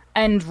 Yeah.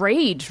 And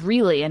rage,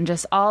 really, and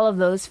just all of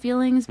those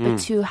feelings. But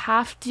to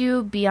have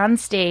to be on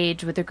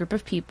stage with a group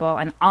of people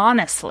and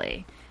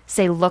honestly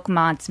say, look,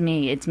 Ma, it's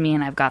me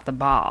and I've got the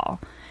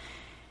ball.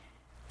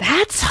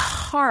 That's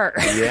hard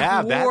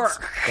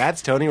work.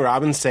 That's Tony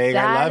Robbins saying,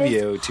 I love is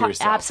you to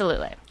yourself.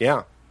 Absolutely.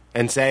 Yeah.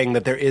 And saying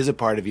that there is a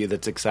part of you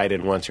that's excited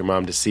and wants your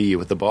mom to see you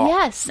with the ball.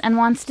 Yes, and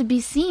wants to be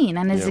seen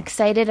and is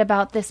excited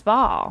about this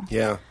ball.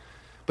 Yeah.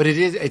 But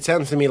it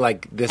sounds to me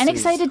like this and is...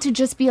 excited to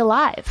just be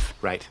alive.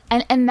 Right.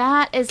 And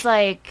that is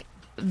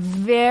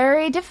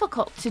very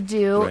difficult to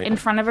do in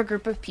front of a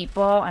group of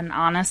people and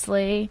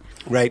honestly.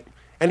 Right.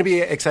 And to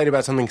be excited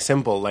about something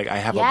simple, like I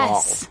have a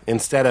ball,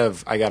 instead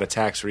of I got a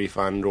tax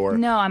refund or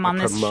no, I'm on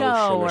this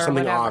show or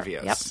something whatever.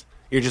 obvious. Yep.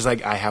 You're just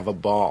like, I have a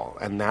ball,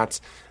 and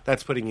that's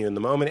putting you in the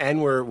moment, and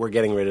we're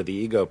getting rid of the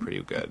ego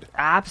pretty good.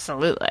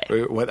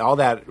 Absolutely. With all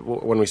that,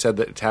 when we said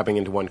that tapping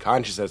into one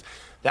consciousness,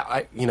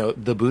 that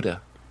the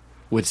Buddha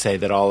would say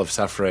that all of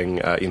suffering,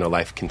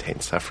 life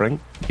contains suffering.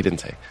 He didn't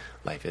say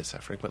life is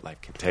suffering, but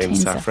life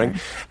contains suffering.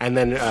 And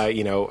then,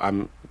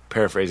 I'm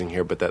paraphrasing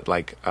here, but that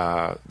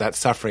that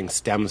suffering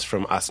stems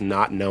from us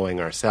not knowing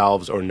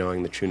ourselves or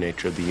knowing the true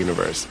nature of the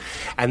universe.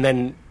 And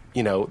then,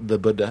 the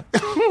Buddha,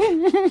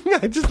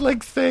 I just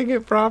like saying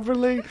it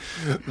properly.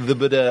 The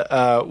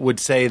Buddha would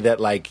say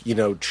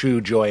that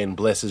true joy and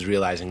bliss is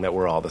realizing that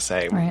we're all the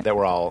same, right. that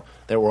we're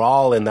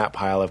all in that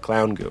pile of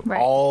clown goo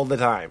all the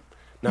time.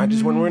 Not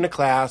just when we're in a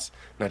class,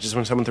 not just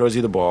when someone throws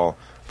you the ball,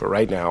 but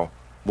right now,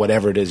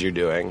 whatever it is you're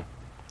doing,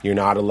 you're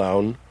not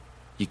alone.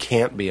 You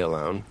can't be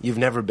alone. You've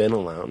never been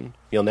alone.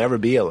 You'll never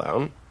be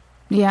alone.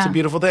 Yeah. It's a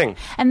beautiful thing.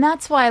 And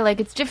that's why,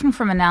 it's different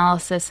from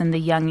analysis and the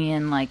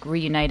Jungian,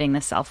 reuniting the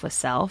self with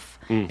self,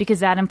 because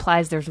that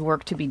implies there's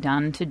work to be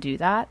done to do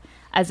that,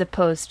 as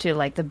opposed to,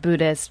 the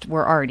Buddhist,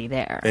 we're already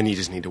there. And you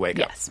just need to wake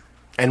up. Yes.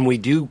 And we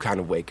do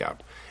kind of wake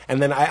up.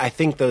 And then I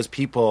think those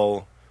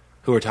people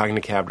who are talking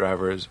to cab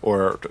drivers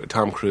or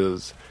Tom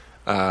Cruise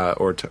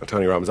or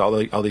Tony Robbins,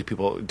 all these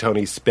people,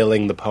 Tony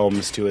spilling the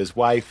poems to his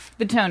wife.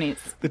 The Tonys.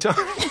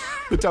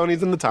 The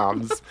Tonys and the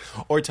Toms.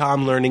 Or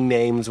Tom learning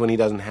names when he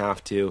doesn't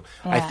have to.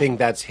 Yeah. I think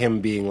that's him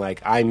being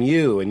like, I'm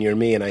you and you're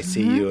me and I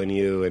see you and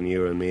you and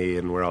you and me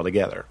and we're all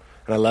together.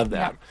 And I love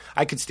that. Yeah.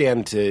 I could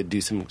stand to do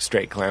some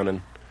straight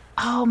clowning.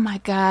 Oh, my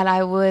God.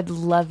 I would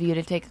love you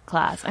to take a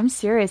class. I'm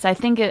serious. I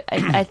think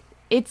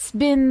it's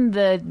been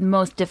the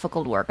most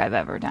difficult work I've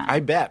ever done. I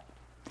bet.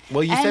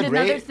 Well, you and said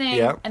another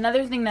thing,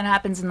 another thing that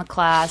happens in the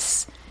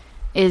class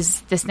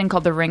is this thing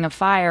called the Ring of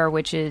Fire,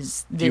 which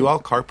is... Do you all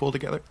carpool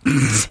together?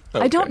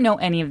 I don't know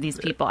any of these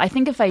people. I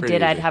think if I Pretty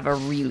did, I'd easy. have a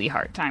really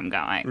hard time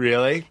going.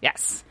 Really?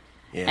 Yes.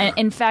 Yeah. And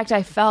in fact,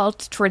 I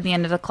felt toward the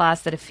end of the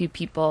class that a few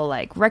people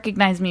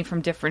recognized me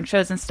from different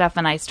shows and stuff,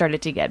 and I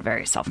started to get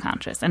very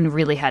self-conscious and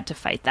really had to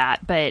fight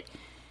that. But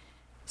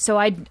so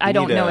I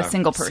don't know a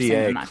single person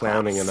CA in that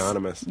Clowning class.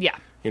 Anonymous. Yeah.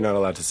 You're not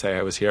allowed to say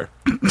I was here.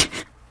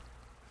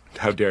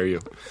 How dare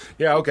you?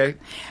 Yeah, okay.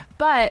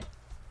 But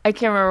I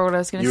can't remember what I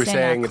was going You to were say.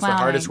 saying about it's the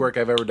clowning. hardest work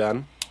I've ever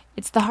done.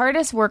 It's the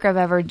hardest work I've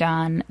ever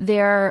done.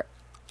 There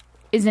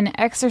is an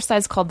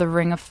exercise called the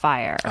Ring of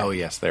Fire. Oh,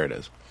 yes, there it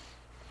is.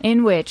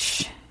 In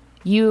which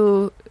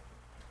your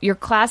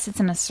class sits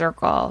in a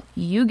circle,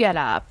 you get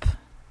up,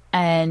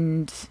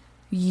 and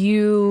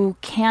you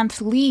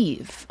can't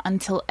leave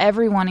until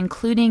everyone,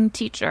 including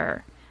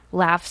teacher,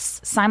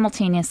 laughs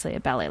simultaneously, a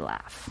belly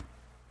laugh.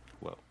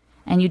 Whoa.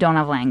 And you don't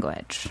have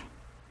language.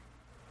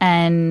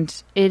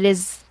 And it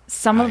is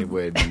I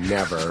would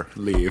never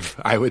leave.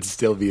 I would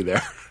still be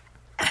there.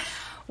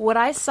 what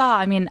I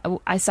saw.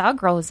 I saw a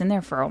girl who was in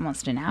there for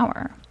almost an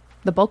hour.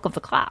 The bulk of the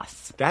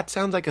class. That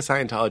sounds like a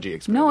Scientology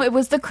experiment. No, it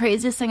was the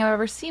craziest thing I've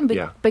ever seen.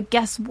 But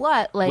guess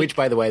what? Which,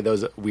 by the way,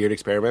 those weird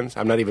experiments,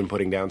 I'm not even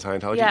putting down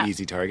Scientology, Yeah.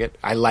 easy target.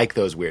 I like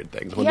those weird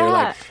things. When Yeah. they're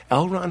like,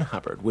 L. Ron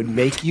Hubbard would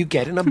make you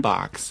get in a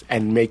box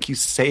and make you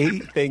say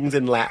things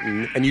in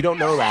Latin, and you don't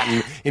know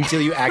Latin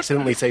until you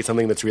accidentally say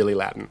something that's really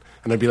Latin.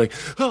 And I'd be like,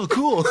 oh,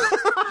 cool.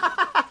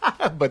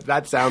 But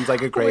that sounds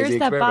like a crazy Where's that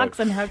experiment. box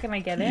and how can I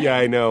get in? Yeah,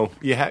 I know.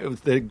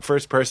 The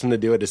first person to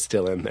do it is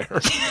still in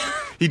there.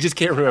 He just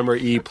can't remember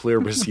E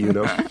pluribus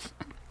unum.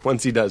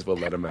 Once he does, we'll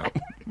let him out.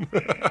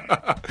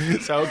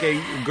 So,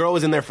 okay, girl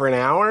was in there for an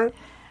hour?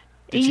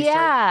 Did she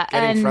start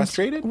getting and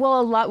frustrated?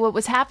 Well, what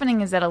was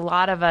happening is that a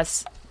lot of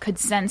us could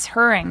sense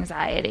her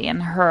anxiety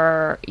and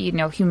her,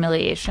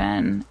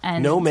 humiliation.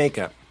 And No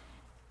makeup.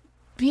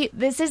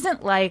 this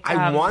isn't like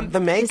I want the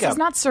makeup. This is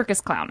not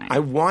circus clowning. I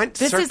want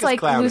This circus is like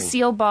clowning.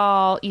 Lucille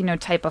Ball,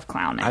 type of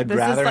clowning. I'd This is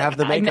rather like- have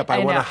the makeup. I,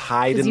 want to know,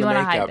 hide 'cause in you the wanna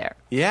makeup. hide there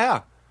Yeah.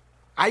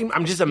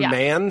 I'm just a Yeah.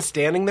 man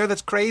standing there.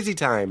 That's crazy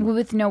time.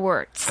 with no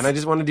words. And I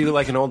just want to do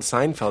like an old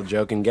Seinfeld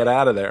joke and get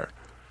out of there.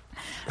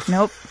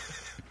 Nope.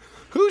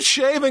 Who's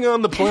shaving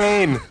on the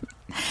plane?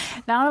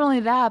 Not only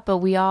that, but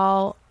we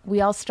all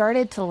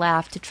started to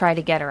laugh to try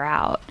to get her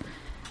out,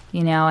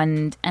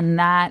 and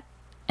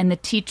the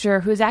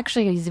teacher,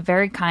 he's a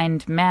very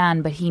kind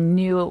man, but he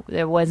knew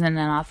there wasn't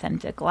an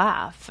authentic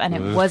laugh, and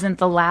it wasn't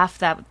the laugh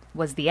that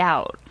was the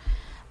out,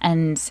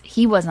 and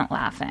he wasn't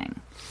laughing,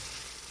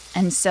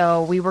 and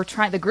so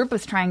the group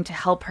was trying to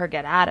help her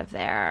get out of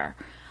there.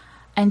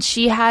 And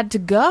she had to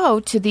go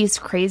to these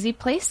crazy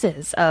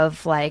places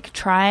of like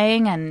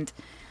trying and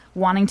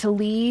wanting to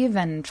leave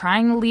and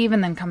trying to leave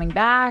and then coming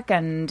back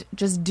and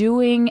just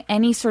doing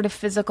any sort of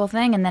physical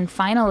thing. And then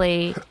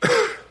finally,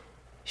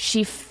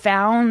 she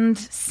found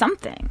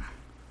something.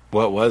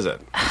 What was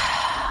it?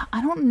 I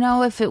don't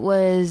know if it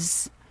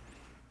was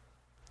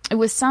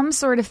some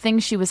sort of thing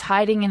she was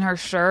hiding in her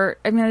shirt.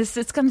 I mean,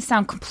 it's going to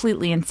sound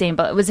completely insane,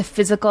 but it was a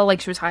physical,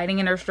 like she was hiding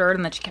in her shirt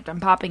and then she kept on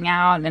popping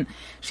out and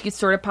she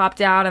sort of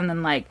popped out and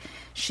then like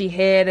she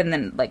hid and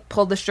then like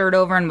pulled the shirt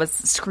over and was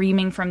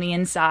screaming from the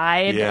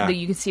inside. Yeah.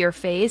 You could see her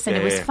face and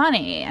it was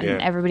funny and Yeah.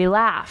 everybody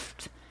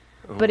laughed.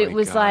 But my it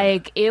was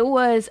God. it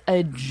was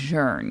a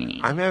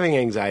journey. I'm having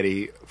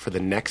anxiety for the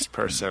next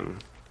person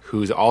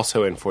who's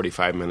also in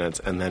 45 minutes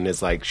and then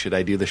is like, should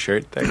I do the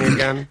shirt thing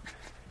again?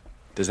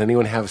 Does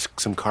anyone have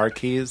some car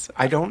keys?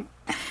 I don't.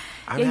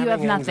 I'm You have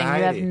having nothing.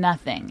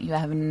 anxiety. You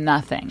have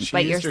nothing She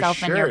but used her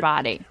yourself and your shirt.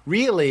 body.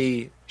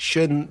 Really,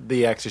 shouldn't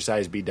the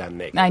exercise be done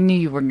naked? I knew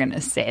you were going to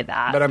say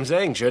that. But I'm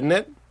saying, shouldn't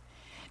it?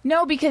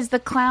 No, because the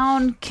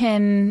clown's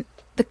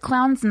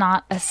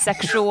not a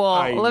sexual.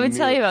 Let me knew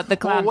tell you about the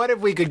clown. Well, what if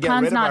we could The get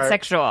clown's rid of not our-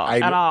 sexual I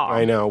at all.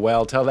 I know.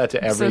 Well, tell that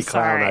to every so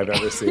clown sorry. I've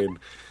ever seen.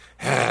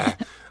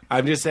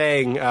 I'm just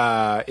saying,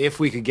 if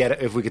we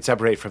could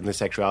separate from the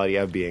sexuality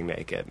of being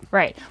naked.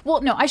 Right.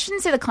 Well, no, I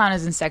shouldn't say the clown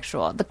isn't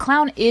sexual. The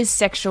clown is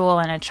sexual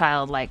in a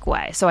childlike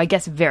way. So I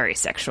guess very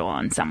sexual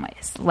in some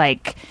ways.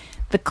 Like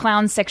the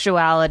clown's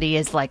sexuality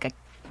is like a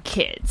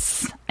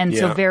kid's, and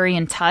so Yeah. very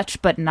in touch,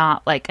 but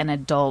not like an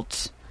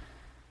adult.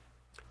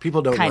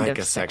 People don't Kind like of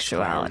a sex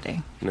clown.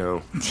 sexuality.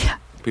 No, Yeah.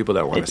 people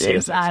don't want to see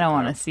a sexy I don't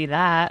clown. want to see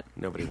that.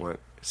 Nobody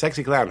wants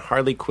sexy clown.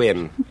 Harley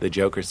Quinn, the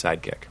Joker's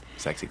sidekick.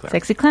 Sexy clown.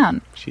 Sexy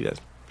clown. She does.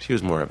 She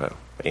was more of a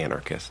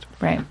anarchist.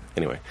 Right.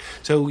 Anyway,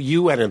 so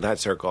you went in that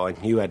circle and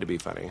you had to be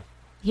funny.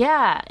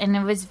 Yeah, and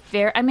it was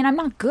very. I mean, I'm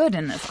not good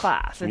in this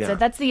class. Yeah.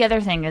 That's the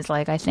other thing is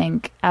like I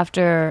think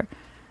after.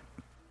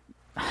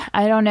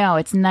 I don't know.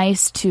 It's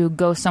nice to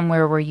go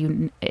somewhere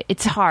where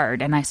it's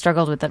hard, and I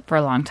struggled with it for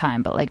a long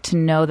time. But like to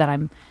know that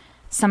I'm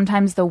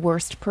sometimes the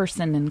worst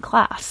person in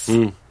class.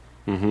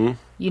 Mm-hmm.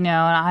 And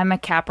I'm a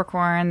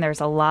Capricorn.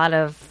 There's a lot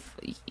of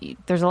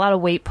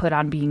weight put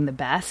on being the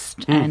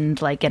best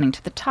and like getting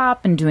to the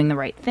top and doing the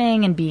right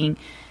thing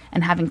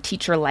and having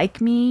teacher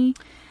like me.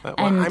 Well,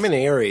 And- I'm an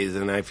Aries,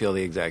 and I feel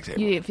the exact same.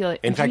 You feel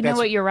like, In do fact, you know that's-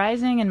 what your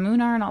rising and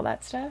moon are and all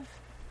that stuff?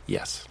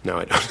 Yes. No,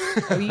 I don't.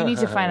 Oh, you need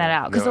to find that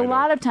out because No, a I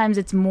lot don't. of times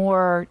it's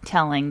more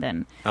telling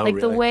than Oh, like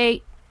the really?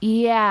 way.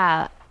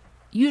 Yeah,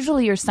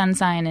 usually your sun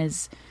sign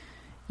is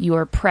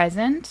your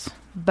present,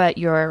 but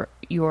your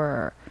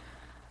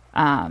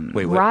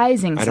Wait, what?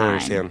 rising I sign. don't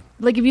understand.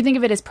 Like if you think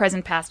of it as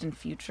present, past, and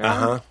future.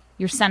 Uh-huh.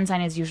 Your sun sign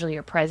is usually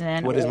your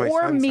present, What is my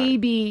or sun sign?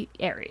 maybe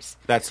Aries.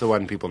 That's the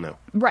one people know.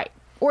 Right.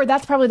 Or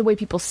that's probably the way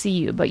people see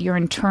you, but your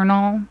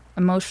internal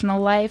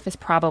emotional life is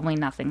probably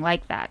nothing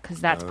like that because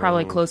that's Oh.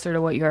 probably closer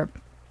to what your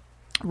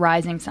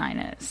rising sign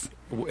is,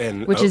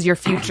 And which is your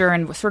future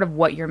and sort of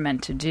what you're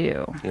meant to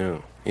do.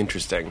 Oh,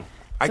 interesting.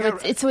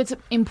 So it's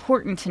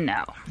important to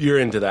know. You're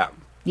into that.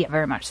 Yeah,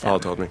 very much so. Paul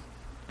told me.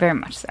 Very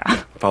much so.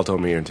 Paul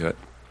told me you're into it.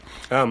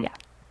 Yeah.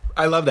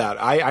 I love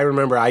that. I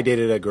remember I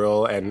dated a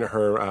girl, and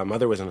her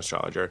mother was an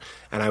astrologer,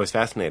 and I was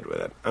fascinated with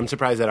it. I'm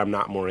surprised that I'm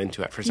not more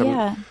into it. For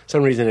Yeah.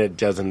 some reason, it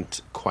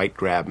doesn't quite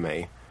grab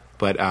me.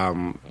 But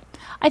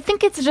I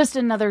think it's just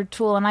another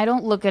tool, and I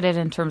don't look at it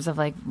in terms of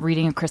like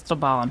reading a crystal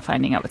ball and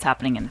finding out what's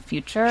happening in the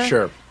future.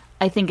 Sure.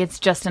 I think it's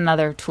just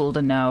another tool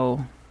to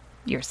know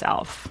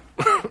yourself.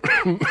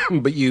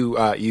 But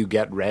you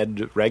get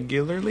read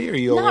regularly, or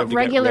you only have Not to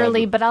regularly,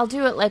 get read? but I'll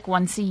do it like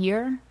once a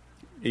year.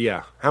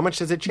 Yeah. How much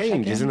does it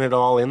change? in. Isn't it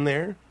all in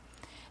there?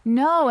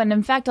 No, and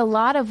in fact, a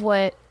lot of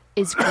what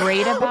is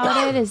great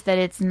about it is that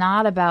it's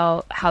not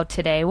about how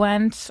today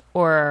went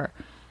or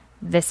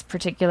this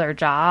particular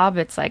job.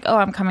 It's like, oh,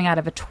 I'm coming out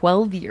of a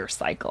 12-year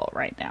cycle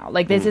right now.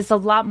 Like, this is a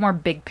lot more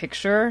big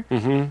picture.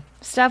 Mm-hmm.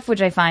 stuff,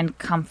 which I find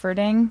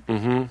comforting.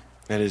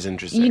 That is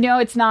interesting. You know,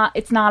 it's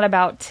not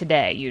about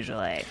today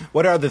usually.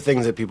 What are the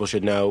things that people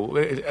should know?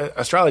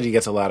 Astrology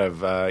gets a lot of,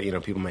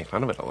 people make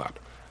fun of it a lot.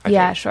 I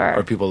Yeah, think. sure.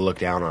 Or people look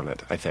down on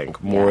it, I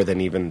think, more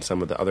than even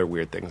some of the other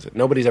weird things.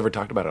 Nobody's ever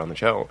talked about it on the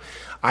show.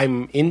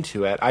 I'm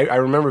into it. I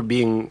remember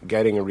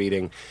getting a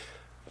reading.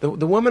 The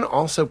woman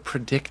also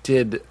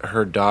predicted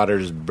her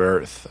daughter's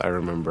birth, I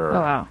remember. Oh,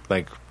 wow.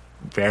 Like,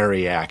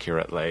 very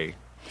accurately.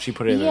 She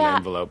put it in an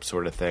envelope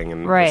sort of thing,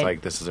 and Right. was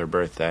like, this is her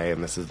birthday,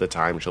 and this is the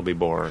time she'll be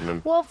born.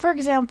 And Well, for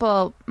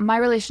example, my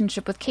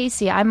relationship with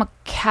Casey, I'm a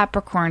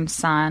Capricorn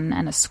sun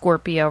and a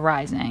Scorpio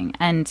rising,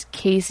 and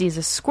Casey's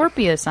a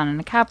Scorpio sun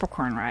and a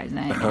Capricorn rising.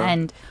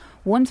 And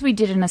once we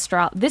did an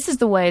this is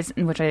the ways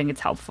in which I think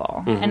it's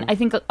helpful. And I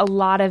think a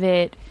lot of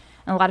it,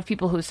 and a lot of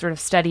people who sort of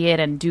study it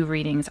and do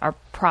readings are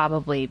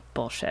probably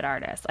bullshit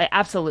artists.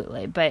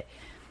 Absolutely. But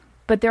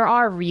there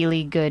are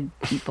really good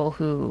people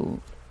who,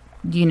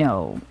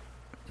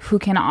 who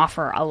can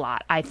offer a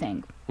lot, I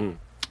think. And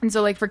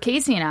so, like, for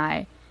Casey and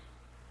I,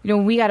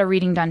 we got a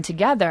reading done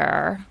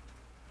together.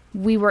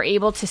 We were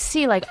able to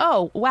see, like,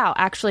 oh, wow,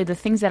 actually, the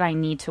things that I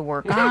need to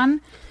work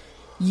on,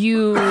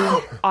 you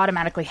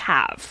automatically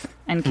have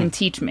and can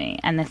teach me.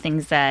 And the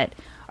things that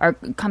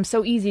come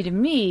so easy to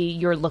me,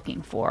 you're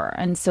looking for.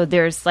 And so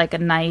there's, like, a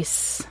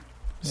nice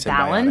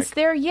balance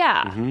there.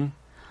 Yeah.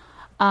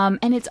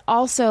 And it's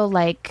also,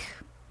 like...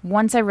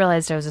 Once I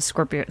realized I was a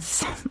Scorpio,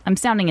 I'm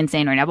sounding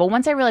insane right now, but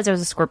once I realized I was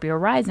a Scorpio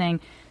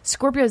rising,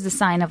 Scorpio is the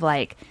sign of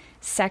like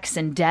sex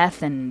and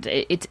death, and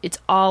it's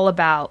all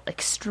about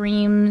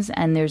extremes,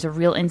 and there's a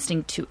real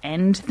instinct to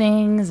end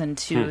things and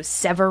to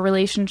sever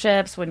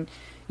relationships when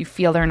you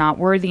feel they're not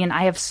worthy. And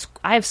I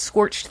have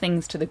scorched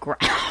things to the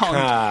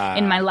ground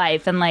in my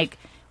life, and like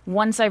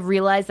once I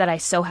realized that I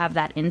so have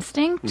that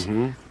instinct,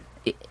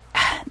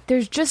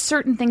 there's just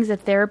certain things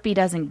that therapy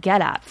doesn't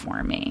get at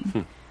for me.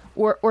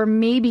 Or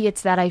maybe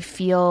it's that I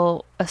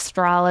feel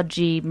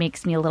astrology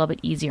makes me a little bit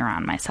easier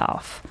on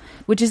myself,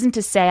 which isn't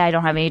to say I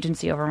don't have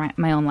agency over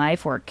my own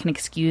life or can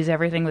excuse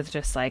everything with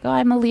just like, oh,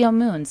 I'm a Leo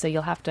moon, so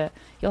you'll have to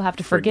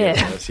forgive.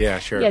 us. Yeah,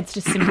 sure. Yeah, it's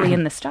just simply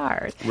in the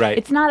stars. Right.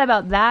 It's not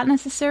about that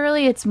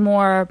necessarily. It's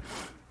more,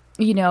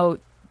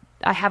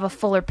 I have a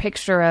fuller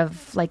picture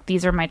of like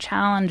these are my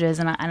challenges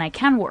and I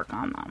can work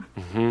on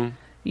them.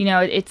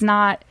 It's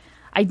not.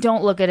 I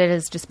don't look at it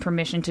as just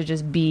permission to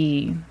just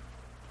be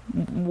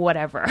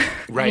whatever.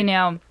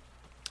 Right.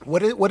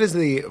 What is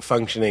the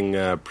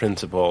functioning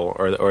principle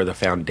or the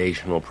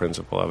foundational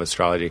principle of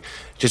astrology?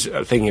 Just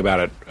thinking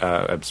about it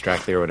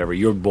abstractly or whatever.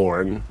 You're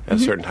born at a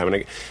certain time,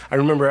 and I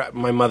remember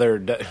my mother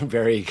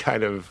very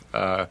kind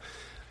of.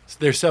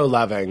 They're so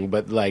loving,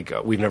 but like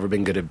we've never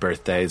been good at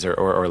birthdays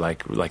or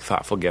like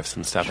thoughtful gifts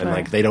and stuff, Sure. and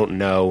like they don't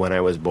know when I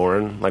was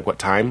born, like what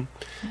time.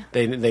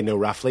 They know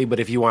roughly,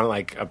 but if you want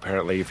like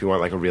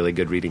a really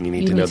good reading, you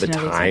need to know the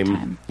exact time.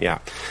 time. Yeah.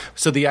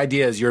 So the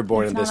idea is you're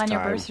born It's at not this on time.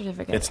 your birth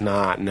certificate. It's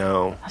not.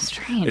 No. How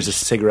strange. There's a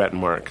cigarette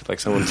mark. Like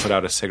someone put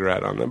out a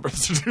cigarette on the birth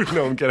certificate.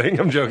 No, I'm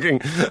kidding. I'm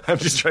joking. I'm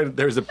just trying.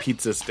 There's a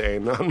pizza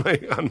stain on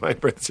my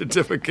birth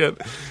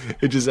certificate.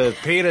 It just says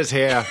Peter's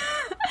here.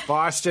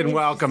 Boston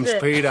welcomes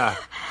Peter.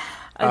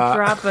 A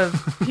drop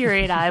of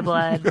period eye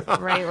blood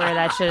right where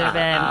that should have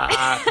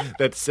been.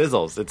 That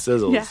sizzles. It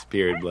sizzles. Yeah.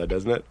 Period blood,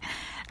 doesn't it?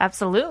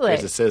 Absolutely.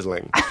 There's a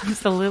sizzling.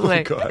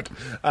 Absolutely. Oh,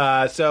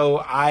 God.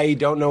 So I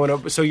don't know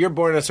when. So you're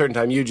born at a certain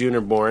time. You, June,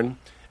 are born,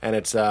 and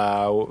it's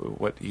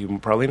what you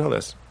probably know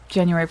this.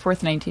 January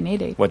 4th,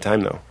 1980. What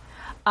time though?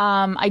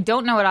 I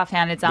don't know it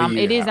offhand.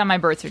 It is on my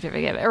birth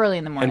certificate, early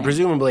in the morning. And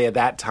presumably at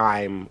that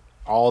time,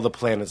 all the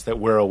planets that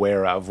we're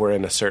aware of were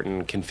in a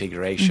certain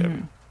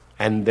configuration.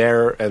 And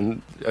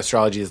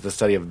astrology is the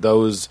study of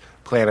those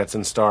planets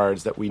and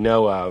stars that we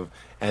know of,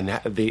 and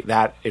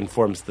that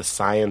informs the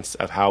science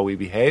of how we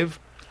behave.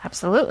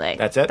 Absolutely.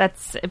 That's it?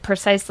 That's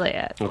precisely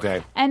it.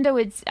 Okay. And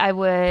I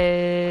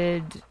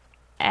would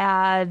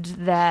add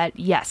that,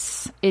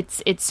 yes,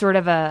 it's sort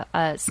of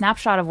a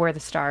snapshot of where the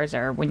stars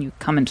are when you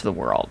come into the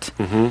world.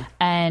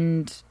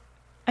 And,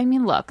 I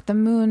mean, look, the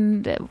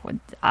moon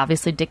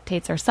obviously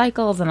dictates our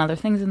cycles and other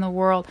things in the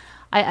world.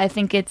 I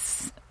think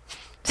it's...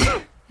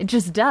 It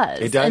just does.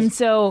 It does. And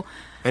so...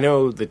 I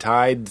know the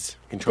tides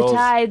controls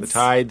the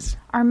tides.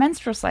 Our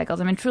menstrual cycles.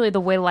 I mean, truly, the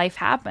way life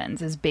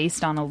happens is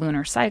based on a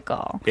lunar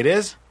cycle. It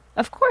is?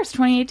 Of course,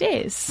 28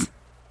 days.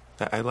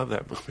 I love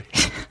that movie.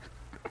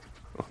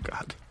 Oh,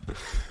 God.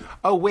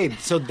 Oh, wait.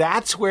 So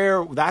that's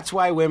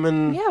why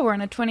women... Yeah, we're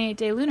in a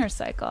 28-day lunar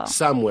cycle.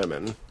 Some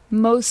women.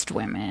 Most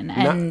women.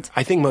 And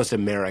I think most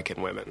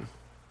American women.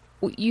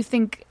 you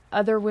think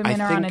other women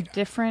are on a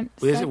different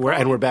cycle?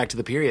 We're back to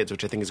the periods,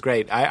 which I think is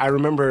great. I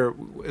remember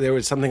there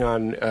was something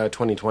on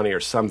 2020 or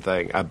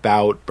something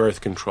about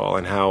birth control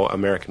and how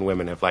American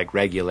women have like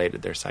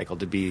regulated their cycle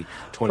to be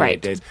 28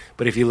 Right. days.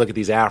 But if you look at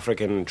these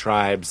African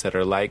tribes that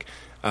are like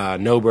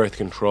no birth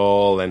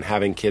control and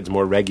having kids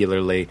more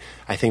regularly,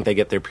 I think they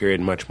get their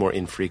period much more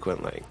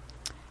infrequently.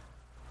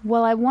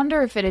 Well, I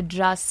wonder if it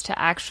adjusts to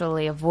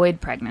actually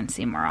avoid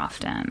pregnancy more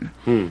often.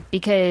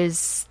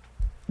 Because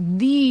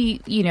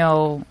the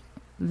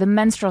the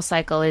menstrual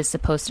cycle is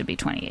supposed to be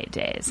 28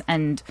 days.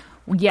 And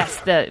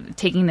yes,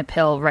 taking the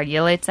pill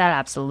regulates that,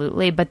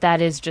 absolutely, but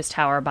that is just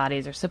how our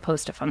bodies are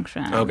supposed to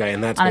function. Okay,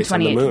 and that's on a based on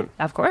the 28 moon.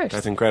 Of course.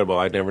 That's incredible.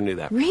 I never knew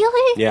that.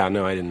 Really? Yeah,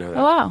 no, I didn't know that.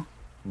 Oh, wow.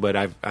 But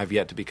I've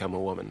yet to become a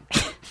woman.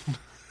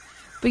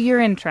 But you're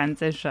in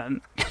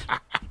transition.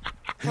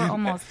 We're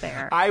almost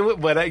there.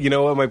 You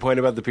know what my point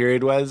about the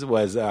period was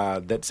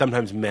that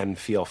sometimes men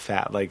feel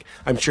fat. Like,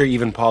 I'm sure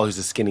even Paul, who's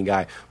a skinny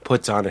guy,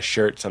 puts on a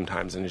shirt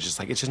sometimes, and it's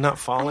just not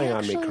falling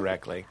on me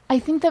correctly. I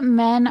think that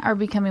men are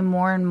becoming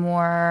more and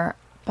more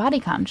body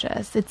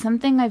conscious. It's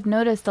something I've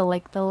noticed the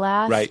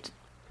last... Right.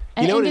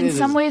 And, You know what and it in is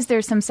some ways,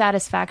 there's some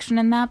satisfaction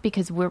in that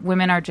because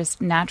women are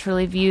just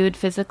naturally viewed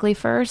physically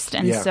first.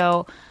 And Yeah.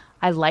 so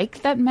I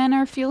like that men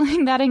are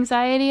feeling that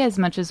anxiety as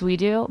much as we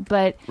do.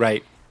 But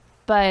Right.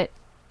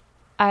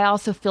 I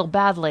also feel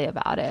badly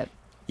about it.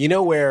 You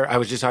know where I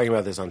was just talking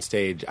about this on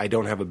stage. I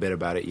don't have a bit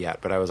about it yet,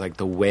 but I was like,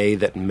 the way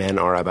that men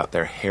are about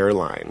their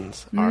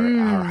hairlines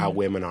are how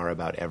women are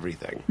about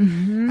everything.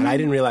 Mm-hmm. And I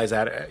didn't realize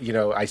that.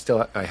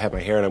 I have my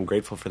hair, and I'm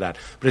grateful for that.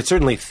 But it's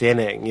certainly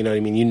thinning. You know what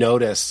I mean? You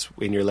notice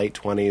in your late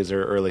 20s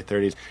or early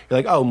 30s, you're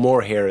like, oh,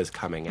 more hair is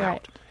coming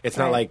out. It's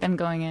not like them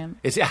going in.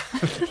 It's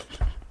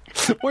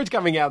more it's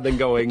coming out than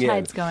going in.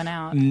 Tide's going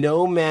out.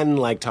 No men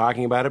like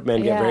talking about it.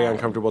 Men get very Yeah.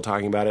 uncomfortable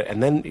talking about it.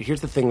 And then here's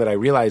the thing that I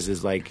realize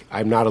is, like,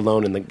 I'm not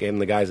alone in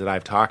the guys that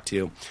I've talked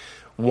to.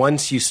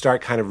 Once you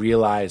start kind of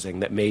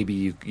realizing that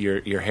maybe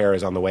your hair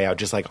is on the way out,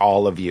 just like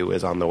all of you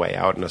is on the way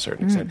out in a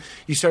certain extent,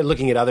 you start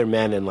looking at other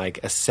men and like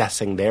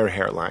assessing their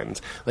hairlines.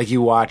 Like, you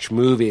watch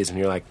movies and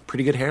you're like,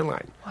 pretty good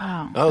hairline.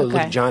 Wow. Oh, look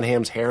Okay. at John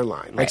Hamm's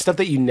hairline. Like stuff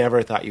that you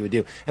never thought you would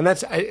do. And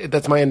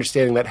that's my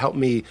understanding. That helped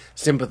me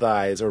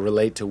sympathize or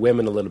relate to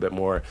women a little bit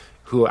more,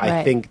 who I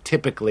Right. think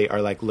typically are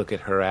like, look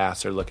at her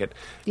ass or look at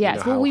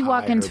Yes. Well, how we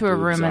walk high into her a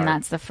room boobs and are.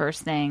 that's the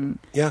first thing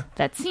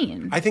that's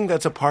seen. I think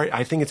that's a part.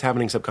 I think it's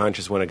happening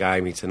subconscious when a guy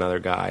meets another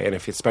guy, and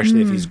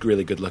especially if he's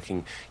really good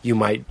looking, you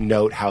might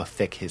note how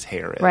thick his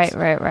hair is.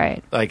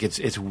 Right. Like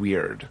it's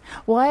weird.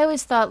 Well, I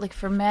always thought, like,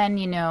 for men,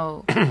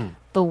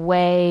 the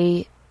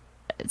way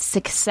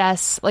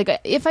success, like,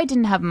 if I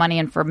didn't have money,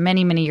 and for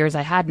many, many years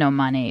I had no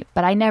money,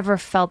 but I never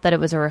felt that it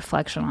was a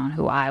reflection on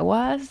who I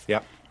was.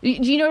 Yep. Do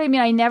you know what I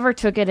mean? I never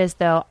took it as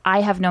though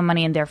I have no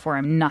money and therefore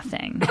I'm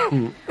nothing.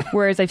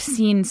 Whereas I've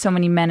seen so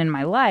many men in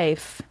my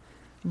life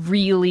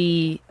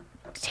really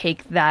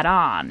take that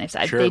on. If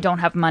Sure. they don't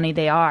have money,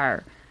 they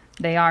are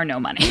no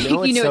money. You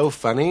know, it's so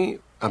funny.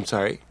 I'm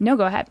sorry. No,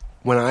 go ahead.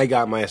 When I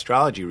got my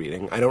astrology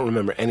reading, I don't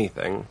remember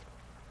anything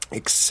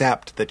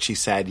except that she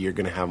said, "You're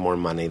going to have more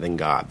money than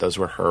God." Those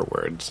were her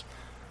words.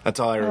 That's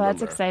all I remember.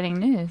 That's exciting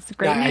news.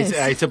 Great Yeah, news.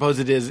 I suppose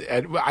it is.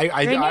 And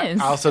I Great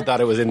news. also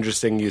thought it was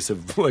interesting use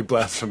of like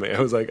blasphemy.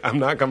 I was like, I'm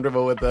not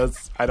comfortable with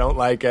this. I don't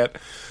like it.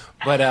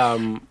 But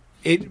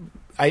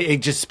it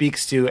just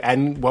speaks to,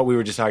 and what we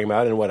were just talking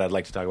about, and what I'd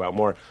like to talk about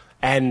more,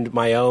 and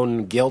my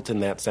own guilt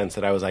in that sense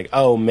that I was like,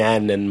 oh,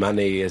 men and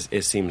money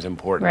seems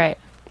important. Right.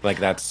 Like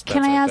that's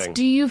Can I our ask, thing.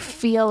 do you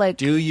feel like...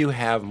 Do you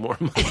have more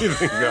money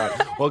than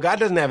God? Well, God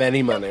doesn't have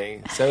any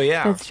money, so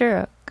yeah. That's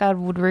true. God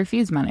would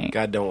refuse money.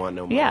 God don't want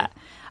no money. Yeah.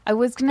 I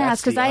was going to That's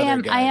ask, because the I other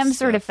am guy's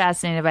sort of stuff.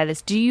 fascinated by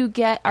this.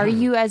 Are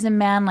you as a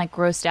man like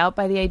grossed out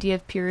by the idea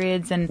of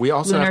periods and We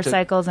also lunar have to-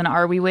 cycles and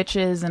are we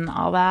witches and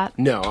all that?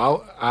 No,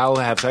 I'll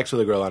have sex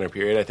with a girl on her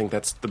period. I think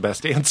that's the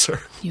best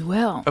answer. You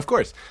will. Of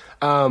course.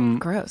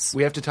 Gross.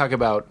 We have to talk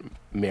about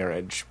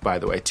marriage, by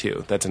the way,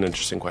 too. That's an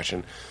interesting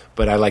question.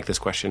 But I like this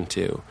question,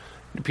 too.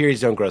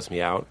 Periods don't gross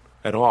me out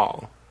at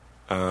all.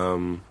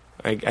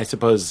 I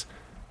suppose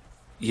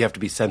you have to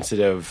be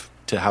sensitive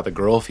to how the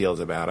girl feels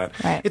about it.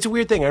 Right. It's a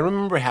weird thing. I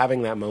remember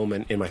having that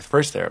moment in my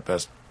first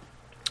therapist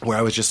where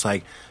I was just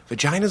like,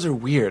 vaginas are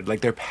weird.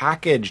 Like, they're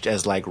packaged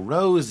as, like,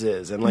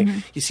 roses. And, like,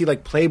 you see,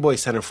 like, Playboy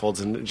centerfolds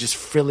and just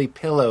frilly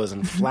pillows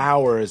and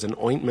flowers and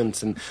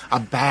ointments and a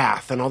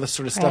bath and all this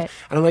sort of stuff. Right.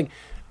 And I'm like,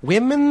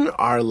 women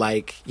are,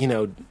 like,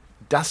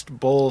 Dust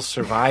Bowl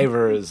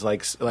survivors,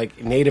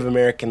 like Native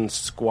American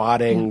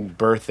squatting,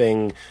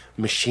 birthing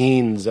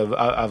machines of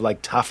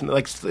like tough,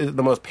 like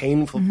the most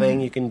painful thing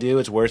you can do.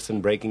 It's worse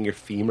than breaking your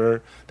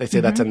femur. They say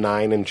that's a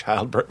 9 and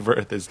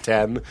childbirth is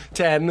 10.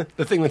 10,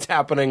 the thing that's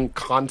happening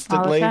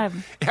constantly. All the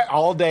time.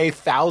 All day,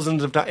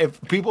 thousands of times.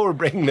 If people were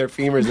breaking their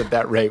femurs at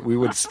that rate, we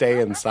would stay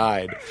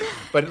inside.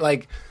 But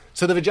like,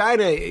 so the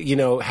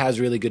vagina, has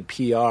really good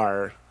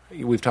PR.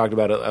 We've talked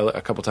about it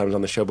a couple times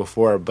on the show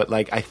before, but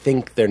like I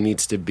think there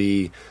needs to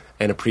be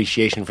an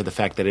appreciation for the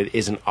fact that it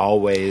isn't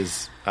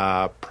always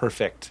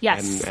perfect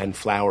Yes. and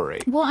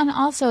flowery. Well, and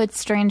also it's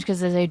strange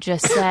because, as I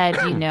just said,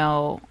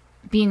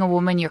 being a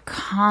woman, you're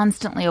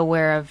constantly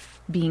aware of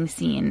being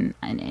seen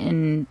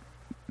and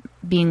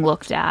being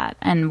looked at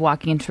and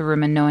walking into a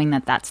room and knowing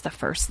that that's the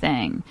first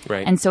thing.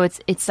 Right. And so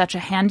it's such a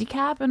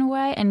handicap in a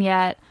way, and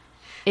yet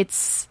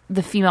it's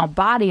the female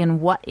body and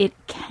what it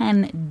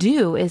can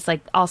do is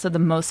like also the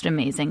most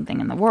amazing thing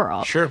in the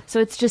world. Sure.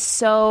 So it's just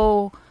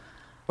so...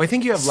 Well, I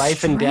think you have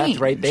life and death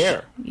right Strange.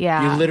 there.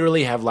 Yeah. You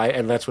literally have life,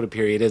 and that's what a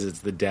period is.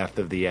 It's the death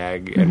of the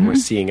egg, and we're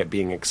seeing it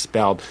being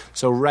expelled.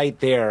 So right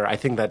there, I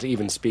think that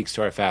even speaks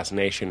to our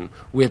fascination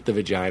with the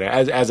vagina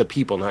as a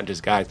people, not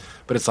just guys.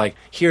 But it's like,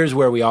 here's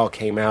where we all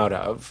came out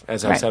of,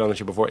 as I've Right. said on the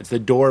show before. It's the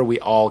door we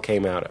all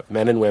came out of.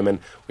 Men and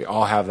women, we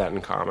all have that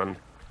in common.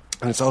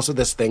 And it's also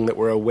this thing that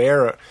we're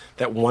aware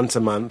that once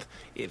a month,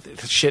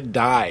 shit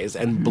dies,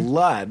 and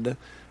blood,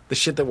 the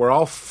shit that we're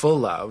all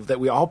full of, that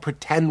we all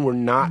pretend we're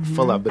not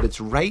full of, but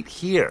it's right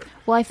here.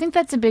 Well, I think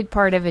that's a big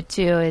part of it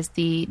too, is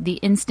the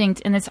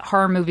instinct, and it's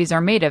horror movies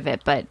are made of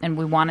it, and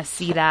we want to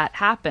see that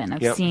happen,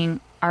 of Yep. seeing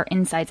our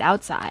insides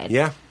outside.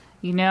 Yeah.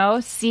 You know,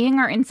 seeing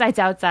our insides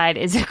outside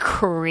is a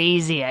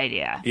crazy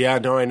idea. Yeah,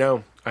 no, I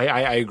know.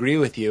 I agree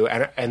with you,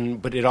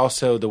 but it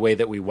also the way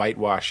that we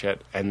whitewash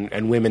it,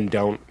 and women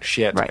don't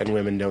shit, Right. and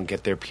women don't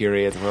get their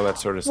periods, and all that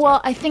sort of Well,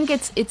 stuff. I think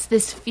it's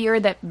this fear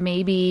that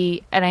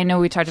maybe, and I know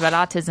we talked about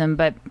autism,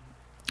 but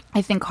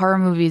I think horror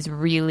movies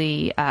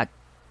really,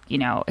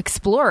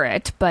 explore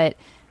it. But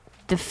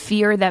the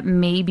fear that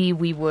maybe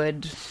we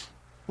would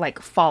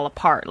fall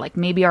apart, like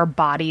maybe our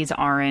bodies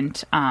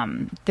aren't.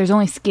 There's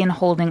only skin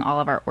holding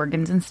all of our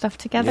organs and stuff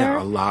together. Yeah,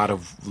 a lot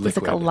of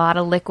liquid. There's a lot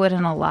of liquid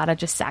and a lot of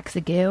just sacks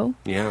of goo,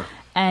 Yeah,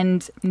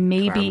 and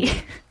maybe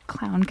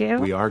clown goo.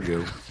 we are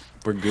goo.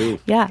 We're goo.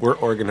 Yeah. We're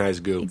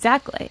organized goo.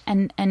 Exactly.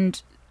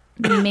 And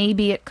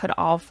maybe it could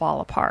all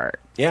fall apart.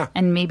 Yeah.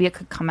 And maybe it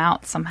could come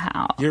out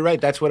somehow. You're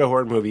right. That's what a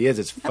horror movie is.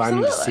 It's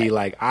fun to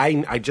Absolutely. see.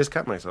 I just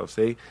cut myself.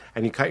 See,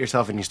 and you cut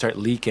yourself, and you start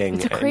leaking.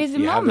 It's a and crazy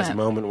you have this moment.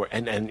 moment where,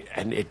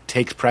 and it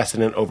takes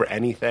precedent over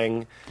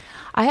anything.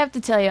 I have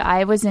to tell you,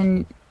 I was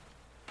in,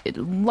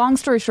 long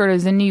story short, I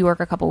was in New York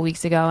a couple of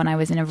weeks ago, and I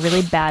was in a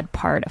really bad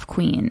part of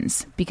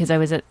Queens because I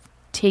was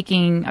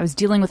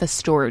dealing with a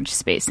storage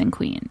space in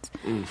Queens.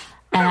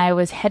 And I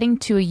was heading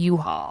to a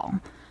U-Haul.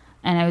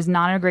 And I was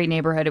not in a great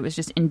neighborhood. It was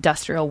just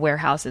industrial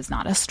warehouses,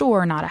 not a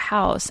store, not a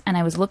house. And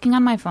I was looking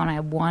on my phone. I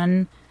had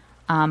one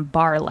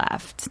bar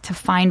left to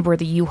find where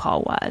the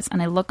U-Haul was.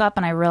 And I look up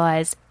and I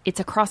realize it's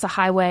across a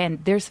highway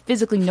and there's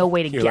physically no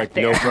way to You're get like,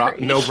 there.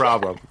 no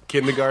problem.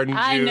 Kindergarten.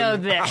 I June. know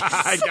this.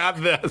 I got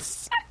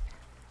this.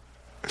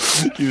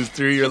 You just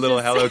threw your little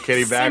Hello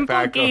Kitty Simple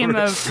backpack game over.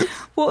 of,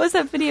 what was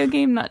that video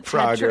game? Not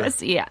Frogger.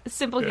 Tetris. Yeah,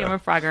 simple game Yeah.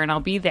 of Frogger, and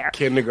I'll be there.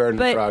 Kindergarten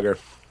But- Frogger.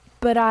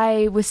 But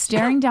I was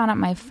staring down at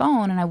my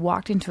phone and I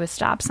walked into a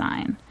stop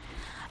sign.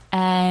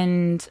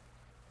 And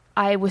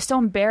I was so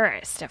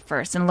embarrassed at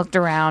first and looked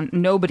around.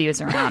 Nobody was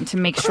around to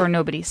make sure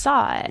nobody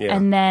saw it. Yeah.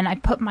 And then I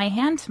put my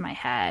hand to my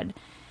head.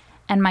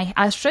 And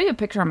I'll show you a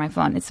picture on my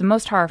phone. It's the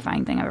most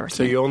horrifying thing I've ever So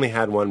seen. you only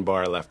had one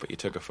bar left, but you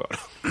took a photo.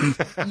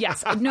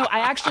 Yes. No, I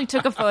actually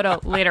took a photo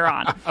later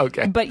on.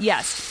 Okay. But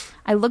yes,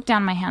 I looked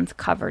down, my hand's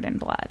covered in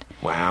blood.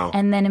 Wow.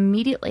 And then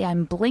immediately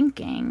I'm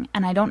blinking,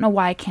 and I don't know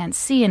why I can't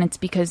see, and it's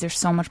because there's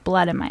so much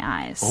blood in my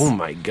eyes. Oh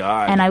my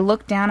God. And I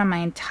look down, and my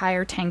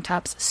entire tank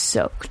top's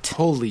soaked.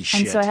 Holy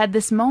shit. And so I had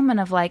this moment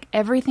of like,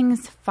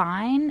 everything's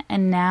fine,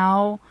 and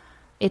now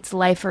it's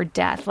life or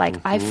death. Like,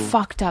 I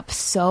fucked up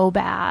so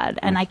bad,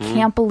 and I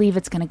can't believe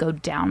it's going to go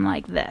down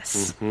like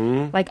this.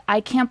 Like,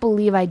 I can't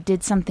believe I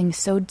did something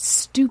so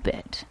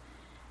stupid,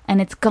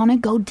 and it's going to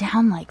go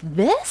down like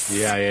this?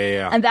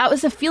 Yeah. And that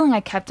was the feeling I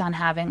kept on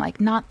having,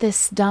 like, not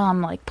this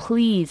dumb, like,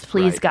 please,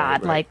 Right,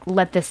 God, right. like,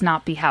 let this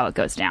not be how it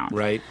goes down.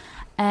 Right.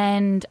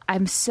 And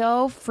I'm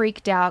so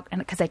freaked out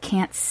because I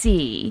can't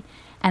see,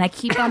 and I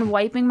keep on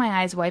wiping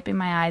my eyes,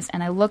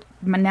 and I look,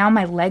 now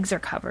my legs are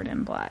covered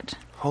in blood.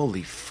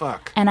 Holy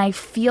fuck. And I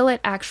feel it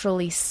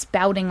actually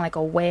spouting like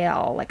a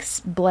whale, like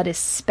blood is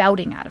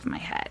spouting out of my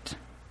head.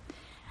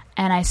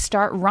 And I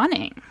start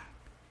running.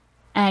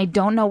 And I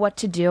don't know what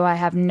to do. I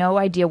have no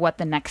idea what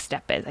the next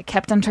step is. I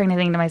kept on trying to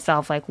think to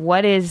myself, like,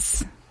 what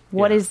is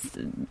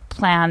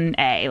plan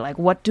A? Like,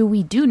 what do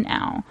we do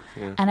now?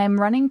 Yeah. And I'm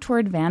running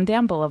toward Van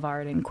Dam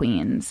Boulevard in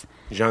Queens.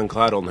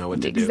 Jean-Claude will know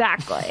what to do.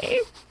 Exactly.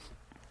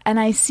 And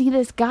I see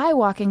this guy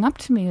walking up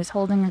to me who's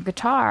holding a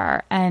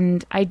guitar,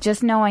 and I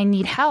just know I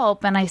need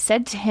help. And I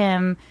said to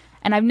him,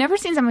 and I've never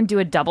seen someone do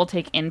a double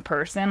take in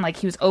person. Like,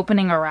 he was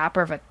opening a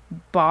wrapper of a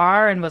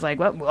bar and was like,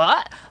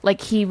 what?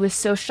 Like, he was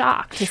so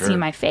shocked to Sure. see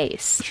my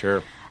face.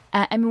 Sure.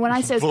 I mean, when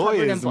I say it's Boy,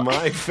 covered in is blood.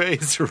 my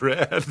face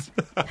red.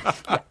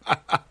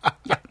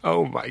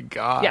 Oh, my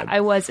God. Yeah,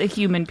 I was a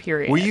human,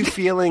 period. Were you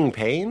feeling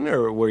pain,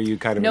 or were you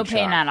kind of No in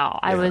pain shock? at all.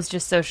 I Yeah. was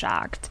just so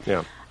shocked.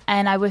 Yeah.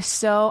 And I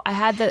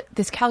had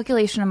this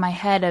calculation in my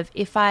head of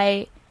if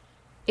I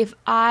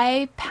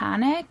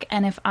panic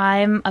and if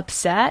I'm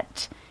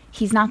upset,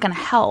 he's not going to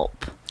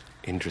help.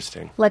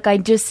 Interesting. Like,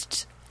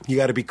 You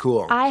got to be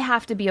cool. I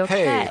have to be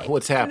okay. Hey,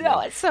 what's happening? No,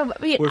 it's so,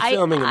 I mean, We're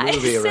filming a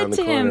movie I around said the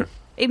to him, corner.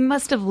 it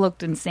must have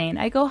looked insane.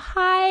 I go,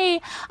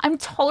 hi, I'm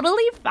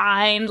totally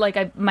fine.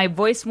 Like, my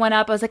voice went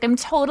up. I was like, I'm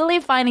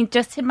totally fine. I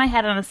just hit my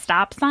head on a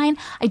stop sign.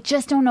 I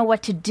just don't know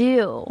what to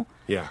do.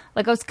 Yeah.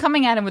 Like, I was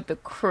coming at him with the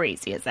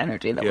craziest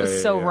energy that Yeah, was yeah,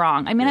 so yeah.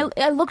 wrong. I mean,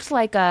 Yeah. I looked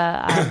like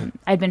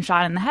I'd been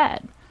shot in the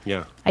head.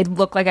 Yeah. I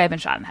looked like I'd been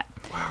shot in the head.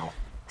 Wow.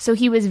 So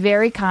he was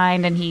very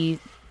kind, and he,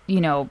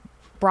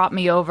 brought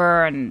me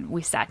over, and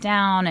we sat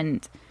down,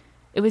 and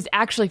it was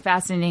actually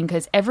fascinating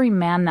because every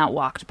man that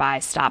walked by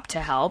stopped to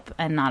help,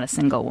 and not a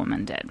single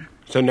woman did.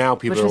 So now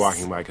people Which are was-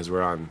 walking by because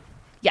we're on.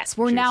 Yes,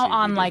 we're now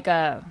on JCVD. like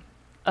a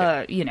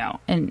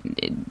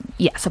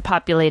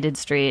populated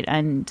street,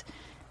 and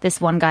this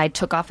one guy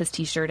took off his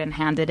t-shirt and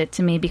handed it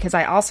to me because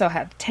I also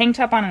have tanked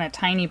up on a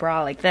tiny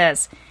bra like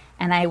this,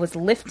 and I was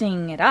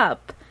lifting it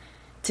up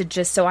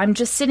so I'm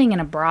just sitting in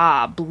a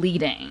bra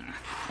bleeding.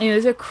 And it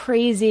was a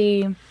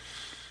crazy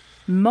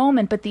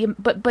moment,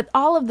 but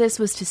all of this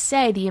was to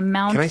say the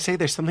amount. Can I say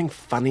there's something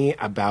funny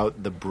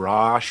about the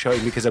bra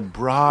showing, because a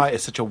bra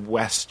is such a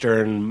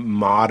Western,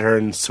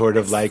 modern sort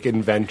of like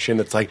invention.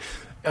 It's like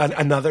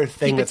another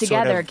thing Keep it that's sort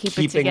together, of keep it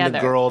keeping the together.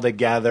 girl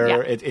together.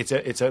 Yeah.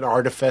 It's an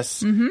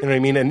artifice. You know what I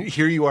mean? And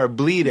here you are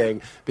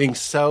bleeding, being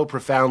so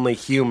profoundly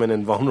human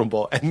and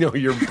vulnerable, and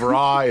your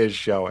bra is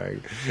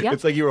showing. Yep.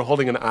 It's like you were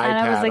holding an iPad and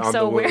I was like on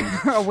so the wound.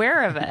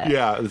 aware of it.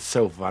 Yeah, it's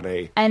so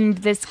funny. And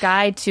this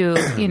guy,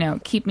 to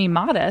keep me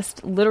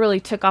modest, literally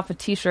took off a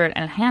t-shirt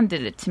and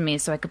handed it to me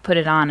so I could put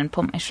it on and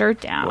pull my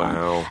shirt down.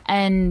 Wow.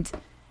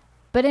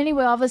 But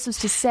anyway, all this was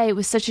to say it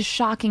was such a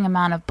shocking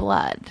amount of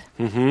blood.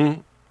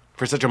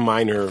 For such a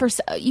minor...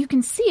 You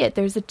can see it.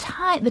 There's the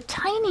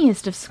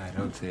tiniest of... I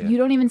don't see it. You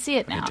don't even see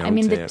it now. don't I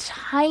mean, see the it.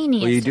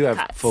 tiniest Well, you do of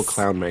have cuts. full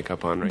clown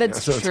makeup on right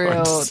That's now. so it's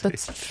hard to see.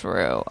 That's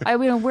true. I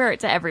mean, wear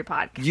it to every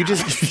podcast. You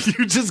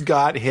just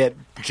got hit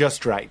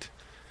just right.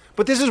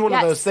 But this is one of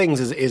Yes. those things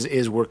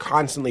is we're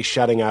constantly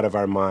shutting out of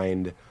our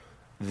mind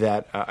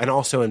that and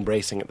also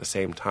embracing at the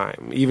same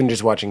time. Even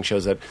just watching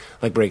shows that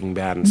like Breaking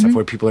Bad and Mm-hmm. stuff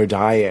where people are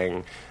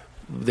dying.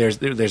 There's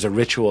a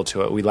ritual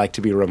to it. We like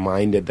to be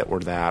reminded that we're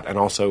that, and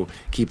also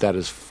keep that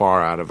as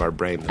far out of our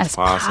brain as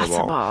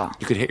possible.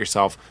 You could hit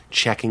yourself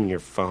checking your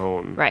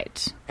phone,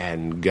 Right.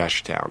 And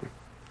Gushtown,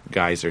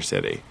 Geyser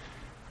City.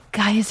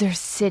 Geyser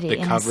City The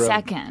in a cover of-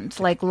 second.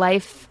 Like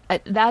life,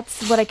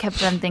 that's what I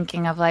kept on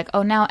thinking of. Like,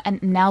 oh, now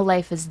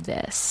life is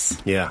this.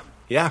 Yeah.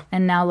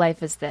 And now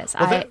life is this.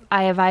 Well,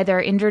 I have either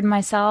injured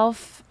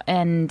myself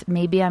and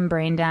maybe I'm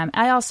brain damaged.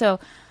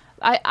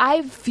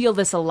 I feel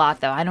this a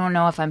lot, though. I don't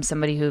know if I'm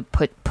somebody who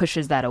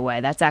pushes that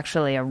away. That's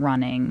actually a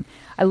running.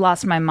 I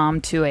lost my mom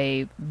to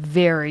a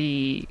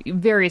very,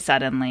 very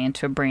suddenly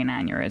into a brain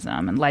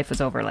aneurysm, and life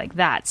was over like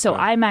that. So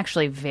I'm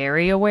actually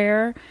very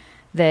aware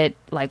that,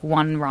 like,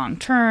 one wrong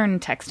turn,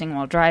 texting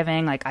while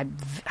driving, like, I'm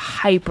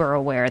hyper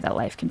aware that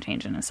life can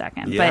change in a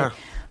second. Yeah.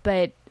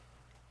 But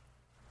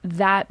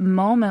that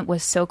moment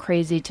was so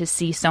crazy to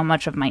see so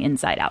much of my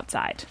inside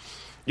outside.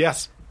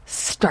 Yes.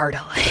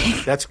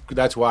 Startling.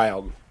 That's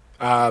wild.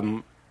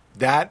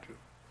 That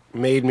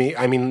made me...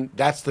 I mean,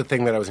 that's the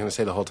thing that I was going to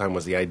say the whole time,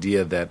 was the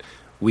idea that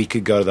we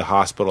could go to the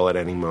hospital at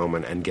any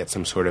moment and get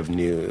some sort of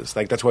news.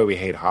 Like, that's why we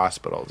hate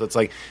hospitals. It's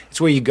like, it's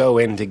where you go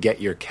in to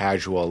get your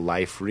casual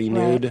life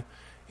renewed. Right.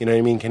 You know what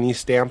I mean? Can you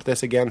stamp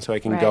this again so I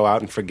can go Right.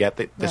 out and forget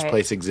that this Right.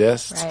 place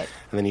exists? Right.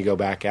 And then you go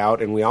back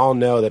out. And we all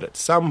know that at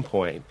some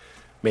point,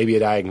 maybe a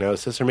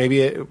diagnosis, or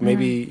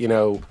maybe you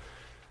know...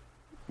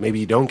 Maybe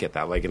you don't get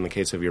that, like in the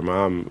case of your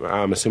mom.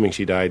 I'm assuming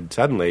she died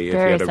suddenly.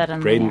 Very if you had a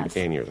suddenly, brain yes.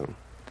 aneurysm.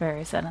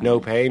 Very suddenly. No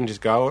pain,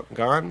 just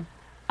gone?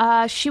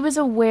 She was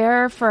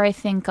aware for, I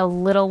think, a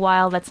little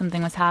while that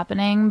something was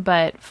happening,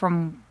 but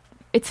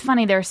it's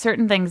funny, there's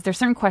certain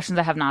questions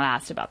I have not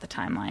asked about the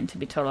timeline, to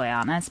be totally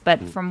honest,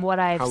 but from what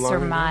I've How long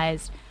ago?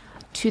 surmised,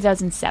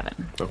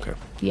 2007. Okay.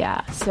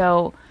 Yeah,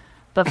 so,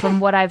 but from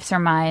what I've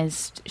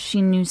surmised,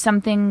 she knew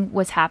something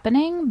was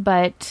happening,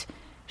 but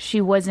she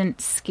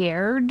wasn't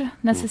scared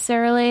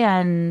necessarily,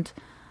 and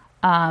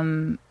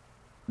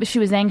she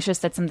was anxious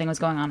that something was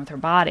going on with her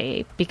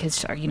body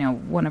because, you know,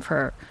 one of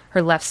her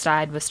left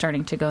side was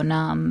starting to go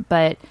numb,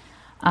 but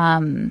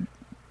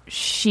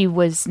she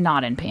was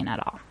not in pain at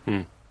all.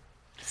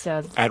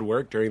 So At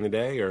work during the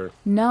day, or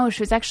no,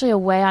 she was actually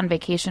away on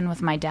vacation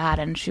with my dad,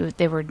 and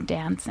they were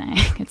dancing.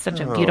 It's such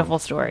a beautiful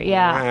story.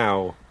 Yeah,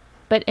 wow,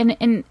 but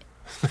in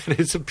that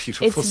is a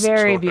beautiful. it's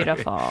very story.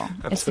 beautiful.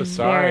 I'm It's so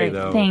sorry, very,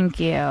 though. Thank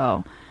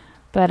you.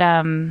 But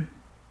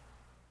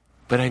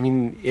But I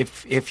mean,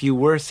 if you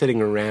were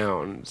sitting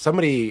around,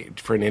 somebody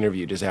for an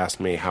interview just asked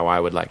me how I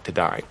would like to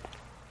die.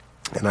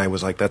 And I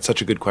was like, that's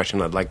such a good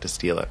question. I'd like to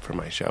steal it for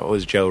my show. It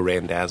was Joe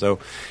Randazzo,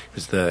 who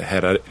was the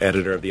head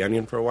editor of The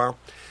Onion for a while.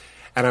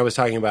 And I was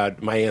talking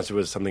about, my answer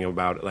was something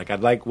about, like,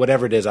 I'd like,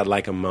 whatever it is, I'd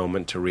like a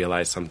moment to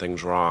realize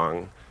something's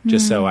wrong,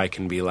 just so I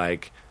can be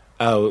like,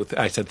 oh,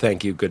 I said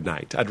thank you, good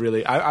night.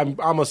 I'm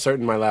almost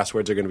certain my last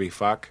words are going to be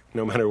fuck,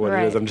 no matter what it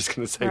Right. is. I'm just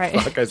going to say Right.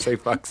 fuck. I say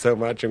fuck so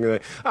much. I'm going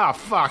to be like,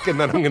 fuck, and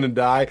then I'm going to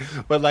die.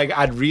 But, like,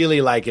 I'd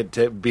really like it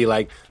to be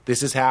like,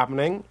 this is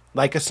happening,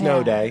 like a snow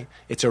Yeah. day.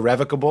 It's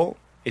irrevocable.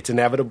 It's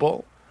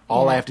inevitable.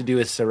 All I Yeah. have to do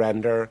is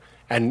surrender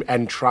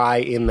and try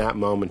in that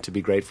moment to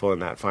be grateful in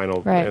that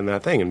final, Right. in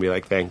that thing, and be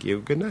like, thank you,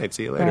 good night,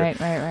 see you later.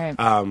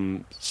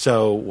 right.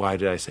 So why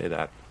did I say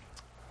that?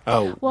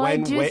 Oh, Well, I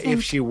when do if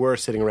think- she were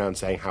sitting around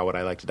saying, how would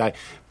I like to die?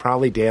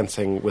 Probably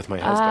dancing with my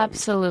husband.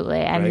 Absolutely.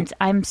 And Right?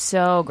 I'm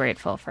so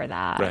grateful for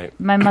that. Right.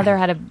 My mother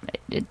had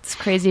it's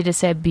crazy to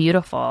say, a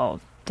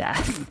beautiful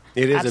death.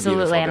 It is a Absolutely.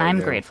 beautiful And death, I'm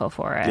yeah. grateful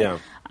for it. Yeah.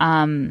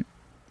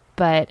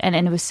 But and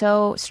it was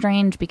so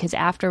strange because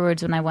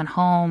afterwards when I went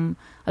home,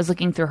 I was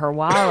looking through her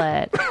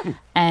wallet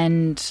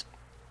and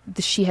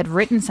she had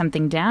written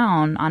something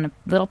down on a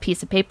little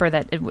piece of paper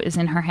that it was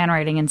in her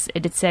handwriting, and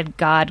it said,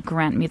 "God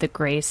grant me the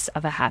grace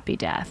of a happy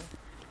death."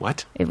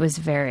 What? It was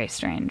very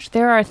strange.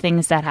 There are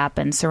things that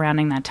happen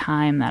surrounding that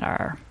time that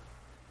are...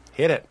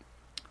 Hit it.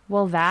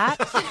 Well, that...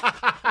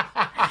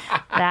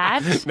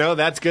 No,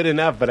 that's good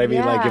enough. But I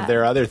mean, like, Yeah. if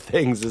there are other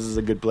things, this is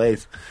a good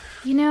place.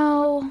 You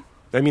know...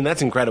 I mean,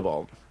 that's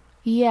incredible.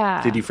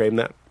 Yeah. Did you frame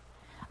that?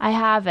 I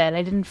have it.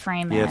 I didn't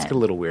frame it. Yeah, it's a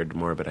little weird to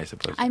morbid, I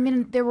suppose. I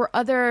mean, there were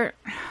other...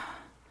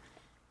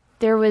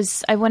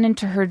 I went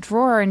into her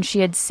drawer and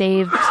she had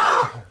saved...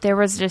 There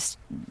was just,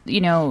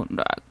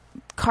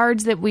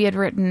 cards that we had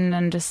written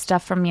and just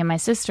stuff from me and my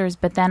sisters,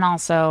 but then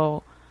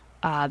also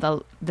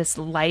this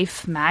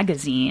Life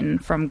magazine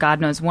from God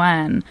knows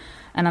when,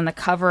 and on the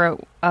cover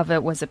of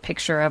it was a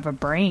picture of a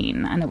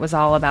brain, and it was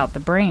all about the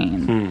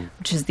brain,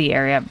 which is the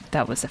area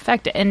that was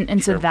affected.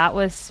 And so that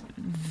was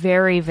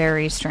very,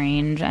 very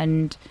strange.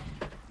 And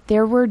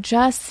there were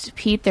just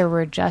things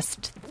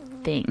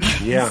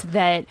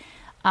that...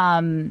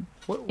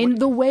 in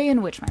the way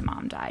in which my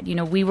mom died,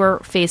 we were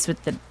faced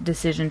with the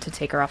decision to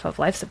take her off of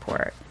life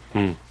support,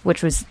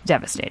 which was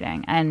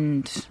devastating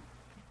and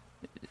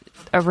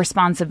a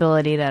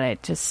responsibility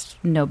that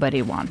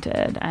nobody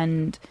wanted.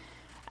 And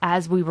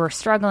as we were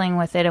struggling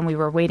with it and we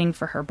were waiting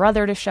for her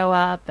brother to show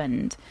up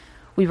and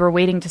we were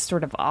waiting to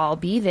sort of all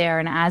be there,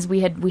 and as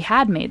we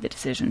had made the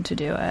decision to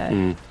do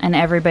it, and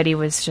everybody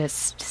was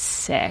just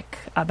sick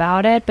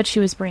about it, but she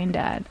was brain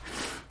dead,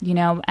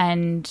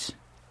 and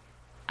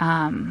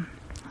I'm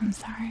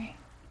sorry.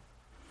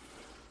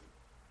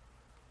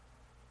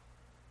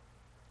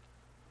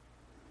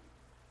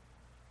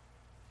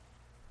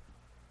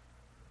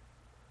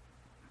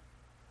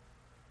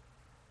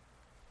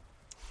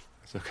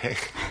 It's okay.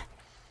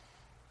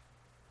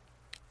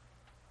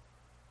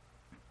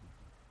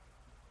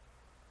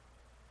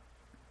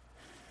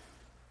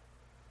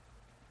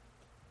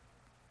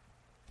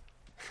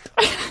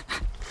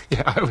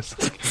 Yeah, I was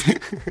like,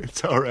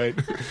 it's all right.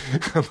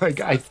 I'm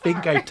like, I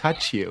think I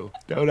touch you.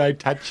 Don't I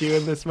touch you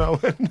in this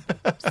moment?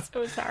 I'm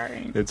so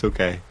sorry. It's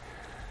okay.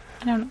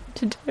 I don't know what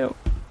to do.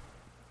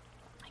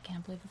 I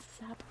can't believe this is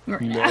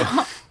happening right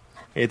now.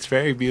 It's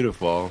very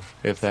beautiful,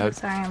 if that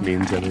sorry, I'm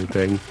means crying.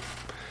 anything.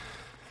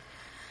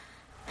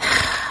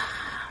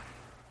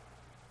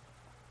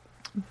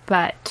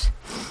 But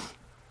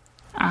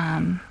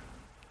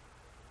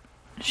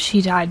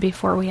she died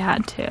before we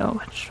had to,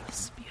 which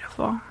was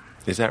beautiful.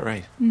 Is that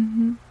right?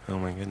 Mm-hmm. Oh,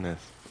 my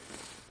goodness.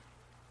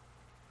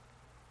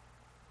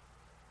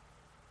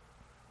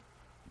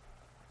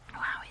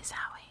 Wowie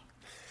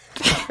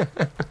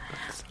zowie.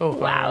 So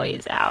hard.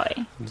 Wowie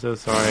zowie. I'm so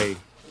sorry.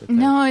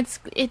 No,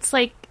 it's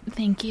like,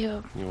 thank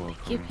you. You're welcome.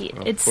 Thank you, Pete.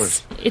 Of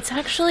course. It's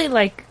actually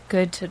like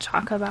good to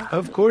talk about.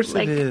 Of course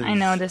like, it is. I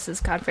know this has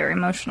got very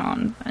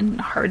emotional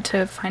and hard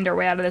to find our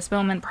way out of this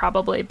moment,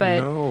 probably, but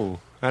No,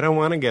 I don't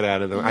want to get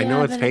out of them. I Yeah,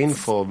 know it's but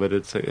painful, but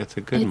it's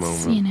a good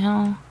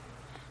moment.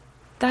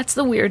 That's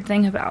the weird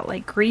thing about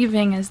like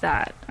grieving is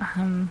that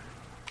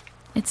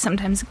it's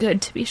sometimes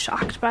good to be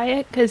shocked by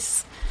it,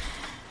 because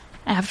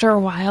after a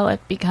while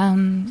it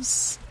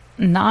becomes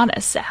not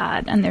as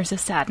sad, and there's a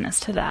sadness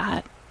to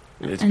that.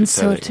 It's And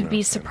so pathetic, to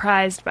be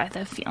surprised by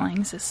the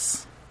feelings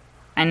is,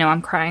 I know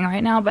I'm crying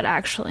right now, but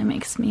actually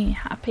makes me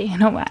happy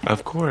in a way.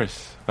 Of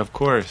course.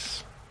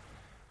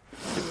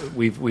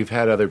 We've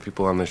had other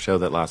people on the show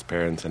that lost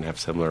parents and have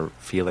similar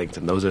feelings,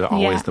 and those are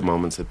always Yeah. the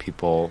moments that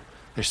people.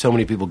 There's so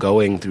many people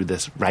going through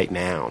this right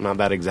now. Not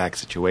that exact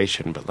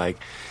situation, but like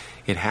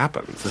it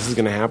happens. This is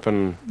going to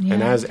happen. Yeah.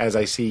 And as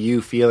I see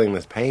you feeling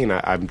this pain,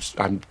 I'm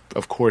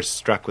of course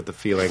struck with the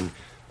feeling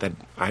that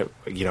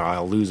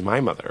I'll lose my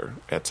mother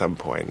at some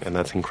point, and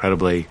that's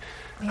incredibly.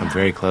 I'm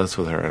very close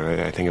with her, and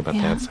I think about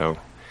Yeah. that. So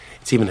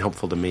it's even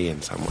helpful to me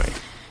in some way.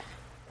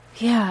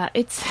 Yeah,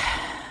 it's,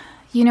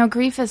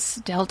 grief is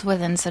dealt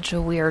with in such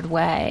a weird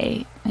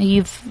way.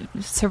 You've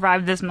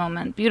survived this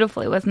moment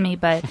beautifully with me,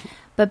 but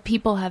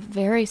people have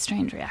very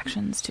strange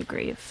reactions to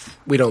grief.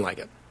 We don't like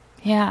it.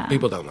 Yeah.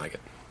 People don't like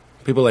it.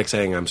 People like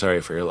saying, I'm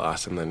sorry for your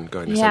loss, and then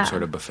going to Yeah. some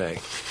sort of buffet.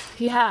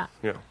 Yeah.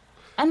 Yeah.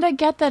 And I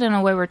get that in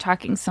a way we're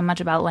talking so much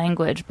about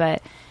language,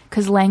 but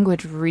because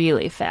language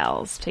really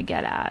fails to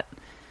get at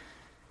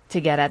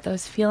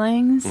those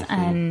feelings. Mm-hmm.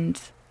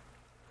 And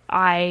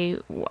I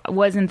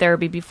was in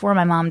therapy before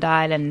my mom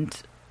died and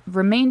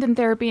remained in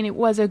therapy, and it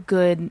was a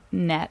good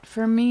net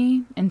for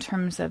me in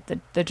terms of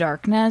the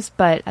darkness,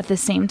 but at the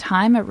same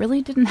time it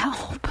really didn't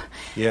help.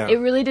 Yeah. It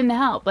really didn't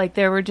help. Like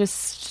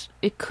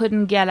it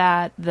couldn't get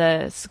at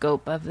the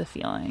scope of the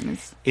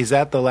feelings. Is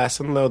that the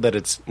lesson, though, that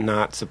it's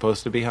not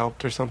supposed to be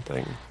helped or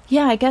something?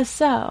 Yeah, I guess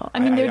so. I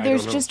mean, I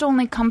there's don't know. just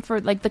only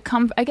comfort. Like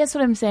I guess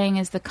what I'm saying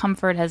is the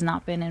comfort has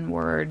not been in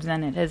words,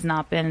 and it has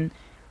not been,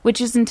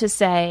 which isn't to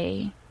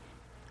say,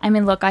 I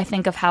mean, look, I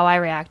think of how I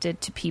reacted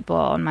to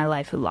people in my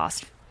life who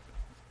lost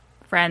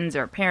friends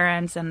or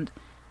parents, and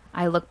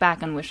I look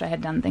back and wish I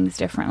had done things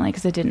differently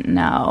because I didn't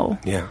know.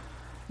 Yeah.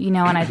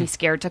 and I'd be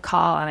scared to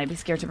call, and I'd be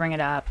scared to bring it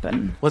up.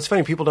 And Well, it's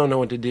funny. People don't know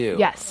what to do.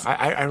 Yes.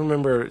 I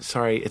remember,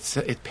 sorry,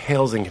 it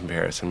pales in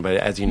comparison, but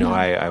as you know,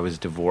 I was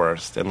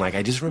divorced. And,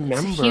 I just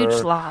remember... it's a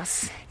huge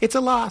loss. It's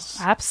a loss.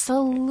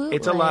 Absolutely.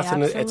 It's a loss,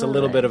 and it's a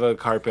little bit of a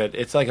carpet.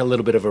 It's like a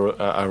little bit of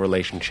a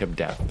relationship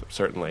death,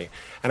 certainly.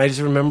 And I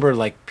just remember,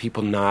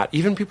 people not...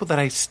 Even people that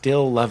I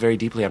still love very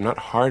deeply, I'm not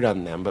hard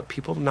on them, but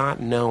people not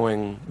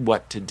knowing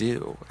what to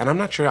do. And I'm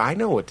not sure I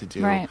know what to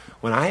do. Right.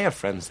 When I have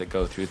friends that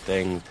go through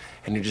things,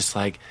 and you're just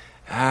like,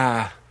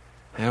 but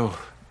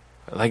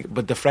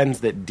the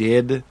friends that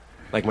did...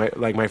 Like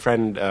my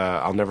friend,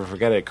 I'll never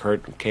forget it,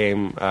 Kurt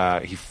came,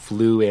 he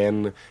flew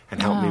in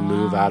and helped me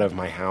move out of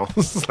my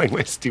house,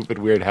 my stupid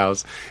weird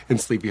house in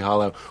Sleepy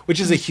Hollow, which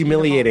is a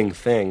humiliating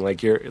thing.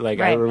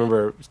 I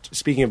remember,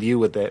 speaking of you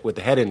with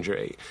the head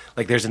injury,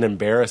 there's an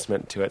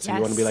embarrassment to it. So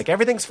you want to be like,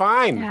 everything's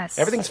fine. Yes.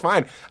 Everything's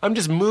fine. I'm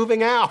just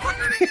moving out.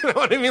 You know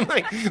what I mean?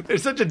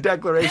 There's such a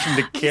declaration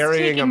to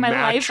carrying a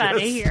mattress. Life out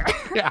of here.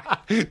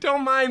 Yeah,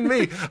 don't mind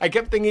me. I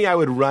kept thinking I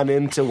would run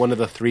into one of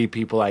the 3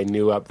 people I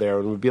knew up there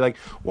and would be like,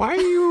 why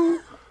are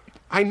you...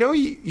 I know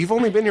you've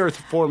only been here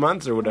 4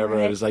 months or whatever.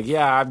 Right. I was like,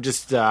 yeah, I'm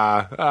just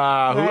having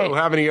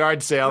a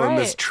yard sale in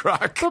this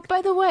truck. But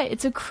by the way,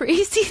 it's a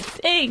crazy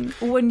thing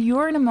when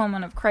you're in a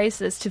moment of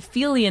crisis to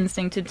feel the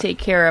instinct to take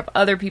care of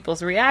other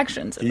people's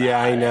reactions.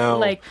 Yeah, I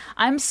know.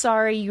 I'm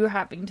sorry you're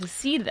having to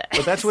see this.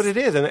 But that's what it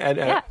is. And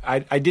Yeah.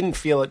 I didn't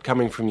feel it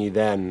coming from you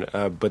then,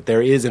 but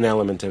there is an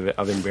element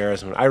of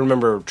embarrassment. I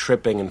remember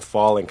tripping and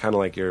falling, kind of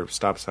like your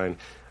stop sign,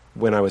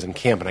 when I was in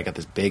camp, and I got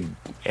this big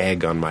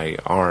egg on my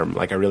arm.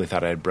 I really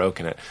thought I had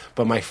broken it.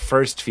 But my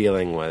first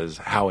feeling was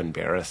how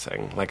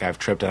embarrassing. I've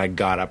tripped, and I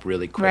got up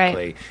really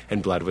quickly, Right.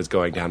 and blood was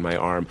going down my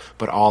arm.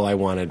 But all I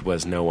wanted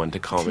was no one to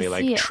call me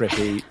see it.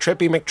 Trippy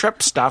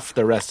McTrip stuff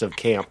the rest of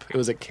camp. It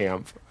was at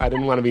camp. I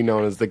didn't want to be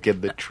known as the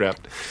kid that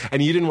tripped.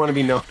 And you didn't want to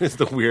be known as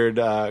the weird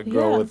girl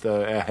Yeah. with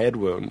a head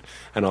wound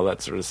and all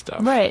that sort of stuff.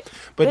 Right.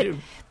 But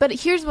But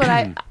here's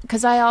what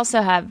because I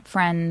also have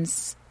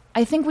friends.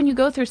 I think when you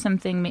go through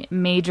something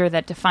major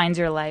that defines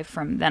your life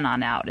from then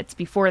on out, it's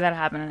before that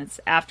happened and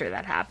it's after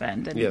that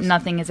happened, and Yes.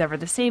 nothing is ever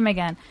the same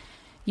again.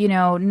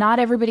 Not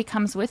everybody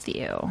comes with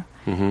you.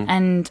 Mm-hmm.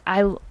 And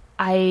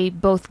I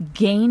both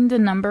gained a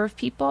number of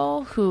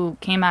people who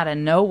came out of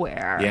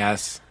nowhere.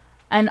 yes.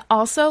 And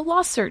also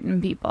lost certain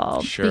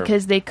people Sure.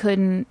 because they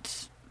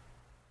couldn't.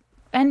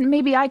 And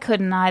maybe I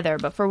couldn't either,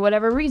 but for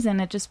whatever reason,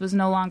 it just was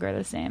no longer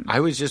the same.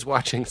 I was just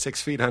watching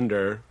 6 Feet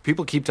Under.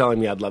 People keep telling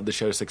me I'd love the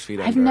show 6 Feet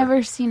Under. I've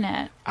never seen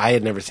it. I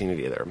had never seen it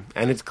either.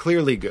 And it's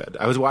clearly good.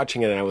 I was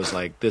watching it and I was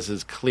like, this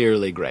is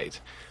clearly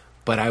great.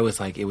 But I was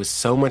like, it was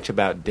so much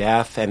about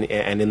death, and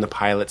in the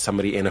pilot,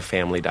 somebody in a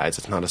family dies.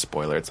 It's not a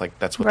spoiler. It's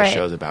that's what Right. the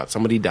show's about.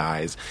 Somebody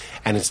dies,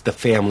 and it's the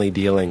family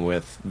dealing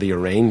with the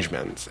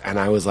arrangements. And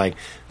I was like,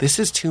 this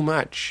is too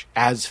much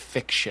as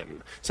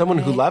fiction. Someone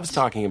who Right. loves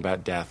talking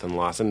about death and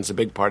loss, and it's a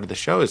big part of the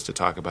show is to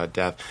talk about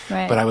death.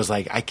 Right. But I was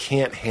like, I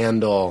can't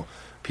handle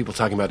people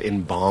talking about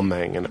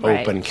embalming and Right.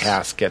 open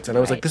caskets. And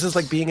I was like, Right. this is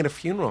like being at a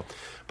funeral.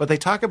 But they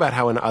talk about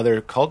how in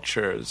other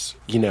cultures,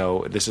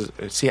 this is...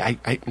 See, I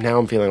now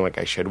I'm feeling like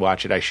I should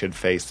watch it. I should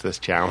face this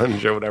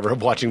challenge or whatever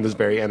of watching this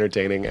very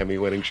entertaining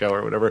Emmy-winning show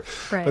or whatever.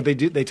 Right. But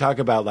they talk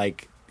about,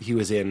 he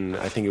was in,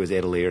 I think it was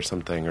Italy or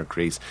something, or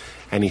Greece,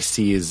 and he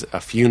sees a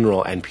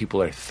funeral and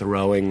people are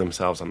throwing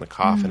themselves on the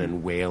coffin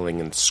and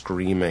wailing and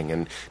screaming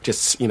and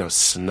just,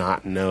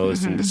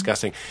 snot-nosed and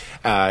disgusting.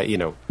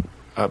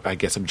 I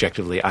guess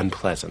objectively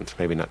unpleasant,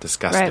 maybe not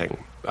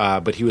disgusting.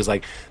 But he was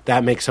like,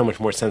 that makes so much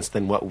more sense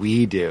than what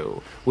we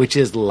do, which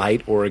is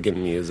light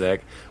organ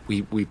music.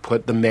 We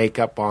put the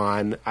makeup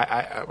on.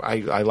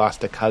 I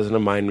lost a cousin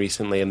of mine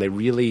recently, and they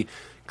really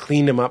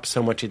cleaned him up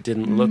so much it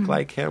didn't look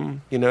like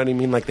him. You know what I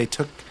mean?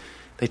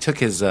 They took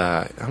his,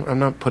 I'm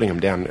not putting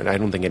him down, and I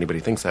don't think anybody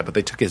thinks that, but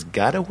they took his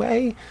gut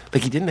away.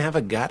 He didn't have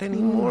a gut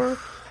anymore.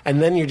 And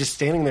then you're just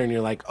standing there and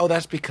you're like, oh,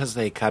 that's because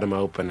they cut him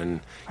open and,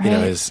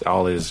 Right.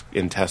 all his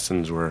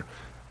intestines were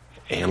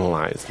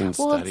analyzed and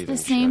Well, studied.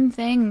 it's the same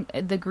thing.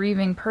 The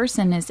grieving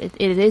person it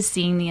is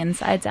seeing the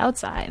insides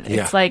outside.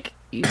 Yeah.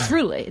 It's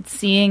truly, it's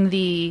seeing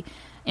the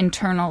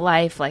internal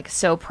life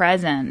so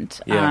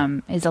present. Yeah.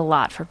 Is a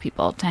lot for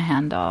people to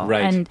handle.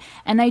 Right.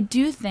 And I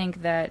do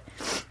think that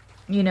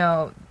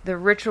the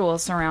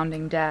rituals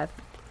surrounding death,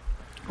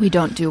 we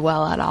don't do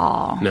well at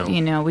all.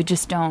 No. We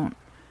just don't.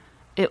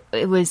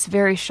 It was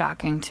very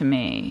shocking to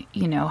me,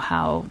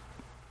 how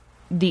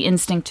the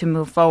instinct to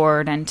move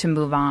forward and to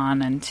move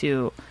on and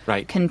to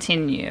Right.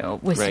 continue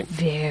was Right.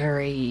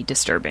 very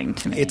disturbing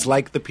to me. It's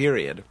like the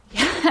period.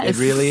 It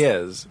really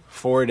is.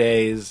 4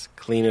 days,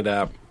 clean it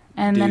up.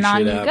 And then douche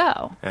on it you up,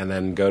 go. And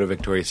then go to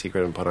Victoria's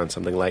Secret and put on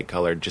something light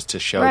colored just to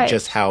show Right.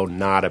 just how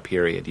not a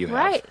period you have.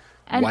 Right.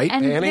 white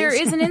and panties? there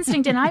is an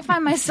instinct, and I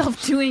find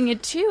myself doing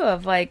it too.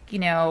 Of like,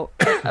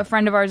 a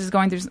friend of ours is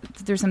going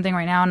through something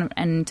right now,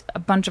 and a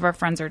bunch of our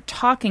friends are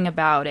talking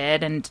about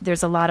it, and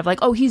there's a lot of like,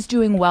 oh, he's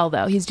doing well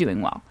though. He's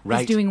doing well. Right.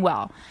 He's doing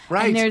well.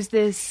 Right. And there's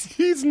this.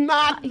 He's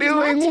not He's doing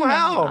not doing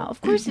well. well.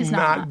 Of course he's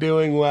not not.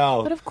 doing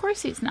well. But of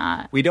course he's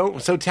not. We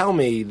don't. So tell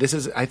me,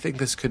 I think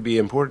this could be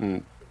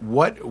important.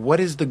 What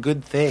is the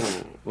good thing?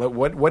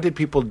 What did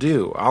people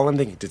do? All I'm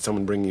thinking, did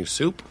someone bring you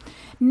soup?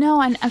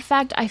 No, and in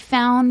fact, I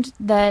found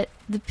that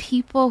the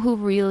people who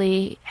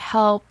really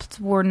helped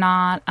were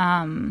not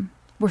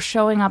were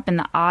showing up in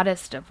the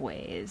oddest of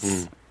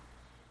ways,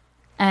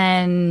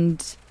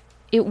 and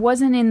it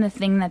wasn't in the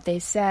thing that they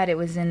said; it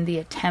was in the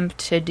attempt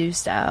to do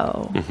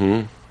so,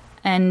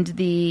 and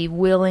the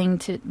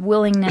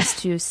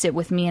willingness to sit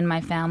with me and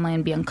my family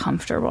and be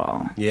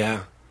uncomfortable,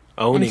 Yeah,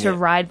 owning and to it.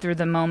 ride through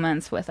the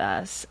moments with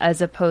us,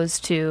 as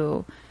opposed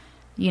to,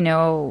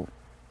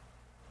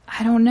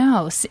 I don't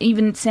know,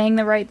 even saying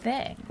the right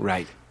thing.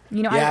 Right.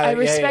 I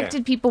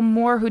respected people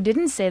more who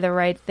didn't say the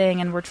right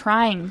thing and were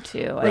trying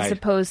to, as Right.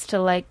 opposed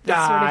to like the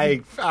sort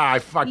of I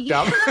fucked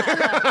up.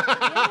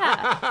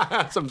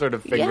 yeah, Some sort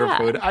of finger Yeah.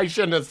 food. I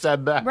shouldn't have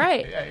said that.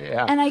 right.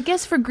 Yeah. And I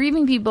guess for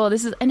grieving people,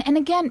 this is and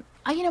again,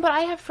 but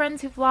I have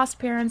friends who've lost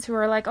parents who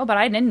are like, oh, but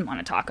I didn't want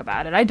to talk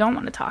about it. I don't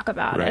want to talk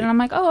about Right. it. And I'm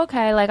like, oh,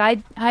 okay, like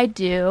I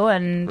do,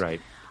 and Right.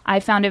 I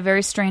found it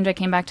very strange. I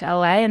came back to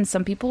LA, and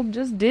some people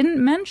just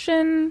didn't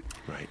mention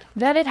Right.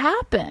 that it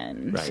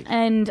happened, Right.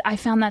 and I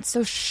found that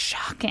so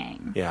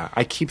shocking. Yeah,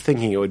 I keep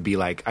thinking it would be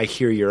like, I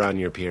hear you're on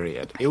your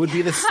period. It would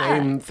be the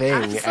same thing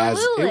as, it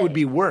absolutely. would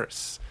be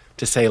worse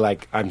to say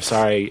like, I'm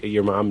sorry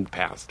your mom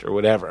passed or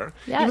whatever.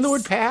 Yes. Even the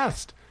word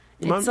passed.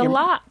 It's a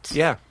lot.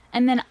 Yeah.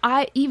 And then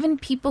even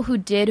people who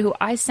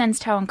I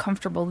sensed how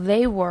uncomfortable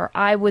they were,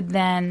 I would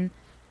then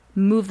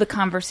move the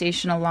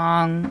conversation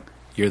along.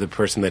 You're the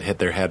person that hit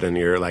their head and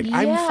you're like,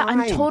 I'm Yeah, fine.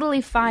 I'm totally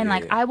fine. Yeah,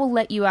 Like, yeah. I will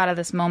let you out of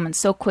this moment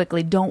so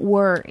quickly. Don't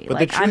worry. But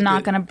the Like, I'm truth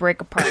not is- going to break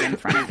apart in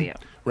front of you.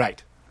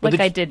 Right. But Like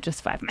the I did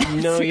just 5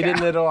 minutes No, ago. you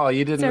didn't at all.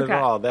 You didn't It's okay.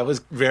 at all. That was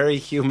very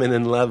human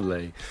and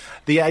lovely.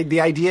 The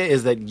idea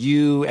is that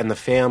you and the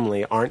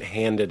family aren't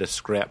handed a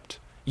script.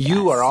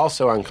 You Yes. are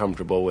also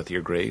uncomfortable with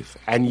your grief,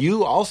 and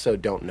you also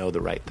don't know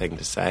the right thing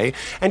to say.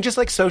 And just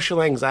like social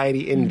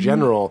anxiety Mm-hmm. in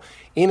general,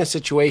 in a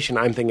situation,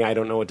 I'm thinking I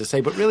don't know what to say,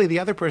 but really the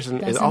other person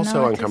is Doesn't know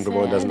also what to uncomfortable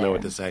say and doesn't know either.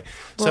 what to say.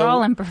 We're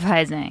all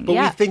improvising. But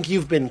Yeah. we think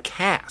you've been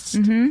cast.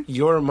 Mm-hmm.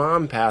 Your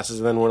mom passes,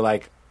 and then we're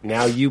like,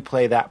 now you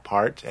play that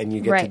part, and you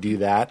get to Right. do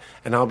that,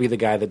 and I'll be the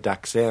guy that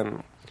ducks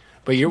in.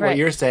 But what Right.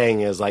 you're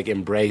saying is like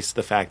embrace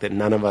the fact that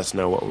none of us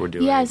know what we're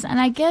doing. Yes,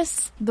 and I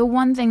guess the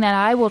one thing that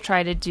I will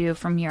try to do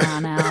from here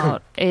on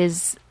out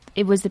is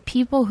it was the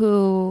people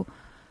who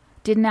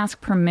didn't ask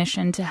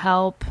permission to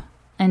help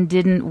and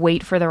didn't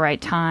wait for the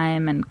right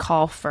time and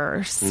call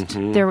first.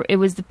 Mm-hmm. It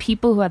was the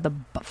people who had the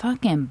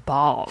fucking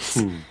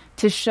balls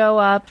to show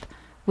up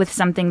with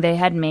something they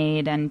had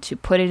made and to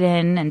put it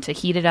in and to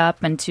heat it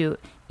up and to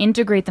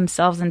integrate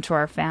themselves into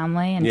our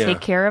family and Yeah.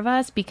 take care of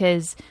us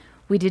because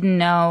we didn't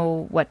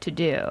know what to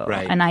do.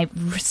 Right. And I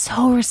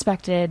so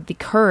respected the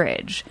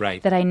courage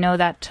Right. that I know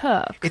that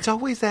took. It's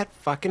always that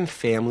fucking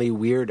family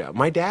weirdo.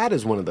 My dad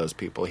is one of those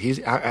people.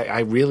 I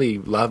really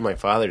love my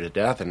father to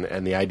death,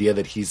 and the idea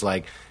that he's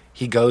like,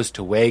 he goes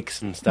to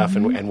wakes and stuff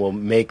and will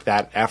make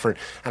that effort.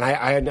 And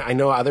I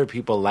know other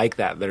people like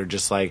that are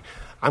just like,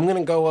 I'm going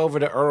to go over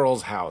to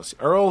Earl's house.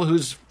 Earl,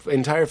 whose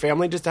entire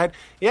family just died?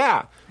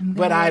 Yeah.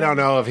 But I don't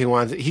know if he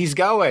wants it. He's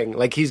going.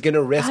 Like, he's going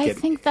to risk I it.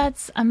 think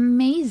that's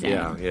amazing.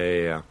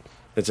 Yeah.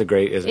 It's a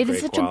great It is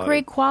such quality. a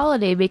great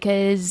quality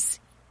because,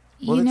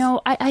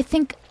 Well, I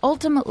think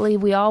ultimately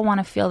we all want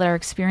to feel that our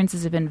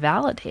experiences have been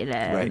validated.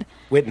 Right.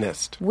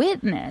 Witnessed.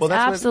 Witnessed, Well,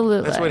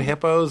 absolutely. That's what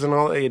hippos and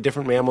all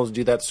different mammals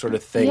do. That sort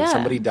of thing. Yeah.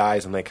 Somebody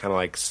dies and they kind of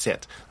like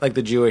sit, like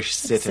the Jewish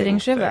sitting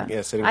Shiva. thing.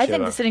 Yeah, sitting I Shiva.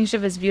 think the sitting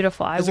Shiva is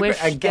beautiful. I It's a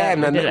wish great-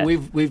 again, that we and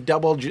did it. we've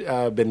double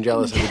been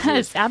jealous of the Jews.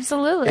 Yes,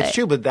 absolutely. It's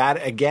true, but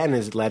that again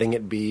is letting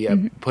it be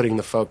putting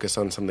the focus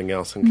on something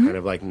else and kind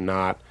of like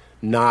not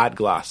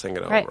glossing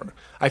it Right. over.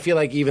 I feel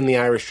like even the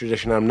Irish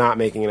tradition, I'm not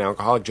making an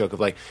alcoholic joke of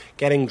like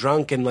getting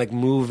drunk and like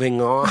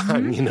moving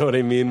on. You know what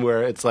I mean?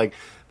 Where it's like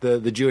the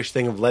Jewish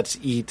thing of let's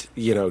eat,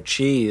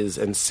 cheese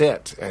and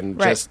sit and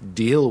Right. just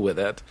deal with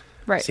it.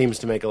 Right. Seems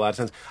to make a lot of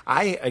sense.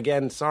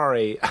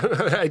 Sorry,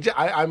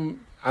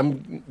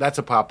 I'm that's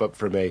a pop up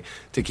for me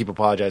to keep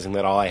apologizing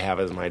that all I have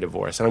is my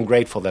divorce, and I'm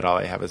grateful that all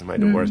I have is my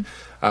divorce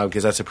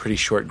because that's a pretty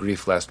short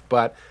grief list.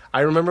 But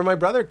I remember my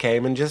brother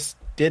came and just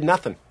did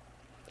nothing,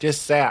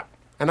 just sat,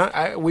 and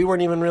we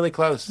weren't even really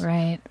close,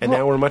 Right. And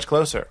now we're much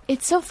closer.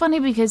 It's so funny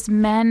because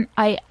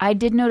I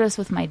did notice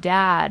with my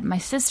dad, my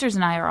sisters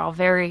and I are all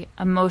very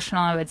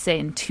emotional, I would say,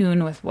 in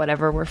tune with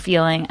whatever we're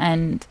feeling.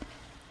 And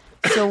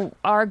so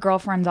our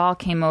girlfriends all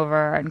came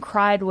over and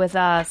cried with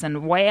us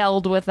and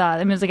wailed with us. I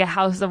mean, it was like a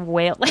house of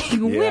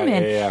wailing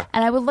women. yeah.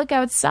 And I would look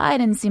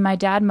outside and see my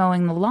dad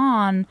mowing the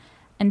lawn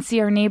and see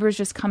our neighbors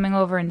just coming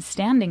over and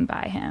standing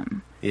by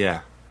him.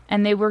 Yeah,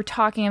 and they were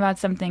talking about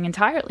something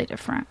entirely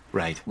different.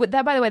 Right.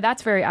 That, by the way,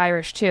 that's very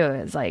Irish too.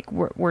 Is like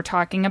we're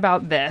talking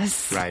about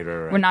this. Right.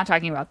 We're not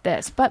talking about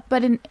this. But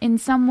in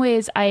some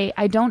ways,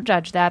 I don't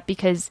judge that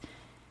because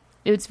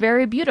it's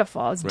very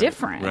beautiful. It's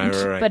different.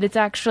 Right. But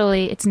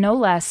it's no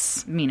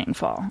less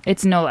meaningful.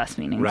 It's no less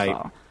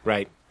meaningful.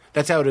 Right.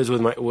 That's how it is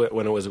when it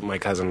was with my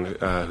cousin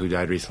who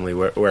died recently,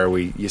 where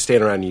you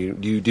stand around,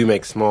 you do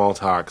make small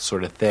talk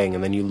sort of thing,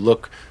 and then you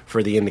look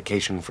for the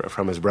indication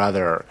from his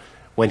brother.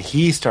 When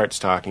he starts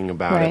talking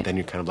about it, then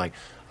you're kind of like,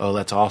 oh,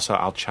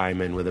 I'll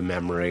chime in with a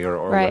memory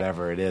or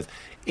whatever it is.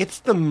 It's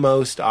the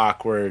most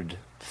awkward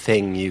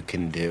thing you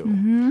can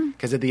do.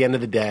 Because at the end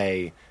of the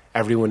day,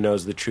 everyone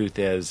knows the truth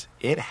is,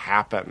 it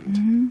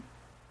happened.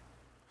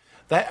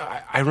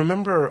 That I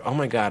remember, oh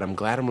my God, I'm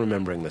glad I'm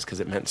remembering this because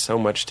it meant so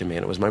much to me.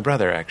 And it was my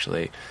brother,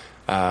 actually.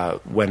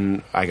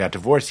 When I got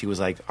divorced, he was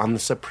like, on The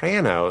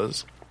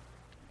Sopranos,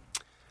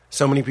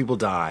 so many people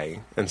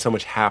die and so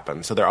much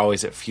happens, so they're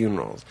always at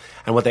funerals.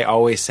 And what they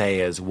always say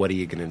is, what are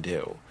you going to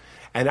do?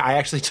 And I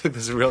actually took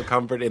this real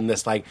comfort in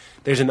this, like,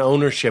 there's an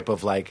ownership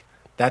of, like,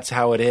 that's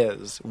how it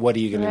is. What are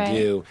you going to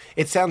do?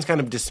 It sounds kind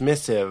of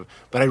dismissive,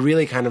 but I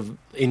really kind of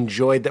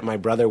enjoyed that my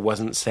brother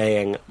wasn't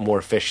saying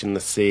more fish in the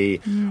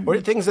sea or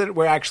things that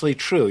were actually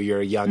true.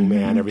 You're a young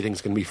man. Everything's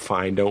going to be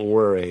fine. Don't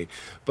worry.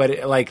 But,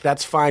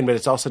 that's fine. But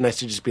it's also nice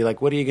to just be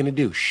like, what are you going to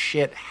do?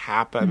 Shit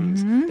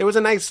happens. There was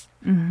a nice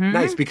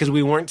because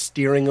we weren't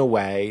steering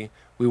away.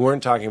 We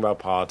weren't talking about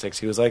politics.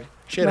 He was like,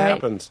 shit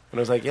happens. And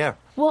I was like, yeah.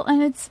 Well,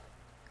 and it's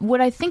what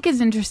I think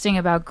is interesting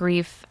about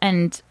grief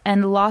and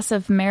loss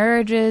of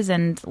marriages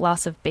and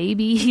loss of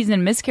babies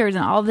and miscarriages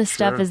and all this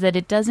stuff is that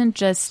it doesn't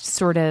just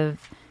sort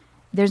of,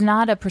 there's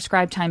not a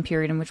prescribed time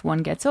period in which one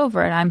gets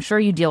over it. I'm sure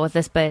you deal with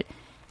this, but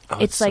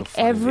it's like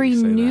so every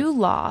new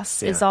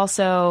loss is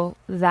also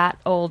that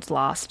old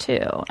loss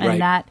too.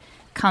 And that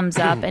comes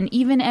up. And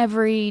even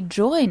every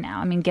joy now,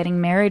 I mean, getting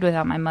married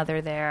without my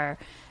mother there,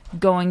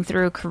 going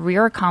through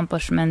career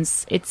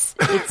accomplishments, it's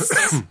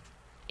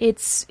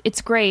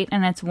great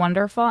and it's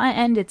wonderful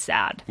and it's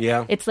sad.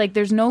 Yeah. It's like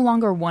there's no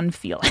longer one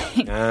feeling.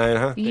 You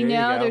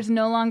know, there's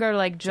no longer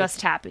like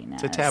just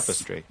happiness. It's a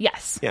tapestry.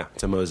 Yes. Yeah,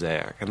 it's a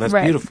mosaic. And that's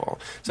beautiful.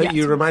 So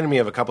you reminded me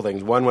of a couple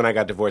things. One, when I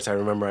got divorced, I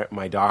remember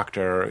my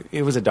doctor,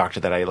 it was a doctor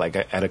that I like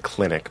at a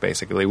clinic,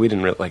 basically. We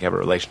didn't really have a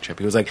relationship.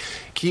 He was like,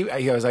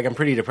 I was like, I'm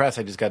pretty depressed.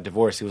 I just got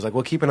divorced. He was like,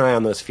 well, keep an eye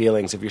on those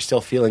feelings. If you're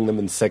still feeling them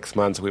in 6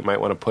 months, we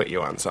might want to put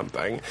you on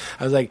something.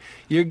 I was like,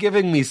 you're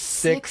giving me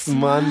 6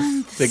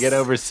 months to get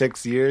over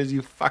 6 years?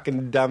 You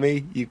fucking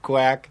dummy, you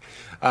quack.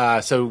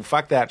 So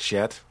fuck that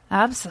shit.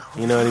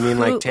 Absolutely. You know what I mean?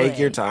 Like, take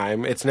your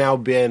time. It's now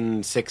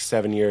been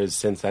 6-7 years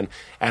since then.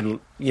 And,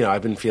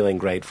 I've been feeling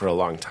great for a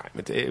long time.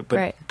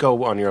 But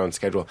go on your own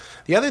schedule.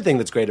 The other thing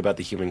that's great about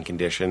the human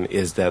condition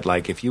is that,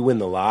 like, if you win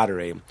the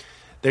lottery,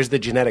 there's the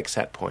genetic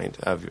set point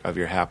of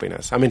your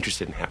happiness. I'm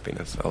interested in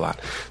happiness a lot.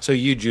 So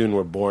you, June,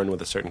 were born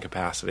with a certain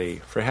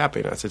capacity for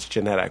happiness. It's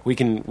genetic. We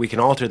can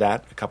alter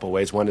that a couple of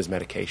ways. One is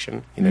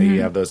medication.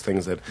 You have those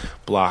things that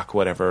block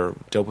whatever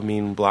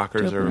dopamine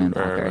blockers or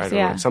I don't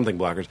know, something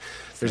blockers.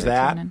 There's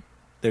Serotonin.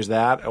 There's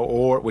that,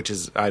 or which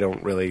is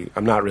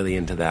I'm not really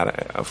into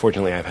that.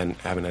 Fortunately, I haven't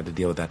had to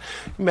deal with that.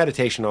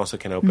 Meditation also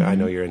can open. I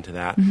know you're into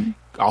that.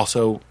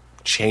 Also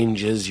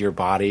changes your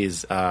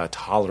body's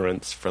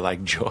tolerance for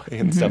like joy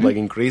and stuff, like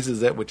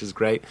increases it, which is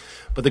great.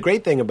 But the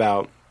great thing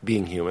about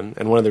being human,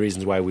 and one of the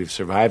reasons why we've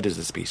survived as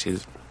a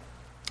species,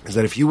 is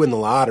that if you win the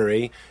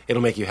lottery,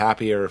 it'll make you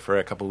happier for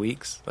a couple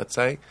weeks, let's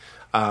say,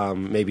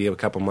 maybe a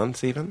couple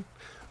months even.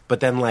 But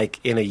then, like,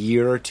 in a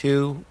year or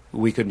two,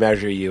 we could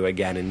measure you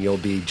again, and you'll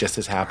be just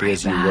as happy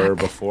as you were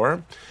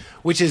before,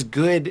 which is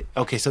good.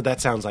 Okay, so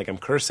that sounds like I'm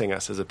cursing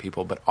us as a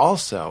people, but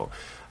also,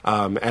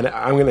 and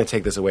I'm going to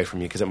take this away from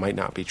you because it might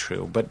not be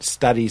true, but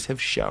studies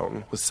have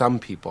shown with some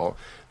people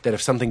that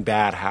if something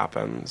bad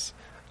happens,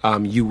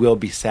 you will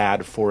be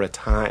sad for a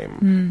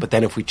time. But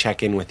then if we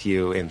check in with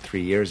you in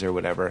 3 years or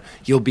whatever,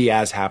 you'll be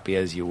as happy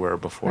as you were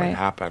before it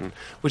happened,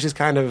 which is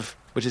kind of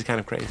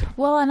crazy.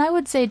 Well, and I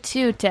would say,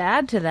 too, to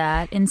add to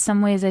that, in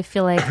some ways I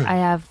feel like I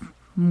have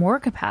more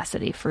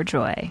capacity for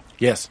joy.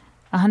 Yes.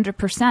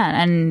 100%.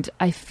 And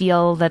I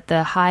feel that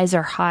the highs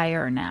are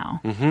higher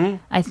now.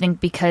 I think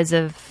because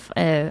of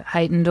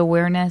heightened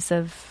awareness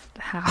of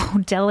how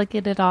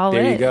delicate it all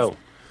is. There you go.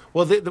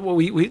 Well,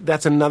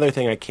 that's another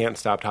thing I can't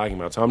stop talking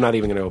about. So I'm not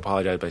even going to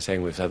apologize by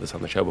saying we've said this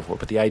on the show before.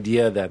 But the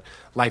idea that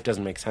life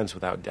doesn't make sense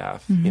without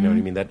death, you know what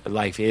I mean? That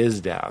life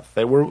is death.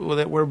 That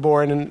we're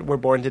born and we're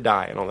born to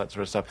die and all that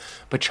sort of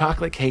stuff. But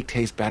chocolate cake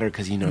tastes better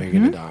because you know you're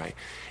going to die.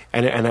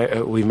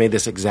 And we made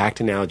this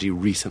exact analogy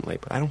recently,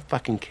 but I don't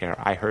fucking care.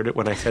 I heard it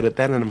when I said it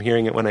then, and I'm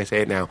hearing it when I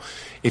say it now.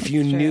 If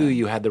you knew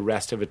you had the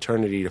rest of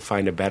eternity to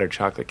find a better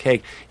chocolate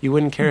cake, you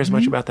wouldn't care as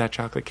much about that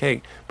chocolate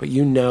cake. But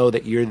you know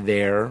that you're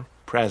there,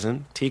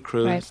 present, T.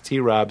 Cruz,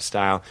 T. Rob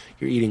style.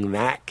 You're eating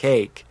that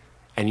cake,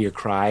 and you're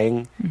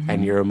crying,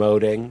 and you're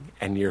emoting,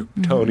 and you're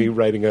Tony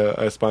writing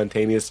a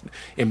spontaneous,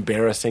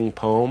 embarrassing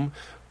poem.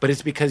 But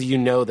it's because you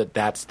know that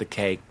that's the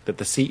cake, that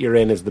the seat you're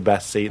in is the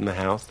best seat in the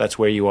house. That's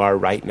where you are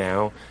right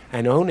now,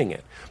 and owning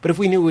it. But if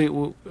we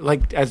knew,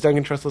 like as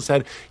Duncan Trussell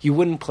said, you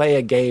wouldn't play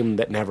a game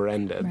that never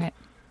ended. Right.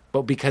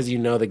 But because you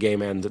know the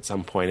game ends at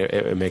some point,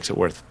 it makes it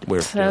worth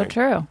So doing.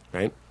 true.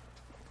 Right?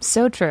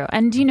 So true.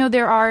 And,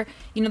 there are,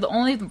 the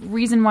only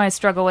reason why I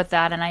struggle with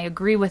that, and I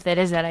agree with it,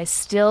 is that I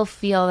still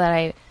feel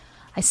that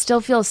I still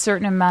feel a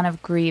certain amount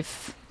of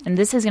grief, and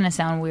this is going to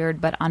sound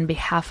weird, but on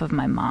behalf of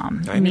my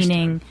mom. I understand.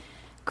 Meaning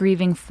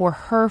grieving for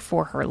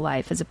her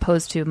life as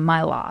opposed to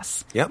my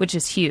loss, Yep. which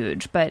is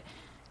huge, but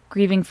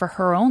grieving for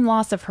her own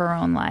loss of her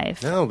own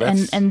life. No,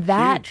 that's and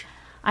that huge.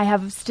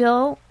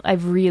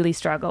 I've really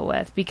struggled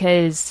with,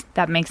 because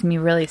that makes me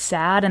really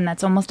sad, and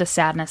that's almost a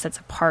sadness that's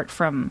apart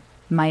from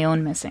my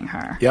own missing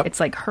her. Yep. It's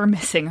like her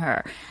missing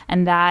her,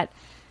 and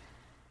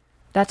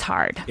that's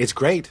hard. It's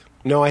great.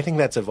 No, I think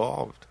that's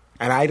evolved.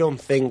 And I don't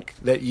think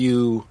that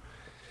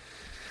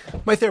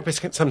my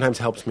therapist sometimes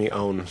helps me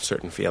own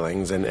certain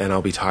feelings, and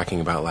I'll be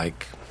talking about,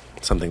 like,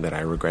 something that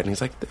I regret, and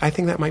he's like, I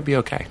think that might be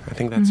okay. I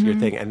think that's your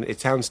thing. And it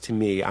sounds to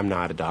me, I'm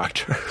not a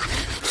doctor,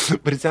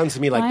 but it sounds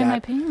to me like Why am I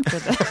that. paying for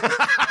this?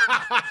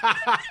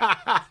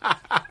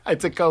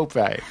 It's a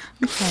copay.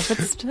 Okay, but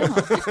still.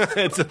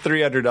 It's a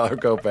 $300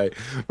 copay.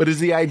 But it's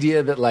the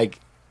idea that, like,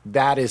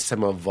 that is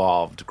some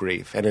evolved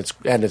grief, and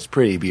it's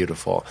pretty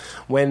beautiful.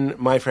 When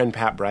my friend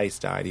Pat Bryce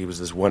died, he was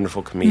this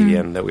wonderful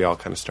comedian that we all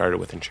kind of started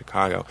with in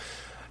Chicago.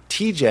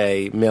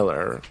 TJ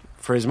Miller,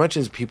 for as much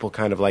as people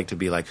kind of like to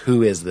be like,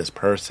 who is this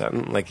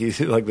person? Like, he's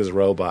like this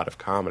robot of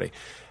comedy,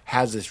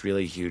 has this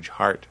really huge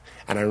heart.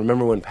 And I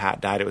remember when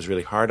Pat died, it was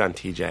really hard on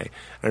TJ. And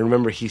I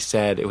remember he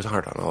said, it was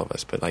hard on all of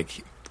us, but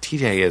like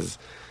TJ is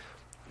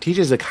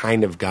the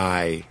kind of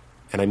guy,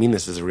 and I mean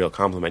this as a real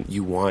compliment,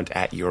 you want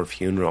at your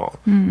funeral,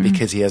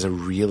 because he has a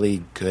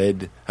really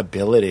good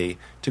ability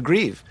to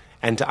grieve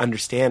and to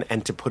understand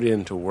and to put it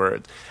into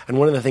words. And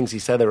one of the things he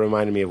said that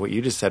reminded me of what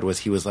you just said was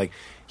he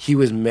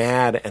was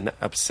mad and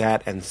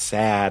upset and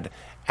sad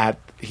at,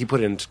 he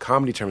put it into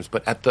comedy terms,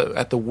 but at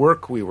the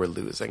work we were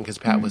losing, because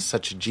Pat was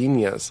such a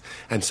genius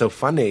and so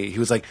funny. He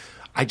was like,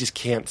 I just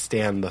can't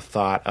stand the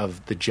thought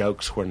of the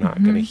jokes we're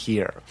not going to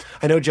hear.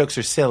 I know jokes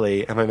are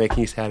silly. Am I making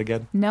you sad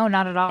again? No,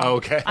 not at all. Oh,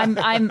 okay.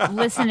 I'm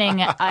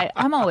listening.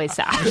 I'm always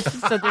sad,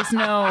 so there's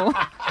no.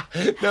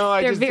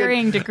 No, They're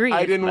varying degrees,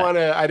 I didn't but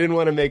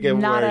want to make it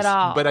not worse. at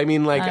all. But I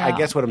mean, like, Not at I all.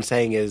 guess what I'm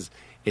saying is,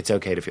 it's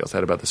okay to feel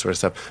sad about this sort of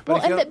stuff.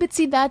 But Well, but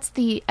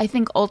see, I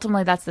think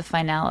ultimately that's the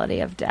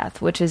finality of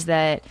death, which is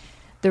that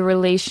the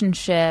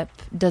relationship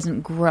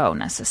doesn't grow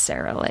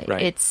necessarily.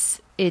 Right.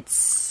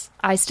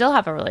 I still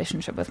have a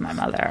relationship with my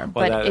mother,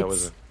 Well, but that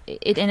was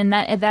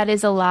that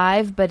is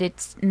alive, but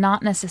it's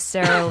not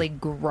necessarily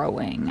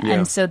growing. Yeah.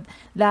 And so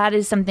that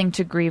is something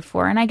to grieve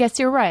for. And I guess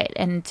you're right,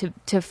 and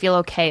to feel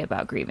okay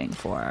about grieving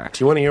for.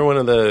 Do you want to hear one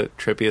of the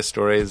trippiest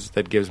stories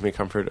that gives me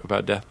comfort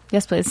about death?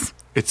 Yes, please.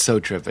 It's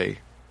so trippy.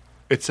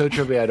 It's so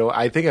trippy.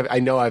 I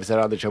know I've said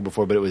it on the show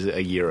before, but it was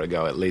a year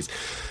ago at least.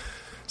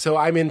 So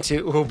I'm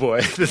into, oh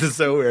boy, this is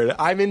so weird.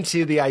 I'm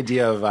into the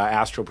idea of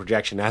astral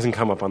projection. It hasn't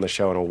come up on the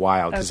show in a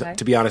while because, Okay.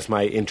 to be honest,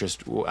 my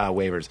interest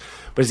wavers.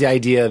 But it's the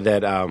idea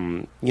that,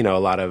 a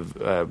lot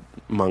of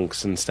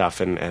monks and stuff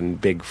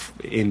and big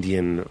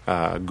Indian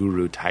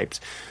guru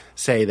types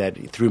say that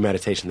through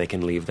meditation they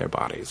can leave their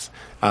bodies.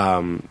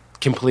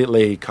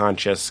 Completely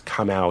conscious,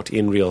 come out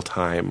in real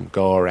time,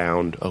 go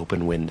around,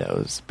 open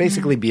windows,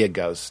 basically be a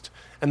ghost,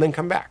 and then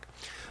come back.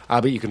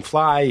 But you can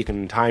fly, you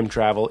can time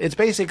travel. It's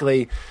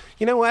basically,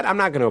 you know what? I'm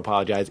not going to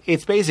apologize.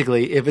 It's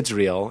basically, if it's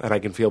real, and I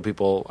can feel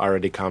people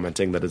already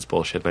commenting that it's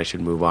bullshit and I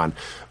should move on,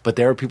 but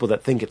there are people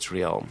that think it's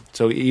real.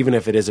 So even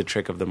if it is a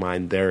trick of the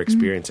mind, they're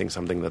experiencing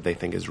something that they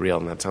think is real,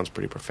 and that sounds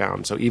pretty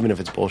profound. So even if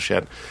it's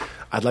bullshit,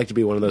 I'd like to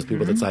be one of those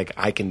people that's like,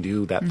 I can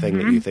do that thing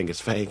that you think is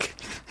fake.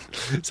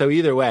 So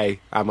either way,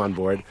 I'm on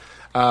board.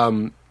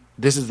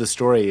 This is the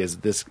story. Is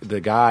this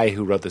the guy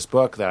who wrote this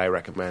book that I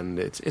recommend?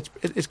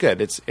 It's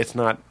good. It's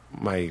not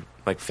my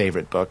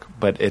favorite book,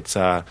 but it's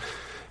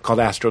called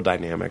Astral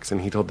Dynamics,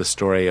 and he told the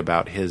story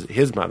about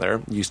his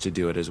mother used to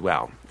do it as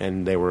well,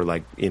 and they were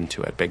like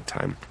into it big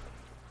time,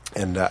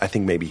 and I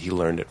think maybe he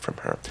learned it from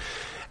her,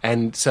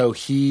 and so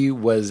he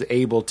was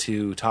able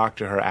to talk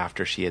to her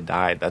after she had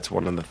died. That's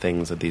one of the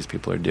things that these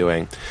people are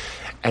doing,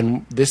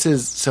 and this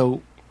is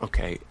so.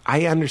 Okay,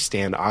 I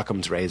understand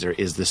Occam's razor.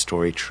 Is the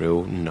story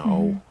true?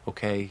 No.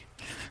 Okay?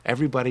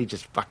 Everybody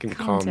just fucking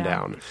calm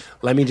down.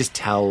 Let me just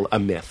tell a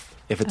myth,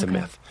 if it's a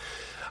myth.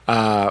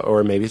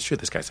 Or maybe it's true.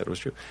 This guy said it was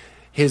true.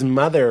 His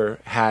mother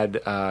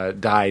had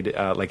died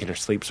like in her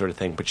sleep sort of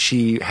thing, but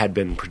she had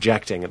been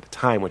projecting at the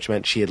time, which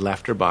meant she had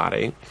left her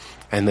body,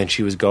 and then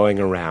she was going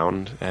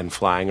around and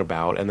flying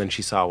about, and then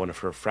she saw one of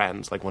her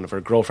friends, like one of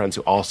her girlfriends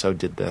who also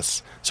did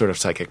this sort of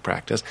psychic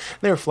practice.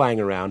 They were flying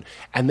around,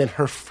 and then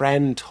her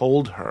friend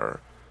told her,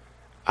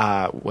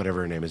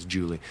 whatever her name is,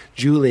 Julie,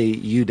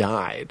 you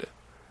died.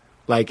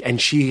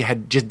 And she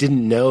had just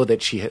didn't know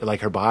that she had,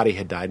 her body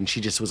had died, and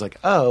she just was like,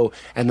 oh,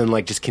 and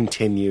then just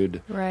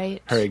continued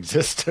Right. her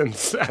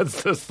existence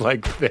as this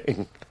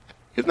thing.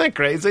 Isn't that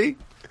crazy?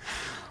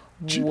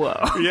 Whoa.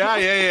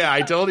 Yeah.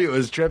 I told you it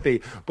was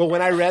trippy. But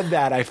when I read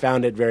that, I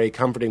found it very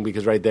comforting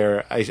because right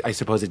there, I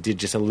suppose it did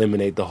just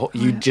eliminate the whole...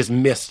 You just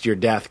missed your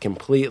death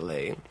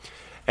completely.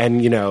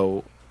 And,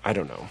 I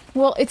don't know.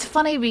 Well, it's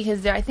funny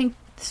because I think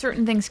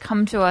certain things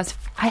come to us.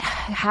 I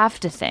have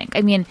to think.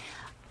 I mean,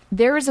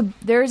 there is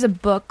a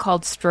book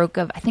called Stroke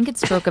of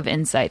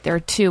Insight. There are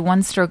two.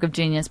 One's Stroke of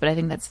Genius, but I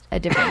think that's a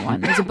different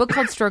one. There's a book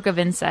called Stroke of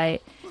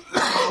Insight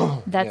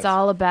that's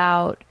all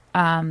about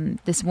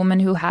this woman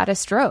who had a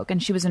stroke,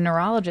 and she was a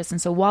neurologist.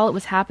 And so while it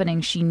was happening,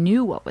 she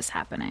knew what was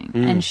happening,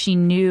 and she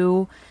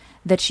knew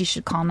that she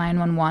should call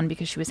 911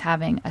 because she was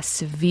having a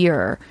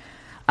severe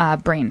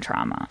brain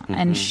trauma.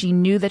 And she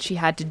knew that she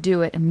had to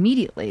do it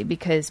immediately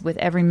because with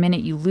every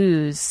minute you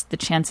lose, the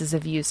chances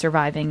of you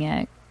surviving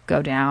it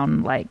go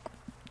down like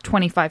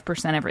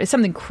 25% It's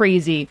something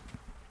crazy.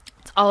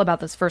 It's all about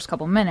those first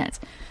couple minutes.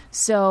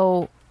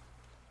 So,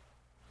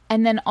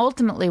 and then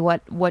ultimately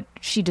what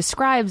she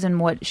describes and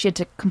what she had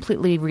to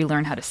completely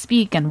relearn how to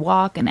speak and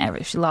walk and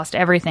she lost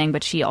everything,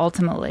 but she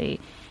ultimately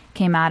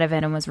came out of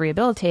it and was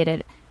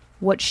rehabilitated.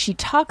 What she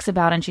talks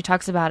about, and she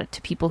talks about it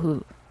to people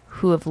who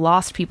have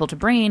lost people to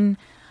brain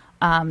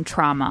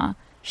trauma,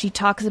 she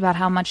talks about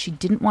how much she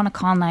didn't want to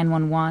call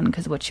 911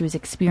 because what she was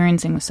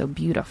experiencing was so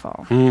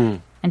beautiful.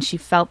 And she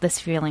felt this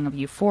feeling of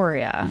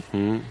euphoria.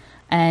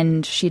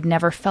 And she'd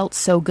never felt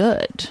so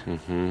good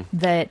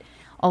that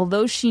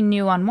although she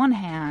knew on one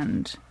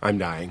hand... I'm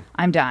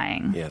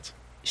dying. Yes.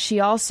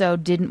 She also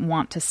didn't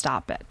want to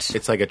stop it.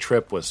 It's like a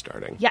trip was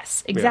starting.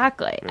 Yes,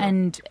 exactly.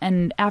 Yeah.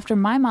 And after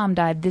my mom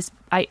died,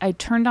 I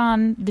turned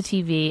on the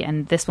TV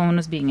and this woman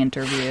was being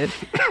interviewed.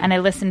 And I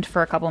listened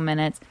for a couple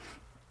minutes.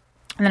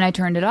 And then I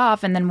turned it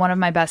off. And then one of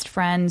my best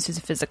friends, who's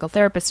a physical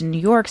therapist in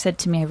New York, said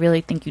to me, I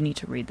really think you need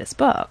to read this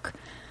book.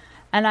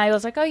 And I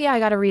was like, oh, yeah, I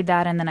got to read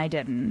that. And then I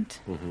didn't.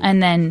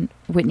 And then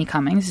Whitney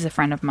Cummings, who's a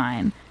friend of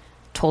mine,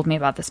 told me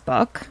about this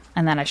book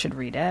and that I should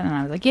read it. And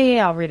I was like,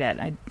 yeah, I'll read it.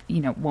 I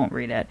won't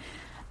read it.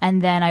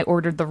 And then I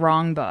ordered the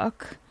wrong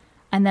book.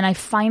 And then I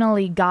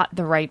finally got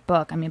the right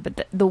book. I mean,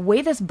 but the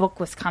way this book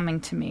was coming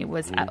to me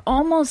was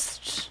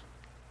almost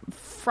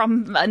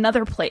from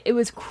another place. It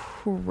was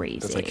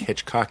crazy. It's like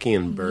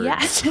Hitchcockian birds.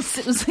 Yes.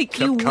 It was like,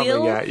 you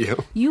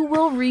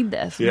will read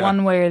this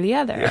one way or the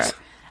other. Yes.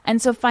 And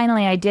so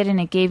finally I did,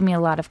 and it gave me a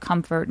lot of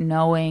comfort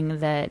knowing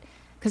that,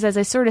 because as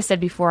I sort of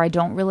said before, I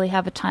don't really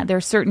have a time. There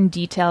are certain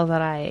details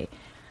that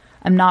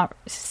I'm not,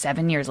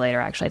 7 years later,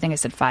 actually, I think I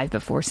said 5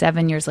 before,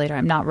 7 years later,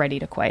 I'm not ready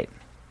to quite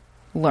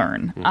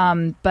learn.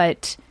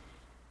 But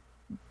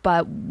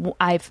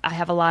I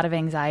have a lot of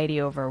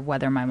anxiety over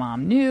whether my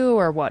mom knew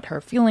or what her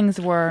feelings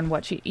were and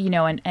what she,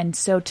 and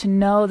so to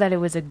know that it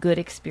was a good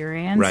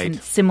experience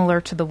and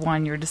similar to the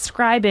one you're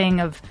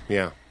describing of.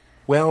 Yeah.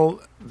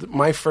 Well,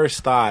 my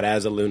first thought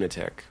as a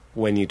lunatic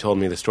when you told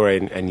me the story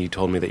and you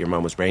told me that your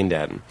mom was brain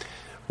dead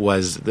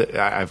was that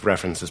I've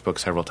referenced this book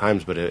several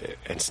times, but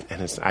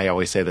I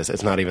always say this,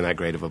 it's not even that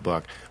great of a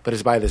book, but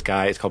it's by this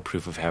guy, it's called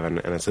Proof of Heaven,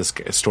 and it's this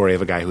story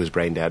of a guy who was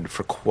brain dead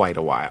for quite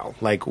a while.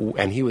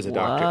 And he was a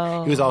doctor.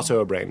 Whoa. He was also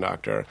a brain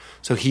doctor,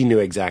 so he knew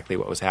exactly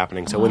what was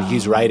happening. So when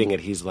he's writing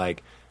it, he's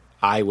like,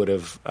 I would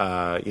have,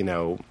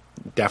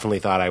 definitely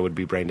thought I would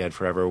be brain dead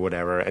forever or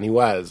whatever, and he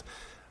was.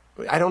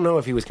 I don't know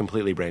if he was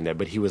completely brain dead,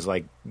 but he was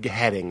like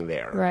heading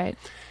there. Right.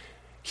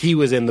 He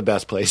was in the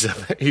best place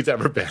he's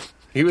ever been.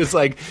 He was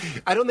like,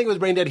 I don't think it was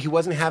brain dead. He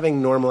wasn't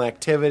having normal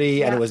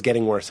activity, and it was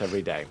getting worse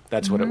every day.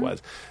 That's what it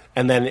was.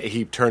 And then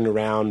he turned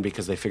around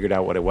because they figured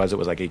out what it was. It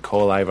was like E.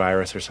 coli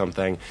virus or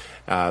something.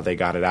 They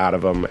got it out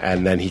of him,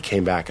 and then he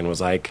came back and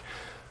was like,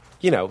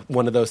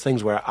 one of those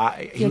things where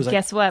he was like,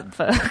 guess what,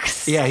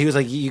 folks? Yeah, he was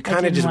like, you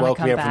kind of just woke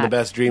me up from the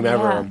best dream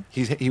ever.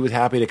 Yeah. He was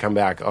happy to come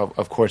back,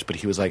 of course, but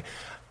he was like,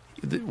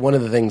 one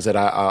of the things that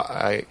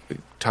I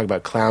talk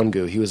about clown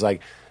goo, he was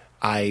like,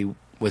 I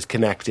was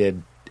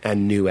connected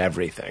and knew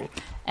everything.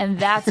 And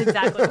that's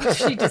exactly what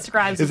she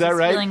describes Is as that this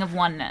right? feeling of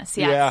oneness.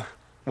 Yes. Yeah.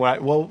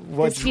 Well,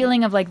 this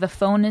feeling of like the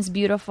phone is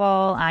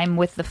beautiful, I'm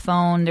with the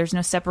phone, there's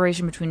no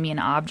separation between me and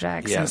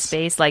objects in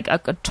space, like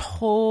a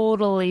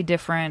totally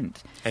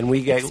different and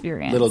we get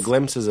experience. Little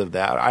glimpses of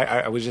that.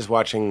 I was just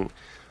watching,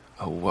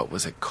 what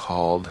was it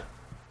called?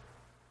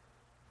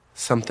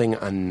 Something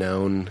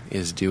Unknown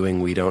is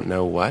Doing We Don't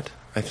Know What,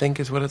 I think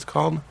is what it's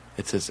called.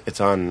 It's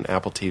on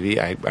Apple TV.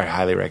 I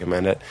highly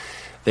recommend it.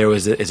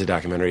 It's a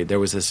documentary. There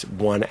was this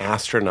one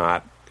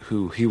astronaut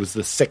he was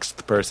the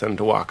 6th person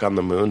to walk on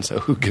the moon, so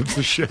who gives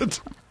a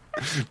shit?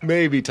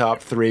 Maybe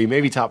top 3,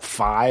 maybe top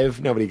 5.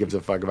 Nobody gives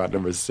a fuck about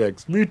number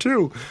 6. Me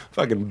too.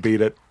 Fucking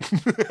beat it.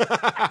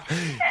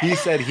 He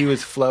said he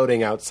was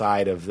floating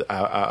outside of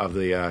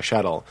the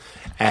shuttle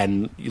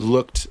and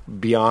looked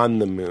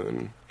beyond the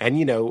moon. And,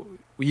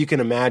 you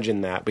can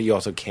imagine that, but you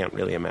also can't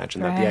really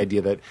imagine that. The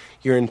idea that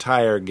your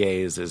entire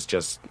gaze is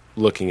just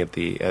looking at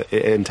the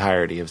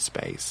entirety of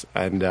space.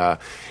 And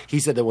he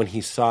said that when he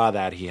saw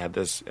that, he had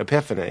this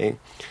epiphany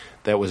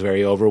that was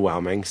very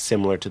overwhelming,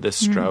 similar to this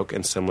stroke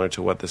and similar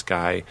to what this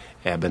guy,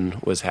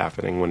 Eben, was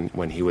happening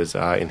when he was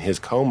in his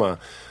coma,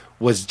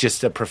 was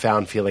just a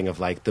profound feeling of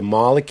like the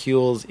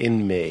molecules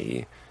in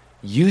me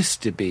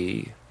used to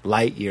be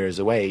light years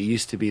away. It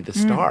used to be the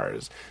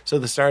stars. So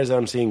the stars that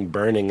I'm seeing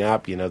burning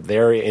up,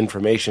 their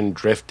information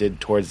drifted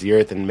towards the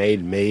earth and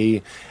made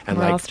me. And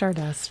We're all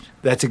stardust.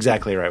 That's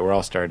exactly right. We're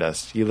all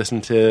stardust. You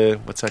listen to,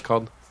 what's that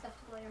called?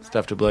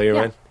 Stuff to Blow Your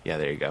Mind? Yeah,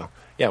 there you go.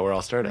 Yeah, we're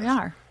all stardust. We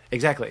are.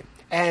 Exactly.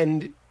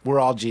 And we're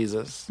all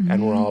Jesus,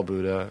 and we're all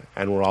Buddha,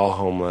 and we're all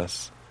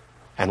homeless,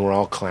 and we're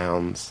all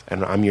clowns,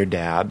 and I'm your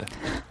dad.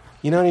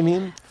 You know what I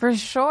mean? For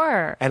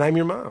sure. And I'm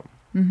your mom.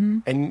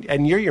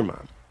 And you're your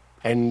mom.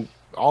 And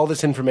all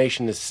this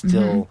information is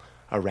still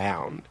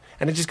around.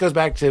 And it just goes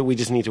back to, we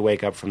just need to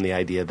wake up from the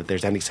idea that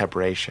there's any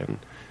separation,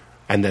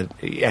 and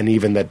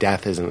even that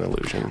death is an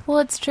illusion. Well,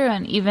 it's true.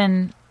 And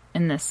even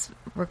in this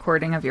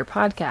recording of your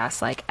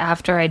podcast, like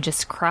after I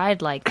just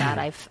cried like that,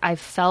 I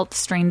felt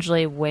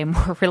strangely way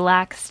more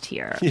relaxed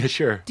here. Yeah,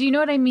 sure. Do you know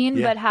what I mean?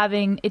 Yeah.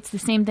 But it's the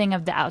same thing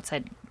of the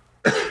outside,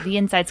 the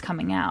inside's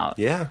coming out.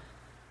 Yeah.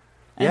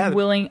 And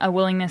a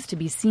willingness to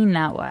be seen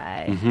that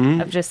way,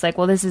 of just like,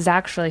 well, this is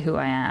actually who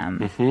I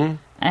am.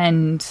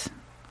 And,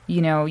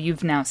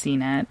 you've now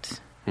seen it.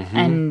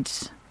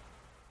 And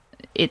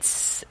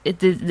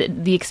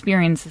the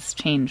experience has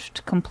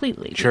changed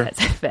completely because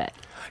of it.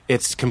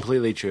 It's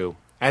completely true.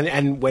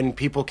 And when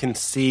people can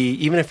see,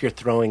 even if you're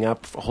throwing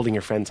up, holding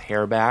your friend's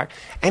hair back,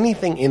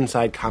 anything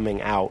inside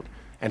coming out,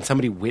 and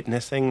somebody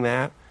witnessing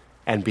that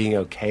and being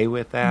okay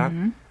with that,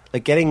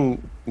 like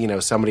getting,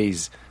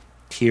 somebody's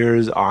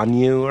tears on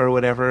you or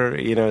whatever,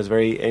 is a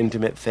very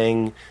intimate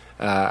thing.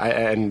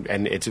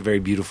 And it's very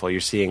beautiful.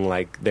 You're seeing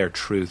like their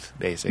truth,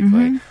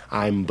 basically.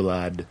 I'm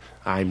blood.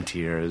 I'm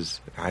tears.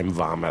 I'm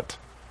vomit.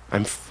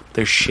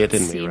 There's shit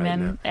in me right now.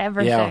 Semen,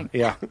 everything.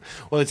 Yeah.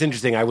 Well, it's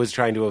interesting. I was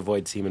trying to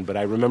avoid semen, but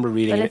I remember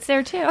reading But it's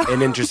there too.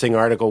 an interesting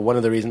article. One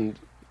of the reasons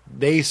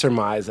they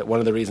surmise that one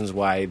of the reasons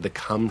why the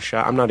cum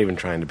shot. I'm not even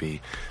trying to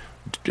be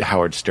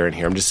Howard Stern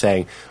here. I'm just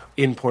saying,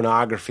 in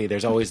pornography,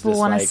 there's always People this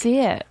want like to see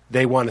it.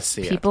 they want to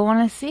see it. People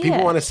want to see it.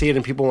 People want to see it,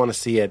 and people want to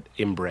see it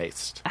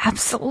embraced.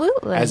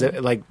 Absolutely.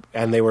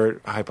 And they were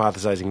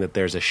hypothesizing that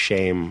there's a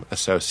shame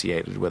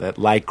associated with it,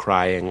 like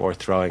crying or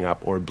throwing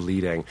up or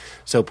bleeding.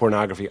 So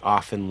pornography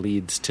often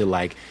leads to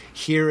like,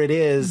 here it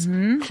is.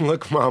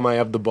 Look, Mom, I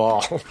have the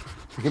ball.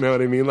 You know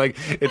what I mean? Like,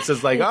 it's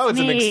just like, it's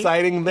an me.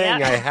 exciting thing.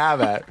 Yeah. I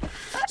have it.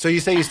 So you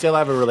say you still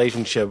have a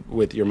relationship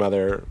with your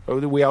mother.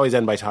 We always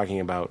end by talking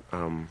about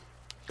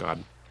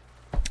God.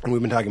 And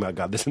we've been talking about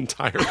God this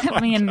entire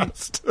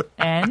podcast.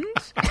 And?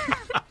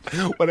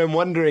 What I'm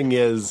wondering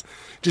is,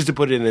 just to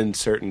put it in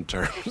certain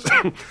terms,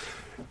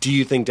 do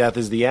you think death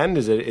is the end?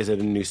 Is it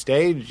a new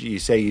stage? You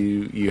say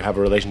you have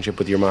a relationship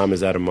with your mom. Is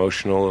that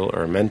emotional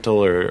or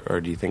mental,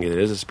 or do you think it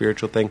is a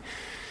spiritual thing?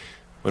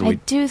 I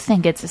do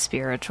think it's a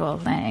spiritual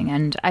thing,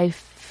 and I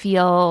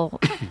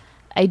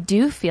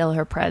do feel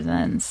her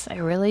presence. I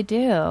really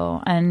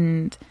do.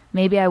 And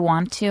maybe I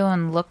want to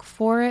and look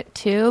for it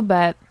too,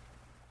 but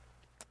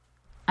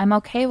I'm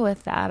okay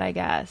with that, I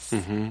guess.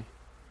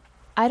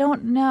 I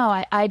don't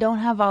know. I don't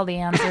have all the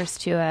answers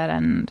to it,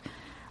 and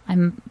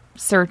I'm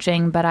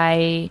searching, but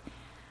I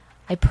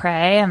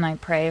pray, and I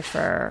pray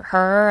for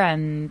her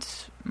and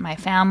my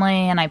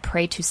family, and I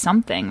pray to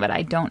something, but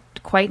I don't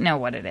quite know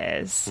what it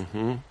is.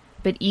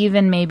 But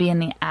even maybe in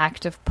the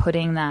act of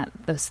putting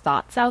those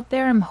thoughts out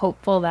there, I'm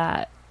hopeful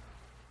that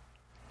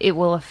it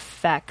will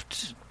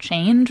affect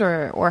change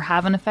or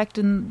have an effect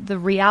in the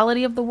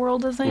reality of the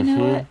world as I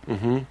know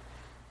it.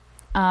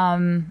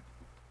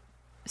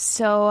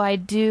 So I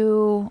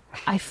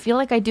feel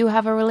like I do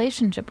have a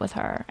relationship with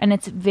her, and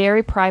it's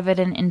very private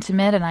and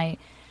intimate, and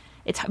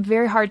it's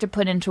very hard to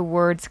put into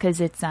words because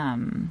it's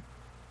not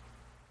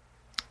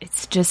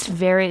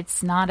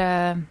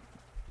I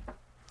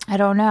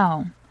don't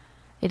know.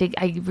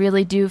 I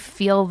really do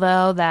feel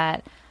though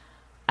that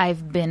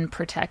I've been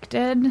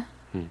protected.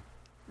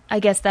 I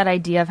guess that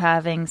idea of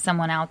having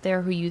someone out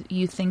there who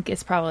you think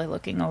is probably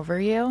looking over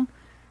you,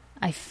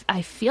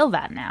 I feel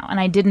that now, and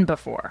I didn't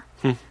before.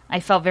 I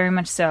felt very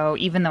much so,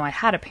 even though I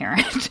had a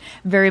parent,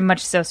 very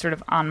much so sort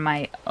of on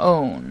my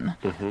own.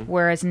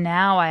 Whereas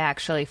now I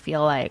actually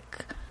feel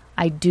like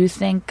I do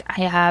think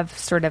I have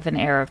sort of an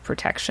air of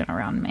protection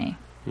around me.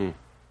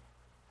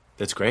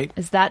 That's great.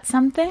 Is that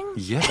something?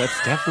 Yeah,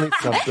 that's definitely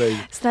something.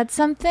 Is that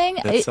something?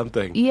 That's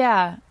something.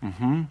 Yeah.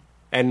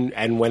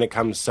 And when it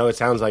comes, so it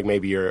sounds like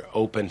maybe you're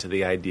open to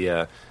the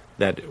idea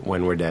that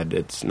when we're dead,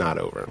 it's not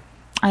over.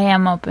 I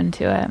am open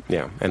to it.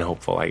 Yeah, and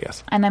hopeful, I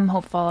guess. And I'm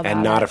hopeful about it.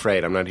 And not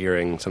afraid. I'm not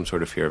hearing some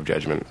sort of fear of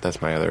judgment. That's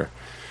my other...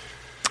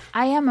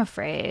 I am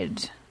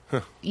afraid.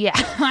 Yeah,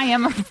 I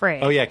am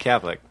afraid. Oh, yeah,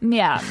 Catholic.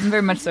 Yeah, I'm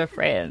very much so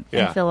afraid.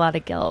 Yeah. I feel a lot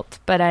of guilt.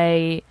 But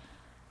I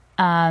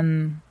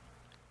don't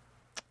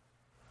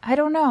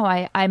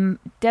know. I'm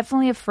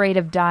definitely afraid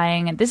of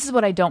dying. And this is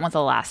what I don't want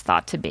the last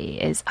thought to be,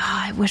 is,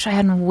 I wish I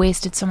hadn't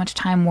wasted so much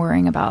time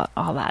worrying about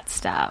all that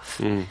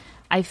stuff.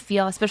 I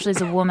feel, especially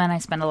as a woman, I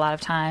spend a lot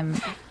of time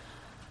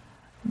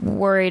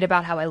worried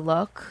about how I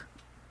look,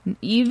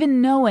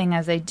 even knowing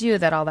as I do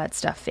that all that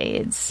stuff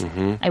fades.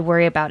 I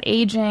worry about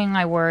aging.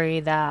 I worry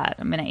that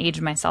I'm going to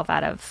age myself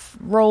out of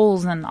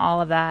roles and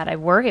all of that. I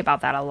worry about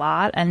that a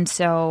lot. And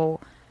so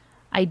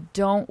I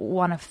don't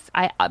want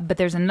to. But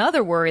there's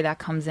another worry that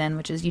comes in,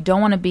 which is you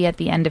don't want to be at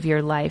the end of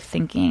your life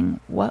thinking,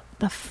 "What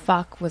the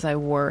fuck was I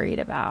worried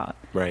about?"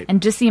 Right.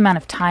 And just the amount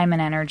of time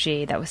and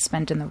energy that was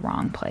spent in the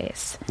wrong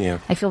place. Yeah.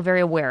 I feel very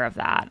aware of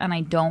that, and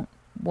I don't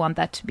want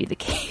that to be the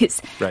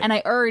case. Right. And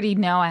I already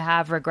know I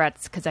have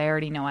regrets because I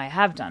already know I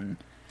have done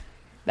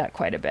that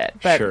quite a bit.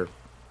 But Sure.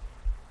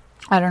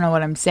 I don't know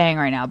what I'm saying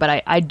right now,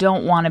 but I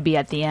don't want to be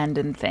at the end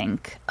and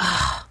think,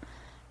 "Ugh,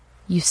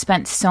 you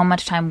spent so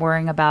much time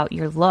worrying about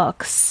your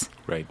looks,"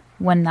 Right.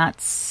 when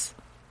that's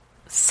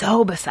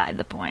so beside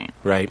the point.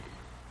 Right.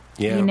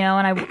 Yeah. You know,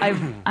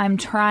 and I'm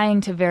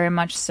trying to very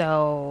much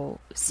so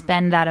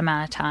spend that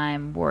amount of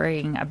time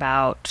worrying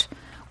about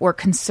or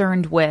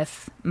concerned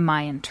with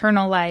my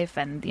internal life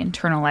and the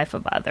internal life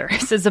of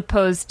others, as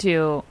opposed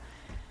to,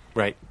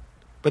 Right.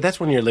 But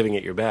that's when you're living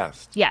at your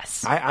best.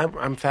 yes.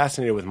 I'm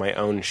fascinated with my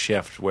own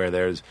shift where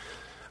there's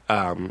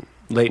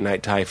late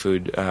night Thai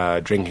food,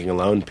 drinking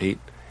alone, Pete,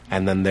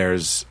 and then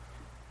there's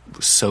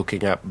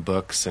soaking up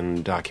books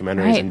and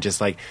documentaries Right. and just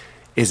like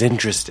is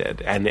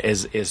interested and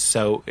is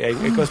so.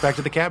 It goes back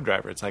to the cab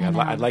driver. It's like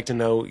I'd like to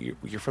know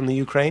you're from the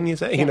Ukraine. You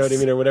say, you know what I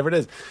mean, or whatever it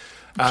is.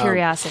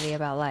 Curiosity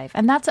about life.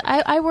 And that's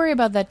I worry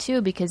about that too,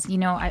 because you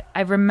know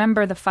I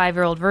remember the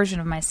 5-year-old version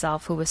of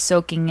myself who was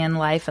soaking in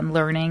life and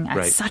learning at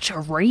Right. such a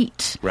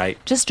rate, Right.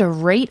 just a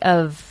rate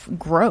of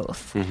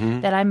growth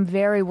that I'm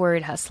very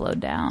worried has slowed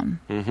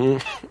down.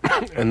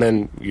 And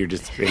then you're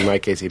just, in my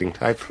case, eating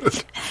Thai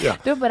food. Yeah.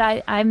 No,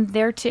 but I'm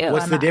there too.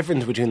 What's I'm the not-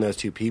 difference between those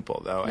two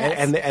people, though?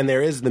 Yes. And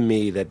there is the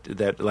me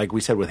that, like we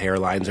said, with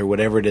hairlines or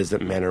whatever it is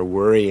that men are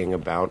worrying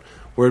about.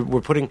 We're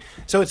putting,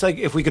 so it's like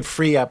if we could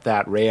free up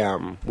that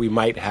RAM, we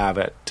might have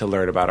it to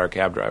learn about our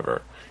cab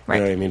driver. You Right.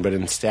 know what I mean? But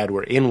instead,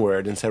 we're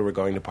inward. Instead, we're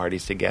going to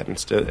parties to get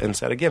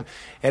instead of give.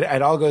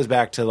 It all goes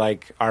back to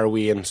like, are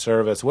we in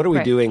service? What are we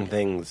Right. doing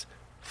things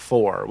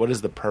for? What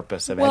is the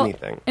purpose of Well,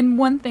 anything? And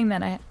one thing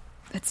that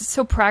it's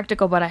so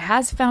practical, but I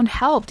has found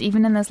helped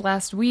even in this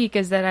last week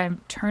is that I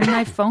turned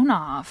my phone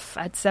off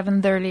at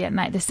 7:30 at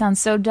night. This sounds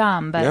so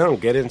dumb, but No,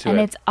 get into and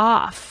it. it's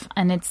off,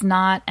 and it's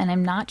not, and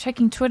I'm not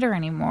checking Twitter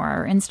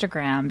anymore or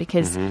Instagram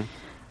because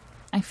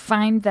I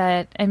find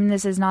that, I mean,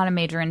 this is not a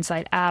major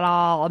insight at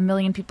all. A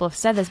million people have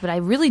said this, but I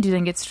really do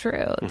think it's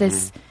true.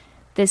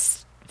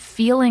 This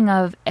feeling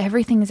of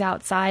everything's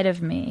outside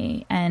of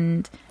me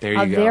and There you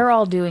how go. they're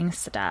all doing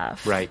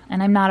stuff, Right.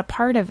 and I'm not a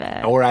part of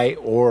it. Or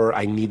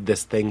I need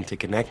this thing to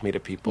connect me to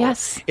people.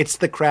 Yes. It's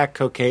the crack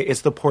cocaine.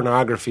 It's the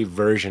pornography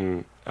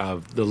version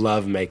of the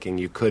love making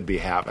you could be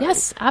having.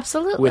 Yes,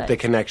 absolutely. With the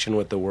connection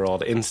with the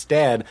world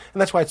instead, and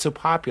that's why it's so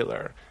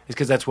popular. Is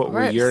because that's what Of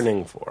we're course.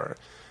 yearning for.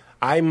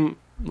 I'm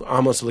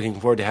almost looking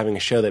forward to having a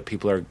show that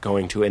people are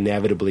going to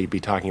inevitably be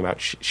talking about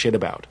shit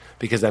about,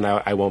 because then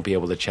I won't be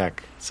able to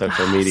check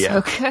social media.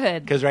 So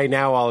good. Because right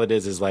now all it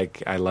is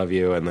like, I love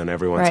you, and then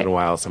every once Right. in a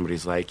while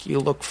somebody's like, you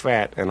look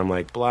fat, and I'm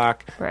like,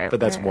 block. Right, But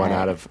that's right, one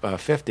right. out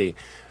of 50.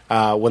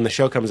 When the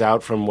show comes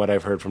out, from what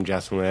I've heard from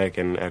Jess Malik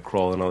and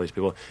Kroll and all these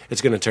people,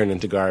 it's going to turn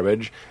into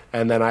garbage,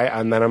 and then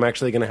I'm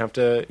actually going to have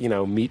to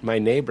meet my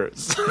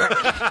neighbors.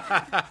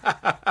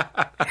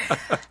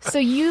 So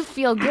you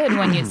feel good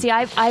when you see.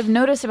 I've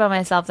noticed about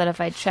myself that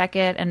if I check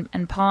it,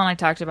 and Paul and I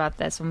talked about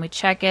this, when we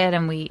check it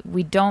and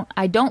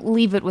I don't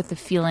leave it with the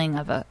feeling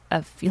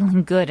of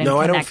feeling good and No,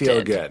 I don't connected.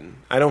 feel good.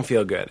 I don't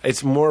feel good.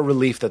 It's more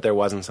relief that there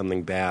wasn't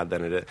something bad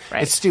than it is.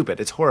 Right. It's stupid.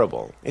 It's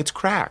horrible. It's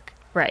crack.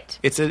 Right.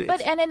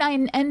 But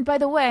and by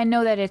the way, I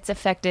know that it's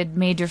affected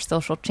major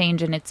social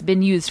change and it's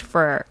been used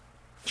for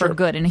Sure.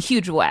 good in a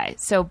huge way.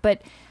 So,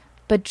 but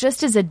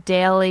just as a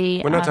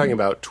daily, we're not talking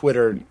about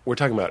Twitter. We're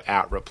talking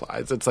about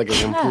 @replies. It's like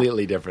a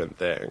completely different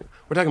thing.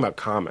 We're talking about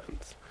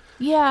comments.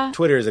 yeah.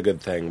 Twitter is a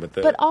good thing,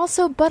 But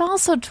also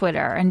Twitter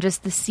and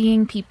just the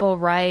seeing people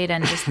write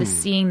and just the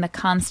seeing the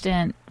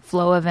constant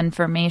flow of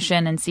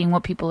information and seeing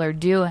what people are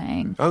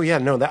doing. oh yeah,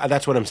 no,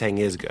 that's what I'm saying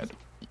is good.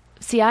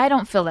 See, I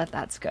don't feel that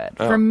that's good.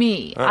 For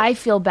me, I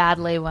feel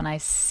badly when I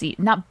see,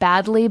 not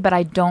badly, but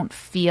I don't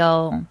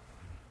feel,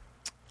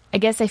 I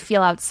guess I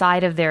feel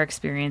outside of their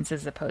experience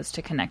as opposed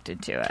to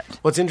connected to it.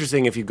 Well, it's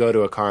interesting if you go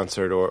to a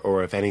concert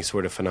or if any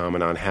sort of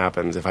phenomenon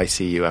happens. If I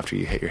see you after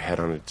you hit your head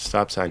on a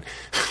stop sign,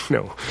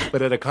 no.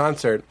 But at a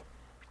concert,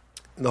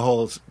 the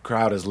whole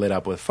crowd is lit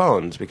up with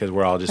phones because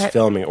we're all just Right.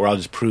 filming it. We're all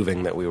just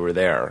proving that we were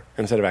there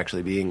instead of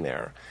actually being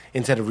there.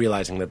 Instead of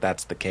realizing that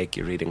that's the cake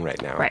you're eating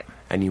right now. Right.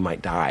 And you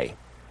might die.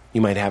 You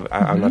might have,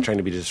 I'm not trying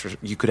to be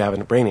you could have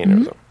a brain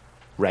aneurysm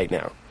right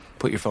now.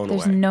 Put your phone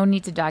There's away. no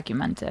need to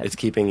document it. It's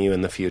keeping you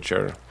in the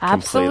future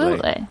Absolutely.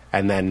 completely.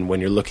 And then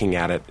when you're looking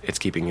at it, it's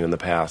keeping you in the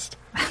past.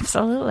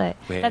 Absolutely.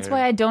 Where- That's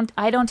why I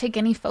don't take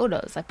any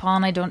photos.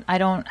 Paul and I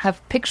don't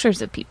have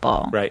pictures of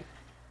people. Right.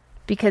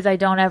 Because I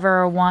don't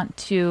ever want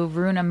to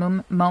ruin a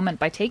moment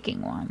by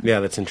taking one. Yeah,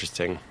 that's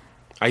interesting.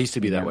 I used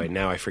to be that Yeah. way.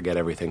 Now I forget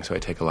everything, so I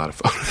take a lot of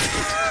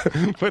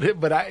photos.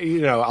 but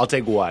I'll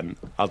take one.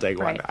 I'll take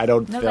one. Right. I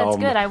don't No,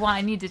 film that's good. I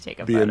need to take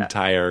a the photo.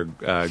 entire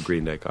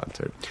Green Day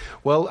concert.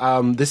 Well,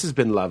 this has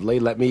been lovely.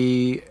 Let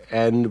me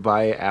end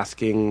by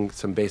asking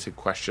some basic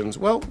questions.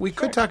 Well, we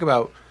could talk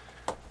about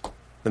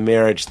the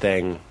marriage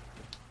thing.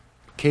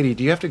 Katie,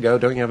 do you have to go?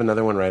 Don't you have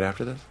another one right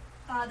after this?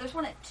 There's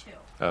one at 2.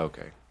 Oh,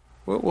 okay.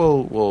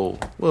 We'll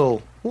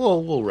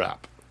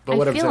wrap. But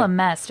what I I'm feel saying- a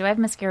mess. Do I have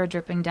mascara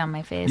dripping down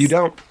my face? You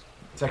don't.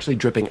 It's actually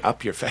dripping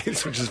up your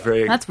face, which is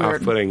very That's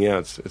weird. off-putting. Yeah,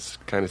 it's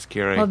kind of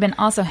scary. Well, I've been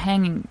also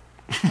hanging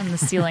from the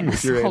ceiling With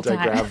this your whole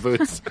anti-grav time.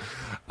 boots.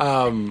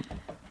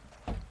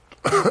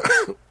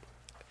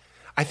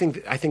 I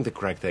think the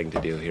correct thing to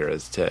do here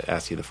is to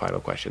ask you the final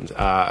questions.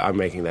 I'm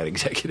making that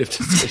executive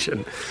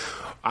decision.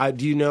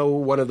 Do you know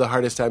one of the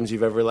hardest times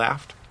you've ever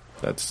laughed?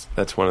 That's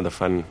one of the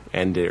fun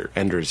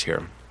enders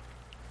here.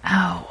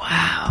 Oh,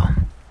 wow.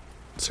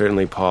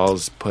 Certainly,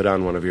 Paul's put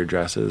on one of your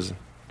dresses.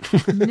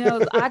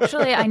 No,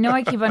 actually, I know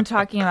I keep on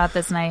talking about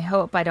this, and I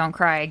hope I don't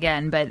cry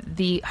again, but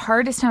the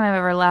hardest time I've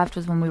ever laughed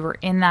was when we were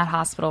in that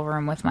hospital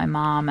room with my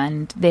mom,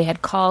 and they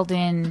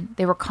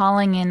were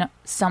calling in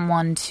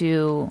someone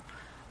to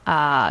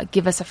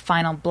give us a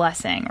final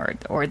blessing,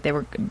 or they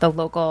were the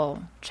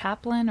local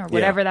chaplain or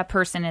whatever that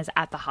person is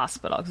at the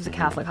hospital. It was a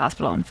Catholic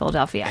hospital in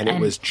Philadelphia. And it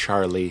was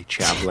Charlie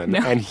Chaplin,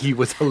 and he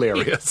was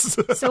hilarious.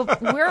 So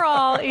we're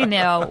all,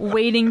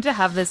 waiting to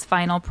have this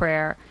final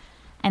prayer.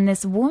 And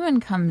this woman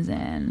comes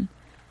in,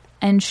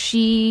 and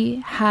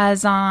she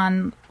has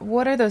on,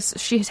 what are those?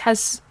 She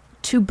has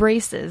 2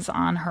 braces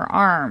on her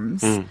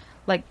arms,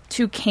 like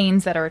 2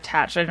 canes that are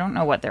attached. I don't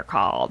know what they're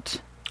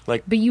called.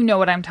 Like But you know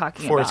what I'm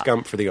talking Forrest about.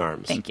 Gump for the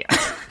arms. Thank you.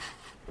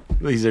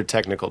 These are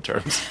technical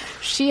terms.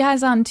 She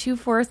has on 2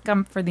 Forrest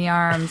Gump for the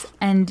arms,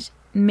 and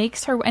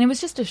makes her, and it was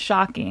just a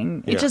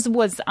shocking, Yeah. it just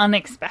was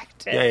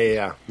unexpected.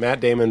 Yeah. Matt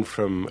Damon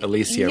from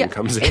Elysium Yeah,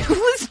 comes in. It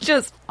was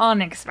just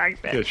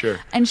unexpected. Yeah, sure.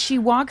 And she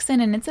walks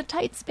in, and it's a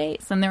tight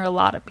space, and there are a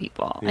lot of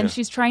people. Yeah. And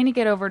she's trying to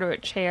get over to a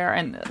chair,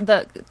 and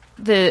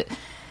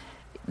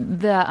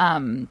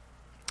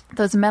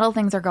those metal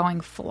things are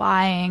going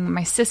flying.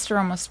 My sister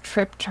almost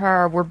tripped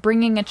her. We're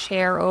bringing a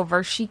chair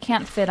over. She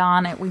can't fit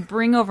on it. We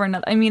bring over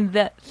another. I mean,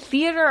 the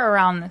theater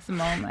around this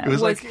moment It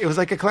was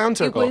like a clown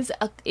circle.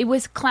 It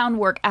was clown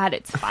work at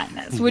its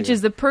finest, which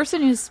is the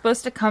person who's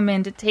supposed to come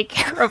in to take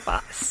care of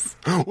us.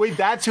 Wait,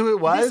 that's who it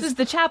was? This was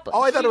the chaplain.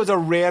 Oh, I thought it was a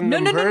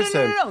random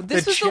person. No.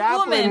 This was the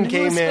chaplain woman who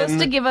came was supposed in.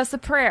 to give us a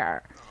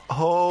prayer.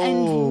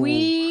 Oh,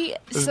 And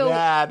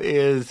that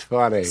is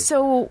funny.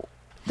 So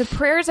the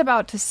prayer's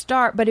about to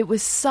start, but it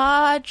was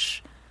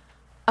such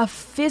a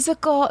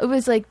physical, it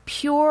was like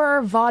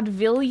pure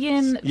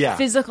vaudevillian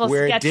physical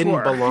where sketch it didn't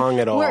work. belong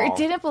at all. Where it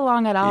didn't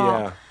belong at all.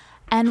 Yeah.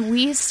 And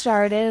we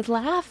started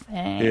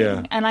laughing.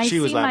 Yeah. And I She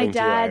was see my laughing too,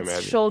 I dad's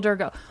imagine. shoulder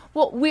go.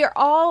 Well, we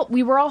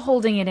were all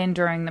holding it in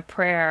during the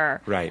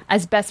prayer, Right.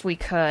 as best we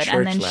could. Church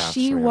and then laughs,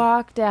 she man.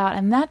 walked out,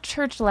 and that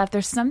church laugh.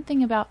 There's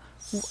something about.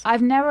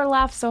 I've never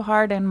laughed so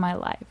hard in my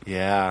life.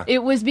 Yeah.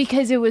 It was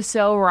because it was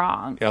so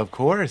wrong. Yeah, of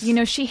course.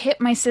 She hit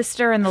my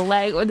sister in the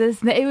leg with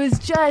this. It was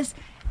just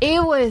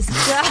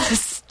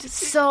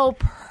so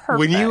perfect.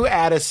 when you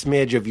add a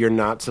smidge of you're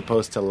not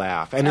supposed to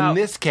laugh, and Oh. in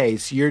this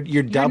case, you're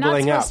You're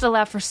doubling not up. supposed to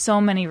laugh for so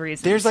many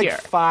reasons. There's like here.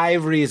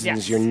 5 reasons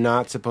Yes. you're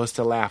not supposed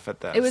to laugh at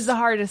this. It was the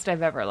hardest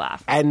I've ever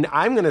laughed. And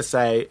I'm going to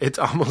say it's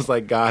almost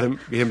like God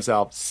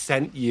himself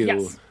sent you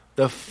Yes.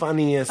 the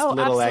funniest Oh,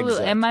 little absolutely.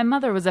 exit. And my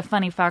mother was a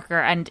funny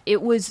fucker, and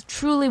it was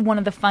truly one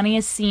of the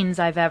funniest scenes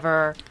I've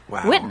ever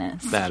Wow.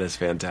 witnessed. That is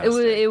fantastic.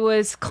 It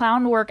was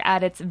clown work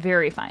at its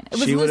very finest. It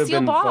was she would have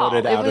Lucille been Ball.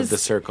 voted It out was, of the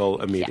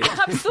circle immediately.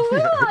 Absolutely.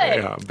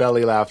 Yeah,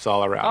 belly laughs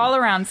all around. All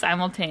around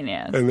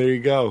simultaneous. And there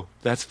you go.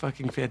 That's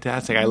fucking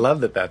fantastic. I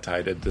love that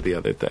tied into the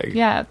other thing.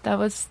 Yeah,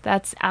 that's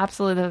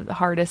absolutely the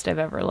hardest I've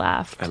ever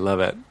laughed. I love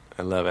it.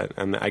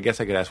 And I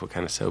guess I could ask what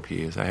kind of soap you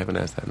use. I haven't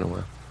asked that in a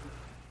while.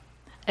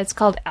 It's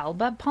called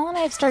Alba. Paul and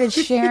I have started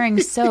sharing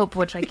soap,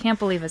 which I can't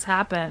believe has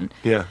happened.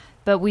 Yeah.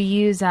 But we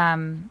use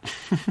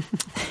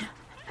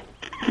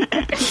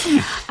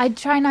I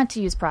try not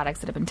to use products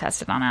that have been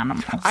tested on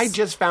animals. I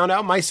just found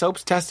out my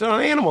soap's tested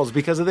on animals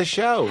because of this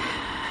show.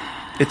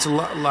 It's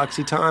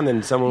L'Occitane,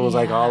 and someone was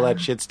like, Yeah. all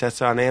that shit's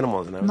tested on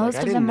animals. And I was Most like, I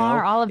of didn't them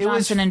are. know. All of It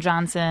was- Johnson &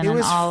 Johnson It and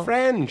was all.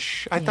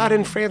 French. I thought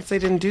in France they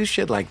didn't do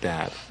shit like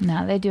that.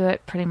 No, they do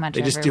it pretty much.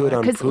 They just do it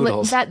on everywhere.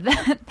 'Cause poodles.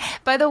 That,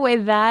 by the way,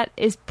 that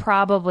is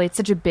probably, it's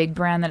such a big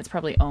brand that it's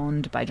probably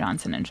owned by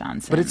Johnson &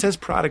 Johnson. But it says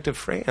product of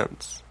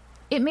France.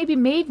 It may be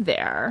made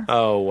there.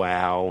 Oh,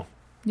 wow.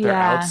 They're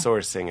Yeah.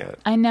 outsourcing it.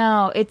 I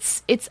know.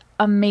 It's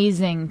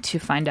amazing to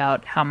find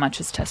out how much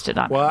is tested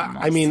on Well,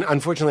 animals. I mean,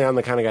 unfortunately, I'm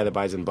the kind of guy that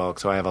buys in bulk,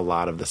 so I have a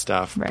lot of the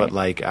stuff. Right. But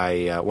like,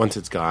 once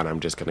it's gone, I'm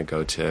just going to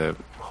go to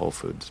Whole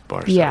Foods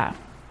bar. Yeah. soap.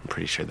 I'm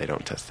pretty sure they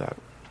don't test that,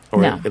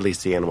 or No. at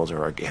least the animals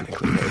are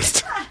organically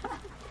raised.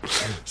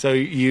 So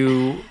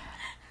you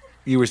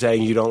were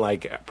saying you don't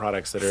like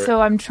products that are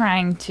So I'm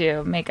trying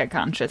to make a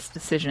conscious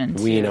decision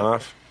to wean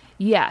off.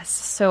 Yes.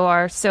 So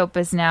our soap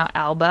is now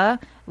Alba,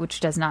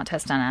 which does not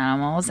test on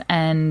animals,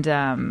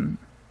 and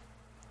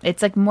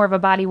It's like more of a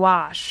body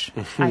wash.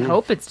 I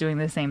hope it's doing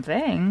the same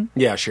thing.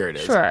 Yeah, sure it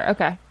is. Sure,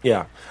 okay.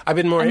 Yeah. I've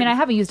been more... I mean, I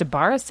haven't used a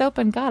bar of soap,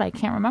 and God, I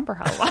can't remember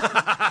how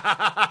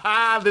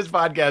long. This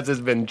podcast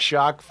has been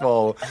chock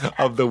full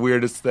of the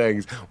weirdest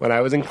things. When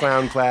I was in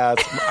clown class,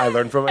 I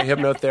learned from my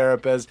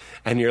hypnotherapist,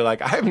 and you're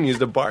like, I haven't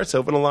used a bar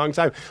soap in a long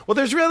time. Well,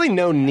 there's really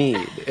no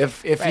need.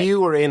 If Right. you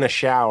were in a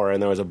shower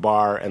and there was a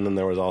bar and then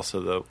there was also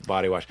the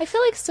body wash. I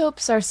feel like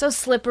soaps are so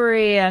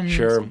slippery and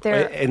Sure.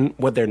 they're... And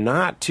what they're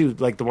not, too,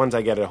 like the ones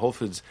I get at Whole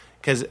Foods,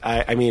 because,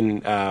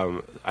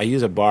 I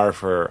use a bar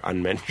for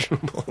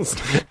unmentionables,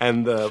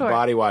 and the Sure.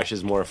 body wash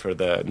is more for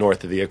the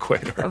north of the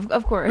equator.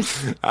 Of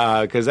course.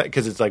 Because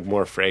it's like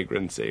more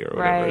fragrancy or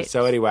whatever. Right.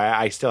 So anyway,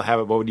 I still have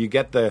it. But when you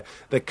get the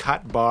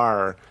cut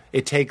bar,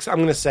 it takes, I'm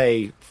going to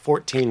say,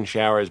 14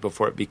 showers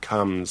before it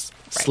becomes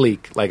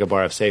sleek, like a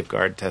bar of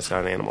Safeguard tested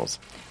on animals.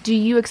 Do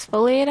you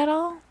exfoliate at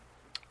all?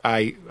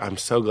 I'm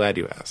so glad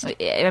you asked.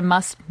 I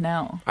must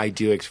know. I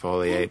do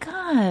exfoliate,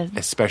 God.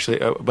 especially,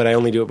 but I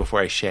only do it before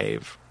I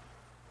shave.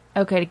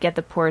 Okay, to get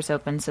the pores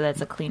open so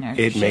that's a cleaner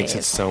It makes it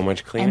shave. so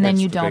much cleaner. And then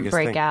It's you the don't biggest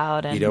break thing.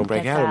 out and you don't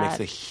break get out. It that. makes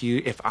a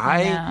huge. If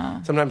I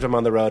know. sometimes I'm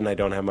on the road and I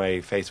don't have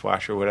my face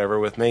wash or whatever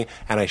with me,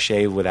 and I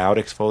shave without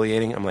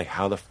exfoliating, I'm like,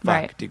 how the fuck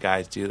Right. do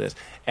guys do this?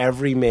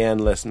 Every man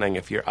listening,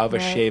 if you're of a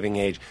Right. shaving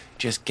age,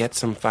 just get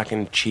some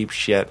fucking cheap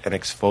shit and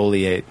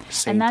exfoliate.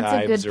 St. And that's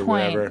a Ives good or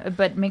point, whatever.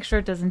 but make sure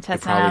it doesn't It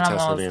test on probably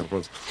tests on animals.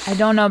 animals. I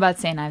don't know about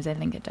St. Ives. I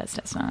think it does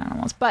test on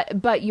animals.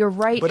 But you're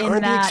right But in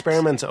aren't that the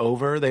experiments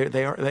over?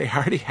 They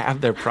already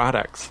have their products.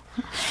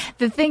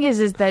 the thing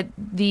is that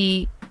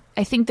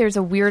I think there's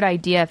a weird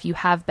idea if you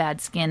have bad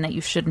skin that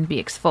you shouldn't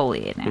be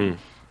exfoliating.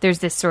 There's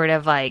this sort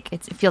of like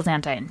it feels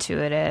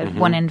anti-intuitive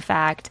when in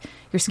fact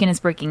your skin is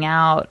breaking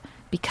out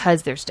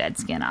because there's dead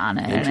skin on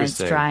it and it's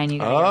Interesting. dry and you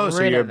gotta Oh, get so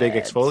rid you're a of big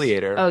it.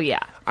 exfoliator. Oh yeah.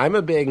 I'm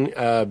a big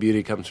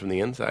beauty comes from the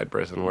inside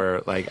person.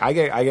 Where like I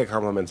get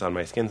compliments on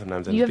my skin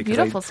sometimes. And You it's have because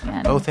beautiful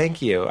skin. Oh,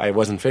 thank you. I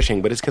wasn't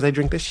fishing, but it's because I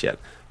drink this shit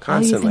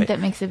constantly. that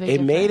makes a big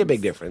It made a difference?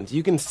 big difference.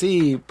 You can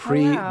see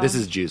pre. Oh, wow. This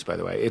is juice, by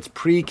the way. It's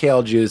pre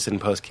kale juice and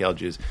post kale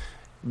juice.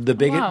 The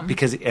big Wow.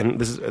 because and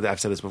this is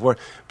I've said this before,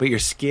 but your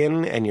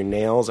skin and your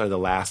nails are the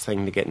last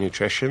thing to get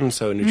nutrition.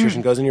 So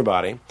nutrition goes in your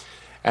body.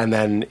 And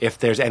then if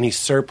there's any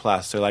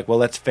surplus, they're like, well,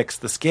 let's fix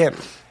the skin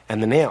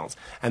and the nails.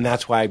 And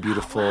that's why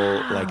beautiful,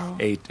 like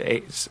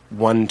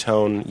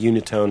one-tone,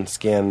 unitone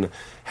skin,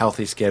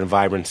 healthy skin,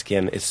 vibrant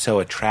skin is so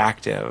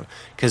attractive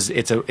because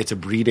it's a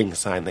breeding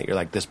sign that you're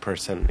like, this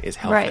person is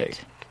healthy.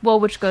 Right.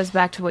 Well, which goes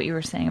back to what you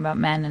were saying about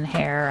men and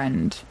hair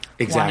and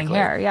Exactly. wanting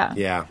hair. Yeah.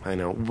 Yeah, I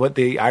know. What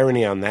the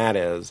irony on that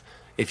is,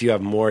 if you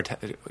have more,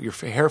 your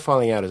hair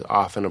falling out is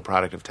often a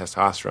product of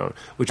testosterone,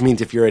 which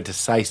means if you're a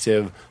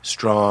decisive,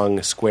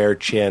 strong,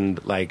 square-chinned,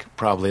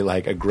 probably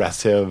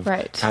aggressive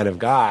Right. kind of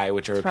guy,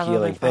 which are probably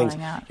appealing things,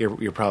 falling out.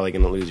 you're probably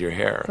going to lose your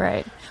hair.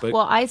 Right. But,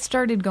 Well, I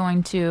started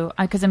going to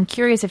because I'm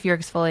curious if you're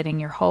exfoliating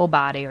your whole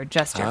body or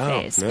just your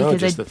face. No, because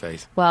just the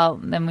face. Well,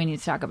 then we need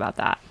to talk about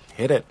that.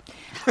 Hit it.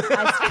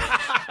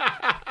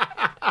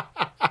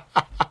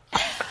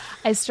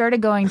 I started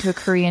going to a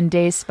Korean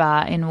day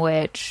spa in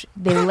which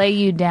they lay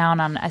you down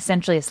on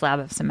essentially a slab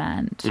of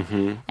cement.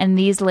 Mm-hmm. And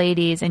these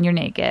ladies, and you're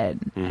naked,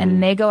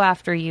 and they go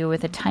after you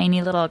with a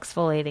tiny little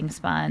exfoliating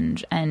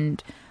sponge.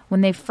 And when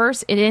they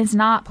first, it is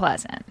not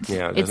pleasant.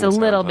 Yeah, it it's a doesn't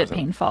sound little bit pleasant.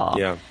 painful.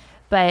 Yeah.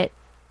 But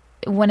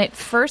when it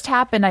first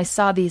happened, I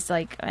saw these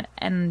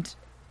and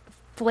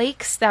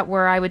flakes that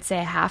were, I would say,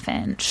 a half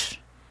inch.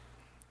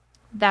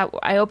 That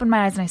I opened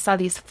my eyes and I saw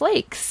these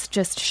flakes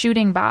just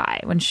shooting by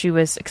when she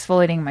was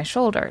exfoliating my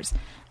shoulders,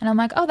 and I'm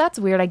like, "Oh, that's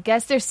weird. I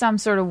guess there's some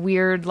sort of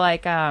weird,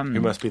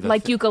 It must be the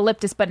like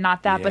eucalyptus, but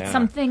not that, but Yeah.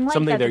 something like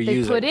Something that they're they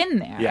using. put in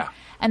there." Yeah.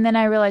 And then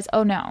I realized,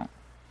 oh no,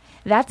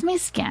 that's my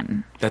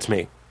skin. That's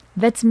me.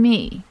 That's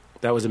me.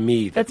 That was a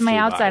me. That's my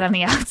outside on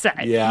the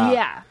outside. Yeah.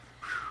 Yeah.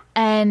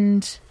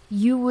 And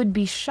you would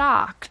be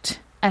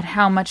shocked at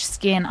how much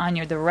skin on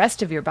the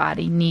rest of your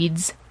body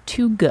needs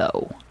to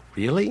go.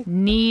 Really?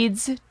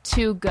 Needs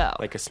to go.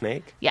 Like a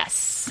snake?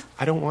 Yes.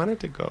 I don't want it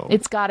to go.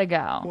 It's got to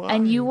go. Why?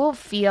 And you will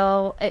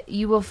feel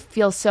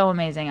so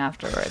amazing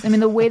afterwards. I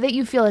mean, the way that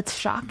you feel, it's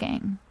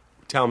shocking.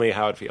 Tell me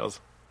how it feels.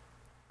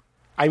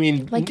 I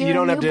mean, Like you're you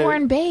don't a have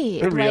newborn to.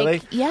 babe. Really?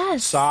 Like,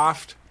 yes.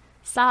 Soft.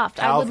 I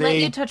would let healthy.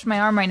 you touch my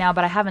arm right now,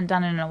 but I haven't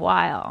done it in a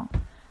while.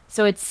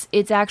 So it's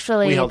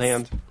actually We held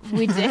hands.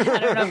 We did. I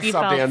don't know if you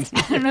Soft felt. hands.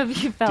 I don't know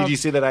if you felt. Did you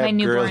see that I my have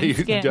newborn girly,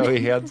 skin.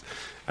 doughy hands?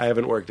 I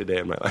haven't worked a day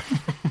in my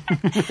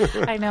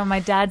life. I know my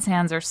dad's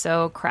hands are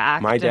so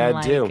cracked. My dad,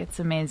 and, too. It's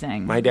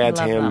amazing. My dad's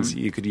I love hands,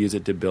 them. you could use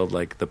it to build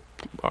like the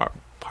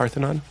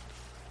Parthenon.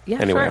 Yeah,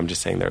 Anyway, sure. I'm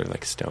just saying they're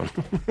like stone.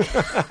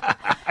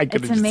 I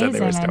could It's have just said they were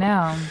amazing. stone.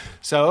 I know.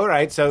 So, all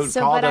right. So,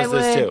 Paul but does I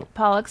this would. too.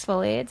 Paul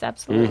exfoliates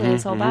absolutely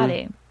his whole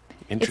body.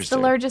 Interesting. It's the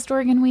largest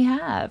organ we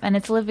have, and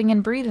it's living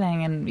and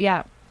breathing, and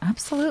yeah,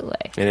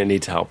 absolutely. And it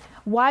needs help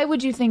Why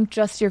would you think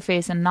just your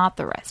face and not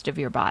the rest of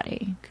your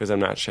body? because I'm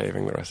not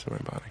shaving the rest of my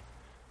body.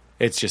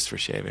 It's just for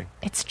shaving.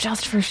 It's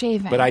just for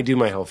shaving. But I do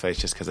my whole face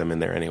just because I'm in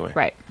there anyway.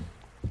 Right,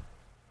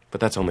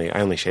 But I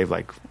only shave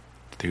like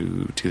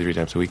 2-3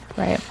 times a week.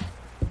 right.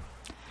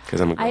 because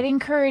I'm a girl. I'd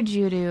encourage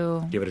you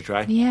to. Give it a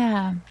try?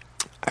 Yeah.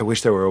 I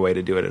wish there were a way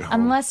to do it at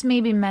home. Unless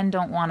maybe men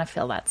don't want to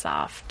feel that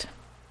soft.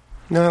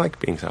 No, I like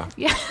being soft.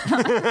 Yeah.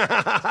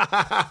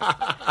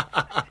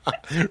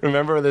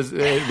 Remember,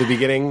 the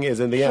beginning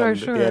is in the end.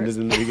 Sure. The end is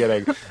in the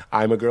beginning.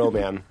 I'm a girl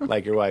man,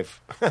 like your wife.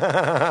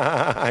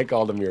 I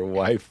called him your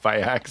wife by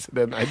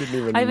accident. I didn't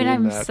even mean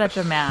I'm that. such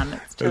a man.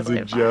 It's That's totally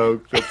a fine.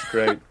 joke. That's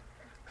great.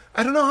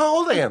 I don't know how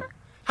old I am.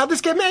 How'd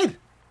this get made?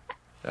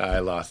 I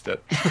lost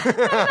it. How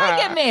did I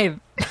get made?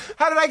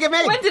 How did I get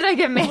made? When did I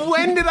get made?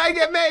 When did I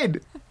get made?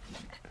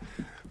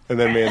 And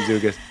then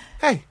Mantzoukas.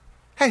 Hey,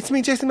 it's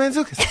me, Jason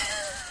Mantzoukas.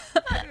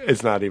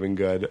 It's not even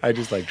good. I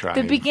just like trying.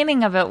 The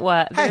beginning of it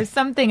was. Hey. There's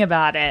something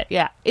about it.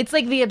 Yeah. It's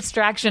like the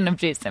abstraction of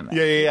Jason.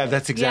 Yeah.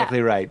 That's exactly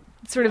Yeah. right.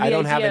 Sort of the I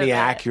don't have idea any of it.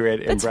 accurate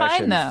That's impressions,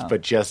 fine, though.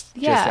 but just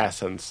Yeah.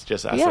 essence.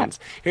 Just essence.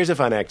 Here's a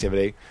fun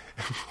activity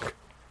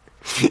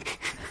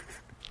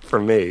for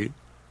me.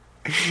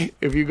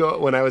 If you go,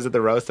 when I was at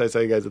the roast, I saw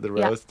you guys at the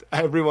Yeah. roast.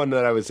 Everyone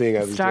that I was seeing, I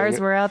was Stars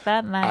doing it. were out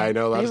that night. I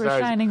know, a lot They of were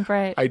stars. shining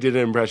bright. I did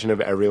an impression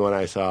of everyone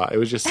I saw. It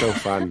was just so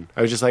fun.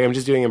 I was just like, I'm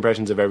just doing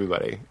impressions of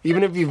everybody.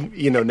 Even if you've,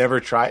 never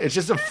tried. It's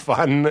just a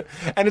fun,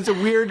 and it's a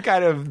weird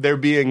kind of, they're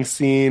being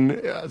seen.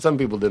 Some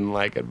people didn't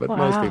like it, but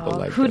most people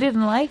liked Who it.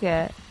 didn't like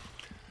it?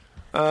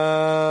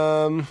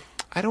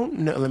 I don't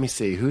know. Let me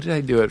see. Who did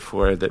I do it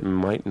for that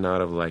might not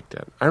have liked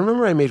it? I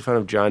remember I made fun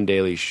of John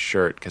Daly's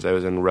shirt because I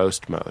was in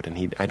roast mode,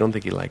 and I don't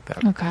think he liked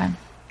that. Okay.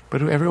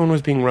 But everyone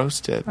was being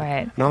roasted.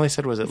 Right. And all they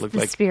said was it looked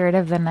The like... spirit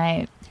of the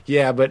night.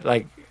 Yeah, but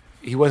like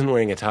he wasn't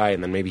wearing a tie,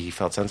 and then maybe he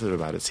felt sensitive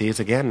about it. See, it's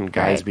again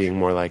guys Right. being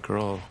more like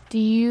girls. Do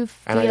you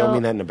feel... And I don't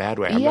mean that in a bad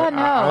way. Yeah,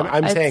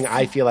 I'm it's- saying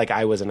I feel like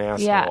I was an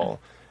asshole. Yeah.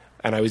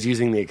 And I was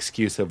using the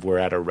excuse of we're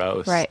at a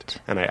roast. Right.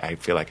 And I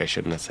feel like I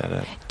shouldn't have said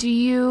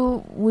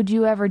it. Would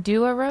you ever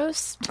do a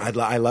roast? I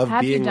love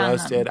Have you being done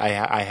roasted. them?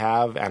 I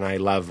have, and I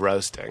love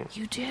roasting.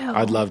 You do?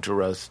 I'd love to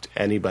roast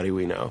anybody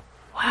we know.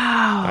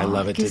 Wow. I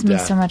love it gives to me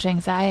death. so much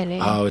anxiety.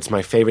 Oh, it's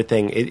my favorite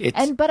thing.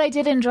 But I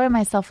did enjoy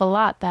myself a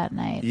lot that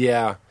night.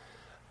 Yeah.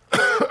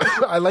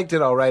 I liked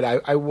it all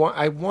right. I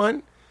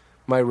want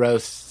my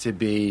roasts to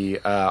be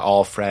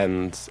all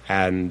friends,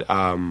 and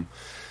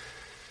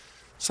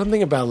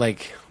something about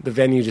like the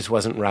venue just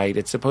wasn't right.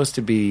 It's supposed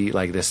to be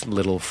like this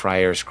little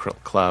Friars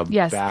Club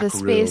Yes, back the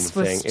room space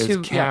was thing. It too-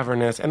 was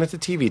cavernous, and it's a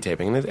TV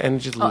taping, and it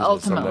just loses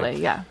Ultimately,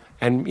 something. yeah.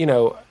 And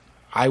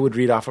I would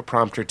read off a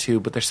prompter too,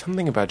 but there's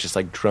something about just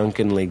like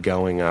drunkenly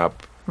going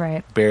up,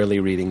 Right. barely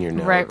reading your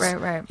notes,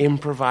 Right.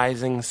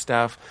 improvising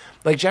stuff.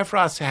 Like Jeff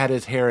Ross had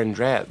his hair in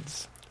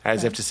dreads,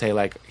 as if to say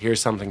like, here's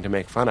something to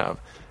make fun of.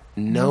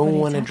 No Nobody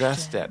one touched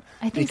addressed it.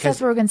 I think because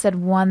Seth Rogen said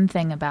one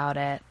thing about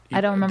it. I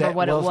don't remember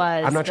what it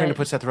was. I'm not trying to but-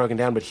 put Seth Rogen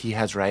down, but he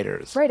has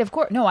writers. Right, of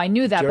course. No, I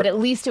knew that, Dur- but at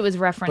least it was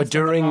referenced. But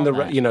during the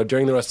moment.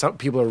 during the roast, some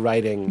people are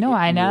writing. No,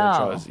 I new know.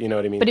 intros, you know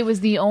what I mean? But it was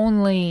the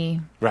only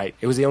right.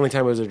 It was the only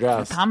time it was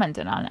addressed.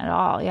 commented on it at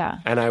all. Yeah.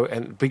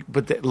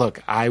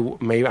 Look,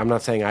 I'm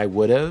not saying I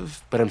would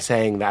have, but I'm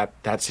saying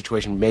that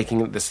situation,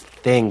 making it this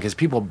thing, because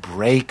people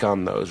break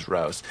on those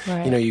roasts.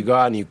 Right. You go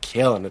out and you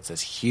kill, and it's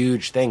this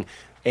huge thing.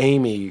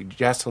 Amy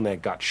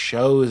Jesselnick got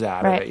shows out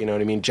of Right. it. You know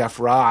what I mean? Jeff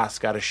Ross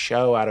got a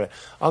show out of it.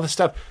 All this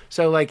stuff.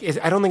 So, like,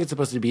 I don't think it's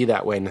supposed to be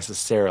that way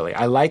necessarily.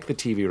 I like the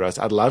TV roast.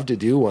 I'd love to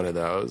do one of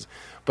those.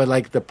 But,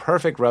 like, the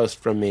perfect roast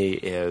for me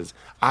is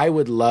I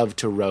would love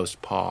to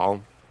roast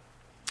Paul,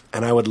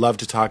 and I would love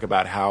to talk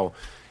about how,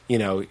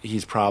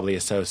 he's probably a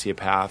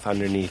sociopath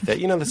underneath it.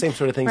 The same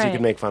sort of things you Right.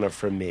 could make fun of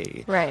for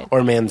me. Right. Or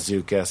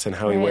Mantzoukas and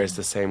how he Right. wears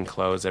the same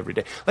clothes every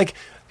day. Like,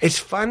 it's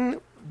fun.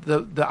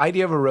 The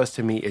idea of a roast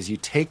to me is you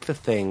take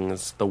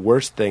the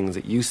worst things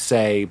that you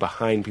say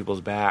behind people's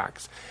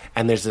backs,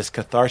 and there's this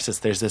catharsis,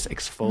 there's this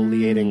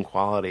exfoliating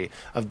quality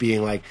of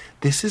being like,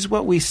 this is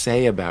what we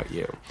say about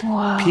you.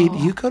 Wow. Pete,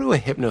 you go to a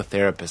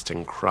hypnotherapist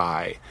and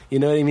cry. You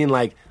know what I mean?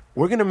 Like,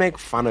 we're going to make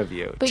fun of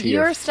you. But to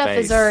your stuff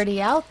face. is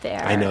already out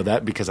there. I know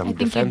that because I'm I think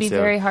defensive. you'd be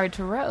very hard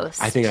to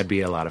roast. I think I'd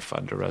be a lot of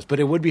fun to roast, but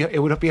it would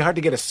be hard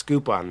to get a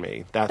scoop on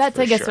me. That's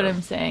for I guess sure. what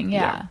I'm saying.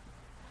 Yeah.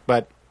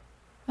 But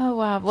Oh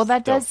wow. Well,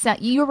 that does sound.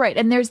 You're right.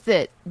 And there's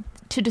to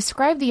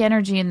describe the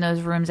energy in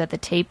those rooms at the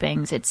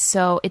tapings.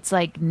 It's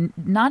like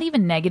not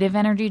even negative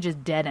energy,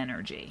 just dead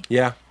energy.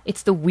 yeah,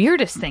 It's the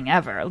weirdest thing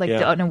ever. Like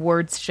Yeah. an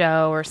awards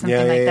show or something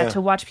Yeah, like yeah, that. yeah.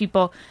 To watch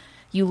people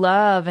you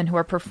love and who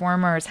are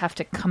performers have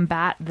to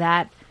combat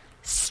that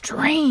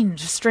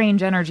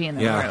strange energy in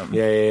the Yeah. room.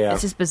 Yeah.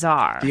 It's just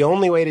bizarre. the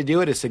only way to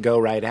do it is to go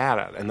right at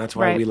it, and that's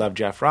why Right. we love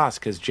Jeff Ross,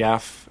 because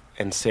Jeff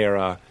and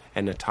Sarah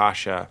and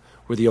Natasha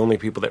were the only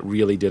people that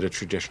really did a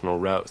traditional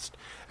roast,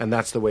 and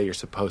that's the way you're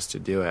supposed to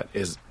do it.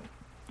 Is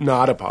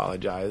not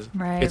apologize.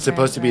 Right, It's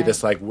supposed right, to be right.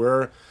 this like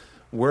we're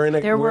in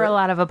a There were a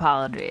lot of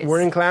apologies.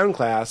 we're in clown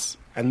class,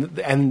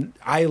 and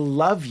I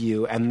love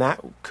you, and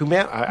that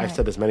Kumail. I've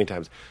said this many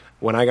times.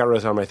 When I got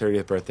roasted on my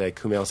 30th birthday,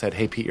 Kumail said,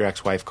 "Hey Pete, your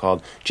ex-wife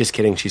called. Just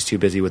kidding, she's too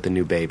busy with the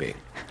new baby."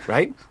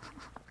 Right?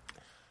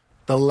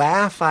 The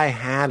laugh I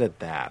had at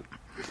that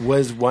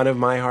was one of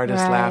my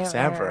hardest Right, laughs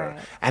right, ever, right.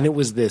 and it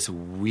was this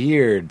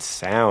weird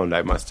sound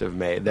I must have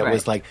made that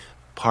was Right. like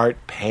part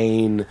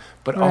pain,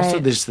 but also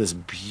Right. there's this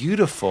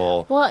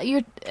beautiful. Well,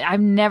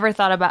 I've never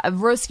thought about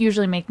roasts.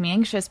 Usually make me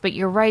anxious, but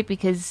you're right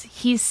because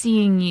he's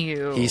seeing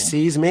you. He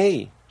sees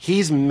me.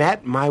 He's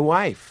met my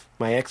wife,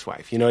 my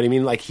ex-wife. You know what I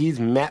mean? Like, he's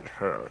met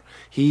her.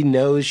 He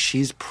knows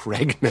she's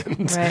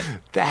pregnant. Right.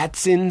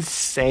 That's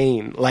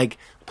insane. Like,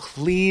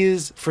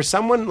 please, for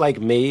someone like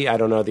me, I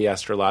don't know the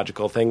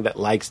astrological thing, that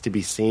likes to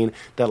be seen,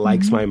 that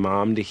likes my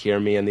mom to hear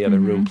me in the other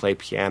room play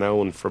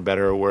piano, and for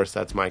better or worse,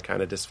 that's my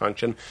kind of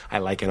dysfunction. I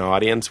like an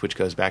audience, which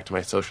goes back to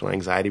my social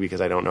anxiety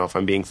because I don't know if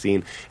I'm being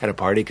seen at a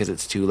party because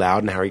it's too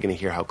loud, and how are you going to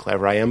hear how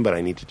clever I am? But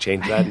I need to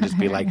change that and just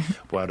be like,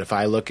 what if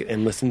I look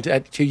and listen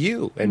to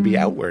you and be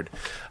outward?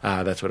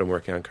 That's what I'm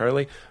working on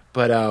currently.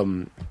 But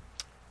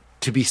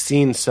to be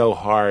seen so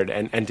hard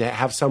and to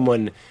have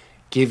someone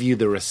give you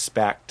the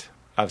respect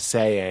of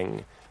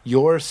saying,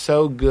 you're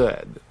so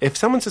good. If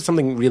someone says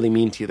something really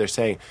mean to you, they're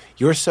saying,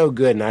 you're so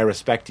good and I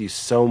respect you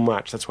so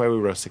much. That's why we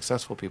roast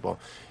successful people.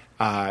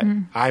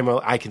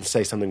 I can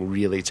say something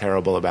really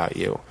terrible about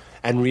you.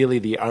 And really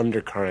the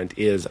undercurrent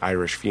is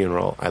Irish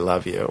funeral. I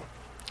love you.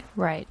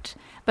 Right.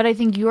 But I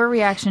think your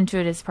reaction to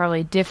it is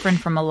probably different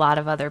from a lot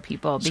of other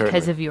people because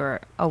Certainly. of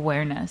your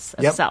awareness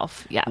of Yep.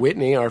 self. Yeah.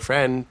 Whitney, our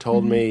friend,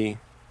 told me,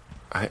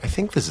 I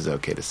think this is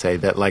okay to say,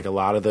 that like a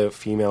lot of the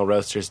female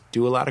roasters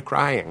do a lot of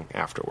crying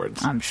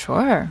afterwards. I'm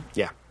sure.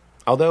 Yeah.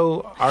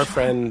 Although our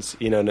friends,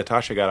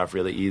 Natasha got off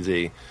really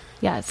easy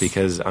Yes.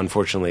 because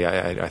unfortunately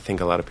I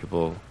think a lot of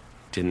people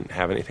didn't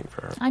have anything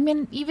for her. I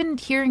mean, even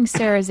hearing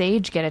Sarah's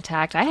age get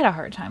attacked, I had a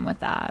hard time with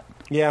that.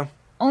 Yeah.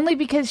 Only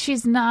because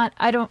she's not,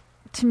 I don't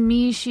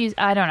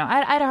know.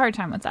 I had a hard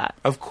time with that.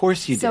 Of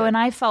course you did. So, and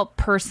I felt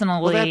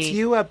personally. Well, that's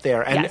you up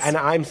there. And Yes. and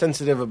I'm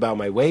sensitive about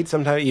my weight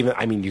sometimes.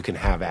 You can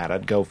have at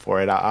it. Go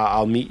for it.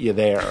 I'll meet you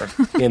there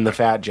in the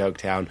fat joke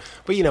town.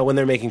 But, when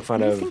they're making fun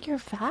Do you of... think you're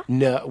fat?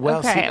 No, well,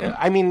 Okay.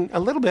 a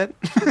little bit.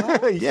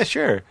 Yeah,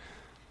 sure.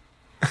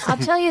 I'll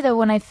tell you though,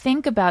 when I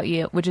think about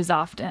you, which is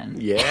often,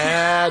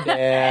 Yeah,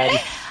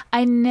 Dad.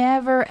 I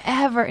never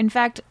ever, in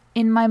fact,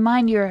 in my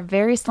mind, you're a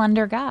very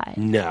slender guy.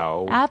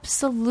 No.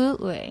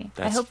 Absolutely.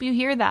 That's- I hope you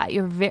hear that.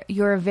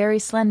 You're a very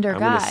slender I'm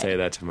guy. going to say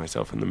that to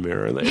myself in the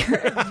mirror later.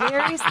 A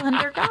very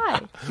slender guy.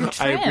 You're I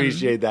trim.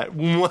 appreciate that.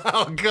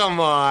 Wow, come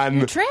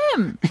on.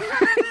 Trim.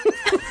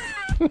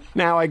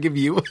 Now I give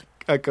you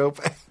a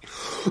copay.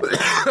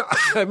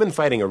 I've been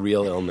fighting a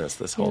real illness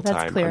this whole that's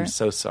time. clear. I'm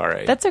so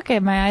sorry. That's okay.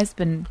 My eyes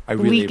been I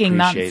really leaking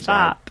appreciate nonstop.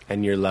 that.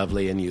 And you're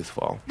lovely and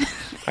youthful.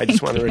 I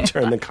just want to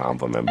return the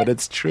compliment, but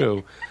it's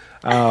true.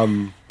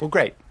 Well,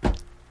 great.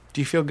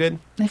 Do you feel good?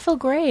 I feel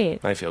great.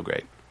 I feel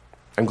great.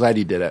 I'm glad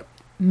you did it.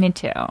 Me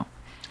too.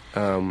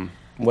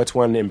 What's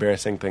one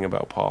embarrassing thing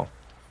about Paul?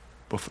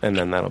 And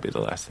then that'll be the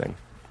last thing.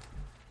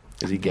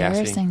 Is he gassy?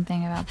 Embarrassing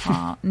thing about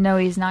Paul. No,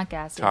 he's not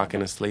gassy.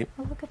 Talking asleep?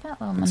 Oh, look at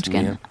that little That's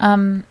munchkin.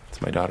 Mia.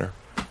 It's my daughter.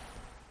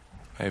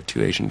 I have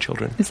 2 Asian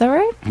children. Is that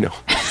right? No.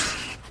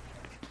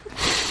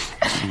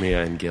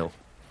 Mia and Gil.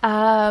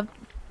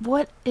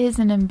 What is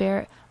an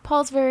embarrass?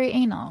 Paul's very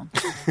anal.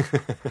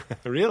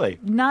 Really?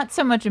 Not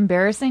so much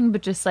embarrassing,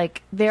 but just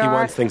like there He are.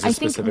 wants things a I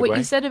think specific what way?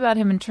 you said about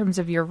him in terms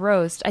of your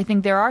roast. I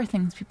think there are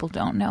things people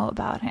don't know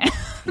about him.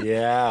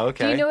 Yeah,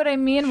 okay. Do you know what I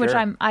mean? Which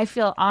Sure. I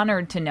feel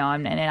honored to know,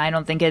 and I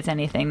don't think it's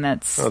anything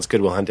that's. Oh, it's Good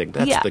Will Hunting.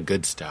 That's Yeah. the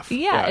good stuff.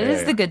 yeah, it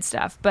is the good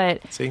stuff,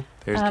 but See?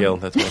 There's Gil.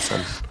 That's my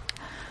son.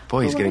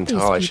 Boy, he's Look getting at these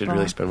tall. I should people.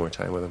 really spend more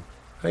time with him.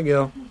 Hi,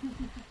 Gil.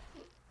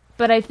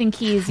 I think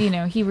he's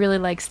he really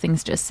likes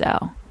things just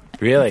so.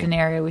 Really? It's an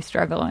area we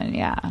struggle in.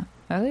 Yeah.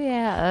 Oh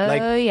yeah.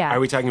 Oh yeah. Are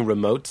we talking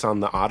remotes on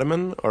the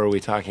ottoman, or are we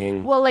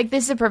talking... Well, like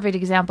this is a perfect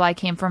example. I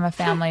came from a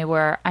family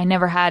where I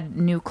never had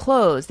new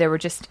clothes; they were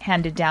just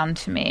handed down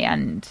to me.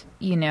 And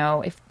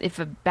if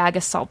a bag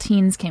of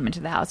saltines came into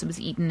the house, it was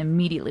eaten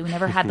immediately. We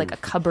never had like a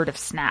cupboard of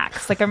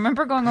snacks. Like I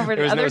remember going over to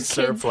There was other no kids'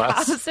 surplus.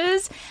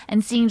 houses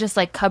and seeing just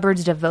like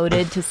cupboards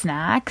devoted to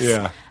snacks.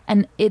 Yeah.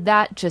 and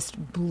that just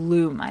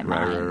blew my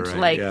mind. right,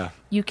 Like yeah.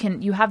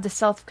 you have the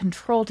self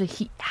control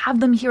to have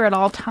them here at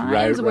all times.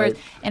 Right, Whereas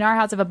right. in our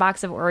house, if a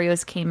box of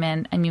Oreos came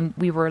in, I mean,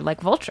 we were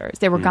like vultures.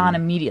 They were Mm-hmm. gone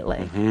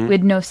immediately. We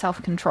had no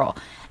self control.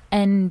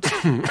 And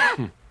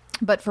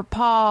but for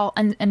Paul,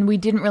 and we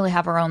didn't really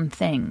have our own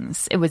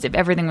things.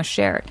 Everything was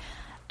shared.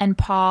 And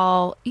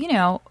Paul,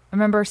 I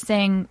remember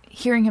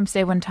hearing him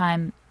say one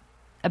time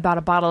about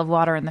a bottle of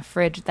water in the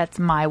fridge, "That's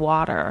my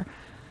water."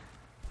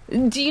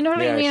 Do you know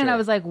what Yeah, I mean? And sure. I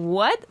was like,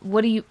 "What?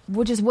 What do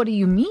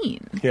you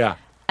mean?" Yeah.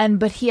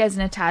 But he has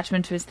an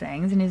attachment to his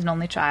things, and he's an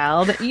only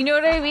child. You know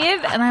what I mean?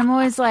 And I'm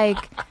always like,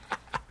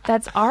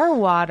 that's our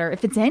water.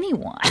 If it's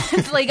anyone,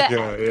 it's like,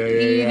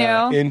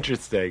 Yeah.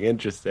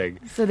 Interesting.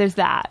 So there's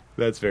that.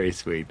 That's very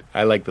sweet.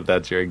 I like that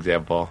that's your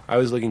example. I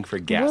was looking for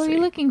gassy. What are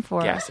you looking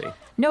for? Gassy.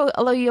 No,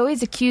 although he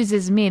always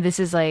accuses me. This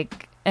is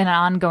like an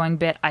ongoing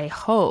bit, I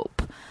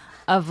hope,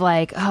 of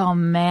like, oh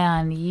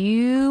man,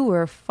 you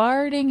were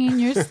farting in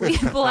your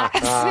sleep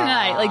last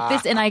night, like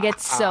this, and I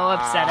get so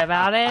upset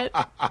about it.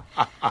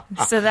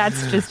 So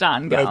that's just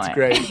ongoing. That's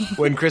great.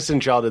 When Kristen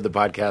Shaw did the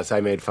podcast,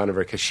 I made fun of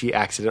her because she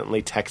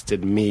accidentally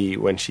texted me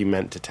when she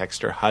meant to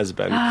text her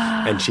husband,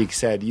 and she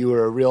said, "You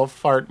were a real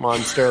fart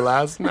monster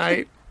last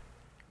night."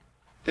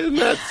 Isn't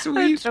that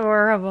sweet?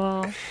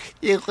 Adorable.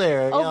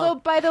 Although,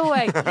 by the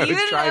way, I was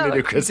trying to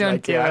do Kristen.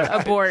 Don't do it.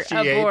 Abort. She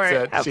abort.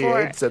 hates it. Abort. She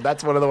hates it.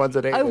 That's one of the ones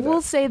that hates it. I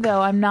will say though,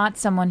 I'm not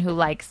someone who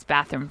likes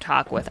bathroom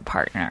talk with a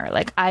partner.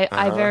 Like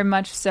I very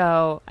much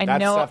so. I That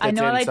know. stuff I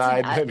know. that's I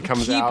inside like to that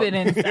comes keep out. it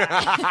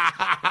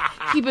inside.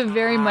 Keep it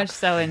very much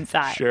so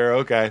inside. Sure.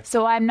 Okay.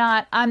 So I'm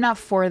not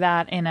for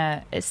that in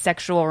a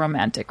sexual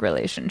romantic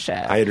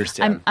relationship. I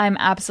understand. I'm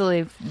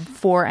absolutely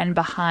for and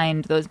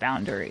behind those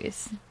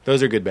boundaries.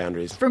 Those are good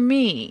boundaries. For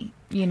me,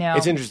 you know.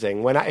 It's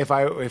interesting.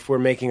 If we're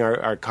making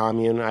our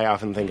commune, I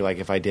often think like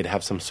if I did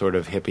have some sort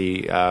of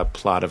hippie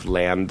plot of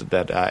land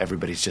that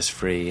everybody's just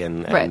free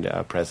and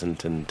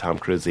present and Tom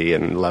Cruise-y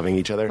and loving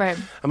each other. Right.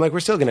 I'm like, we're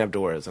still gonna have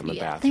doors on the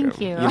bathroom.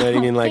 Thank you. You know what I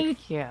mean? Like,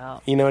 thank you.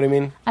 You know what I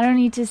mean? I don't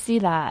need to see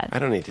that. I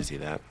don't need to see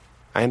that.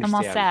 I I'm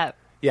understand. all set.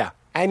 Yeah,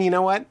 and you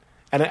know what?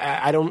 And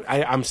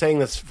I'm saying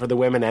this for the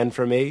women and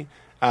for me.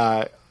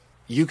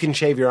 You can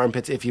shave your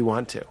armpits if you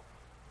want to.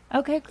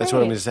 Okay, great. That's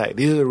what I'm going to say.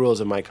 These are the rules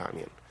of my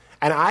commune.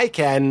 And I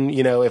can,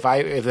 you know, if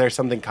there's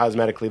something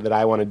cosmetically that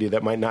I want to do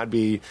that might not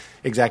be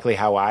exactly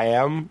how I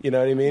am, you know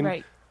what I mean?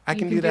 Right. I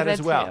can do that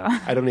as well. too.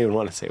 I don't even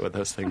want to say what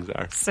those things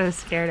are. So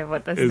scared of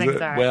what those Is things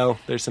it? are. Well,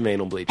 there's some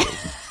anal bleaching.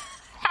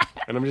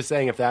 And I'm just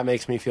saying, if that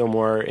makes me feel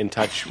more in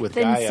touch with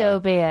then Gaia, so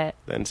be it.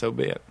 then so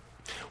be it.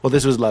 Well,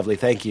 this was lovely.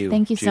 Thank you.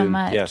 Thank you so June.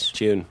 much. Yes,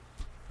 June.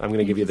 I'm going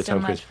to give you the so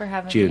Tom much Cruise. for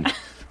having June. me.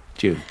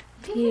 June.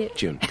 Pete,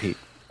 June. Pete.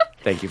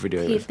 Thank you for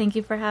doing this. thank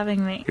you for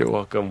having me. You're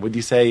welcome. Would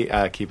you say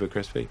keep it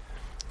crispy?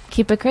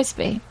 Keep it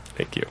crispy.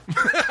 Thank you.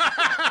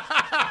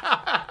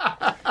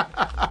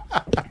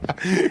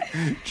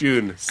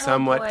 June,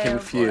 somewhat boy, oh,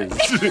 confused.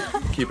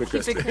 Keep it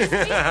crispy.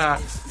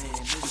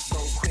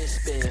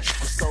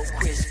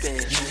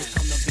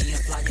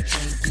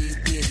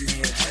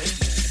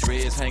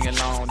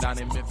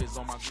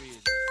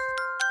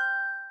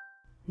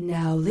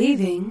 Now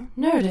leaving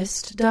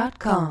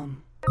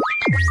Nerdist.com.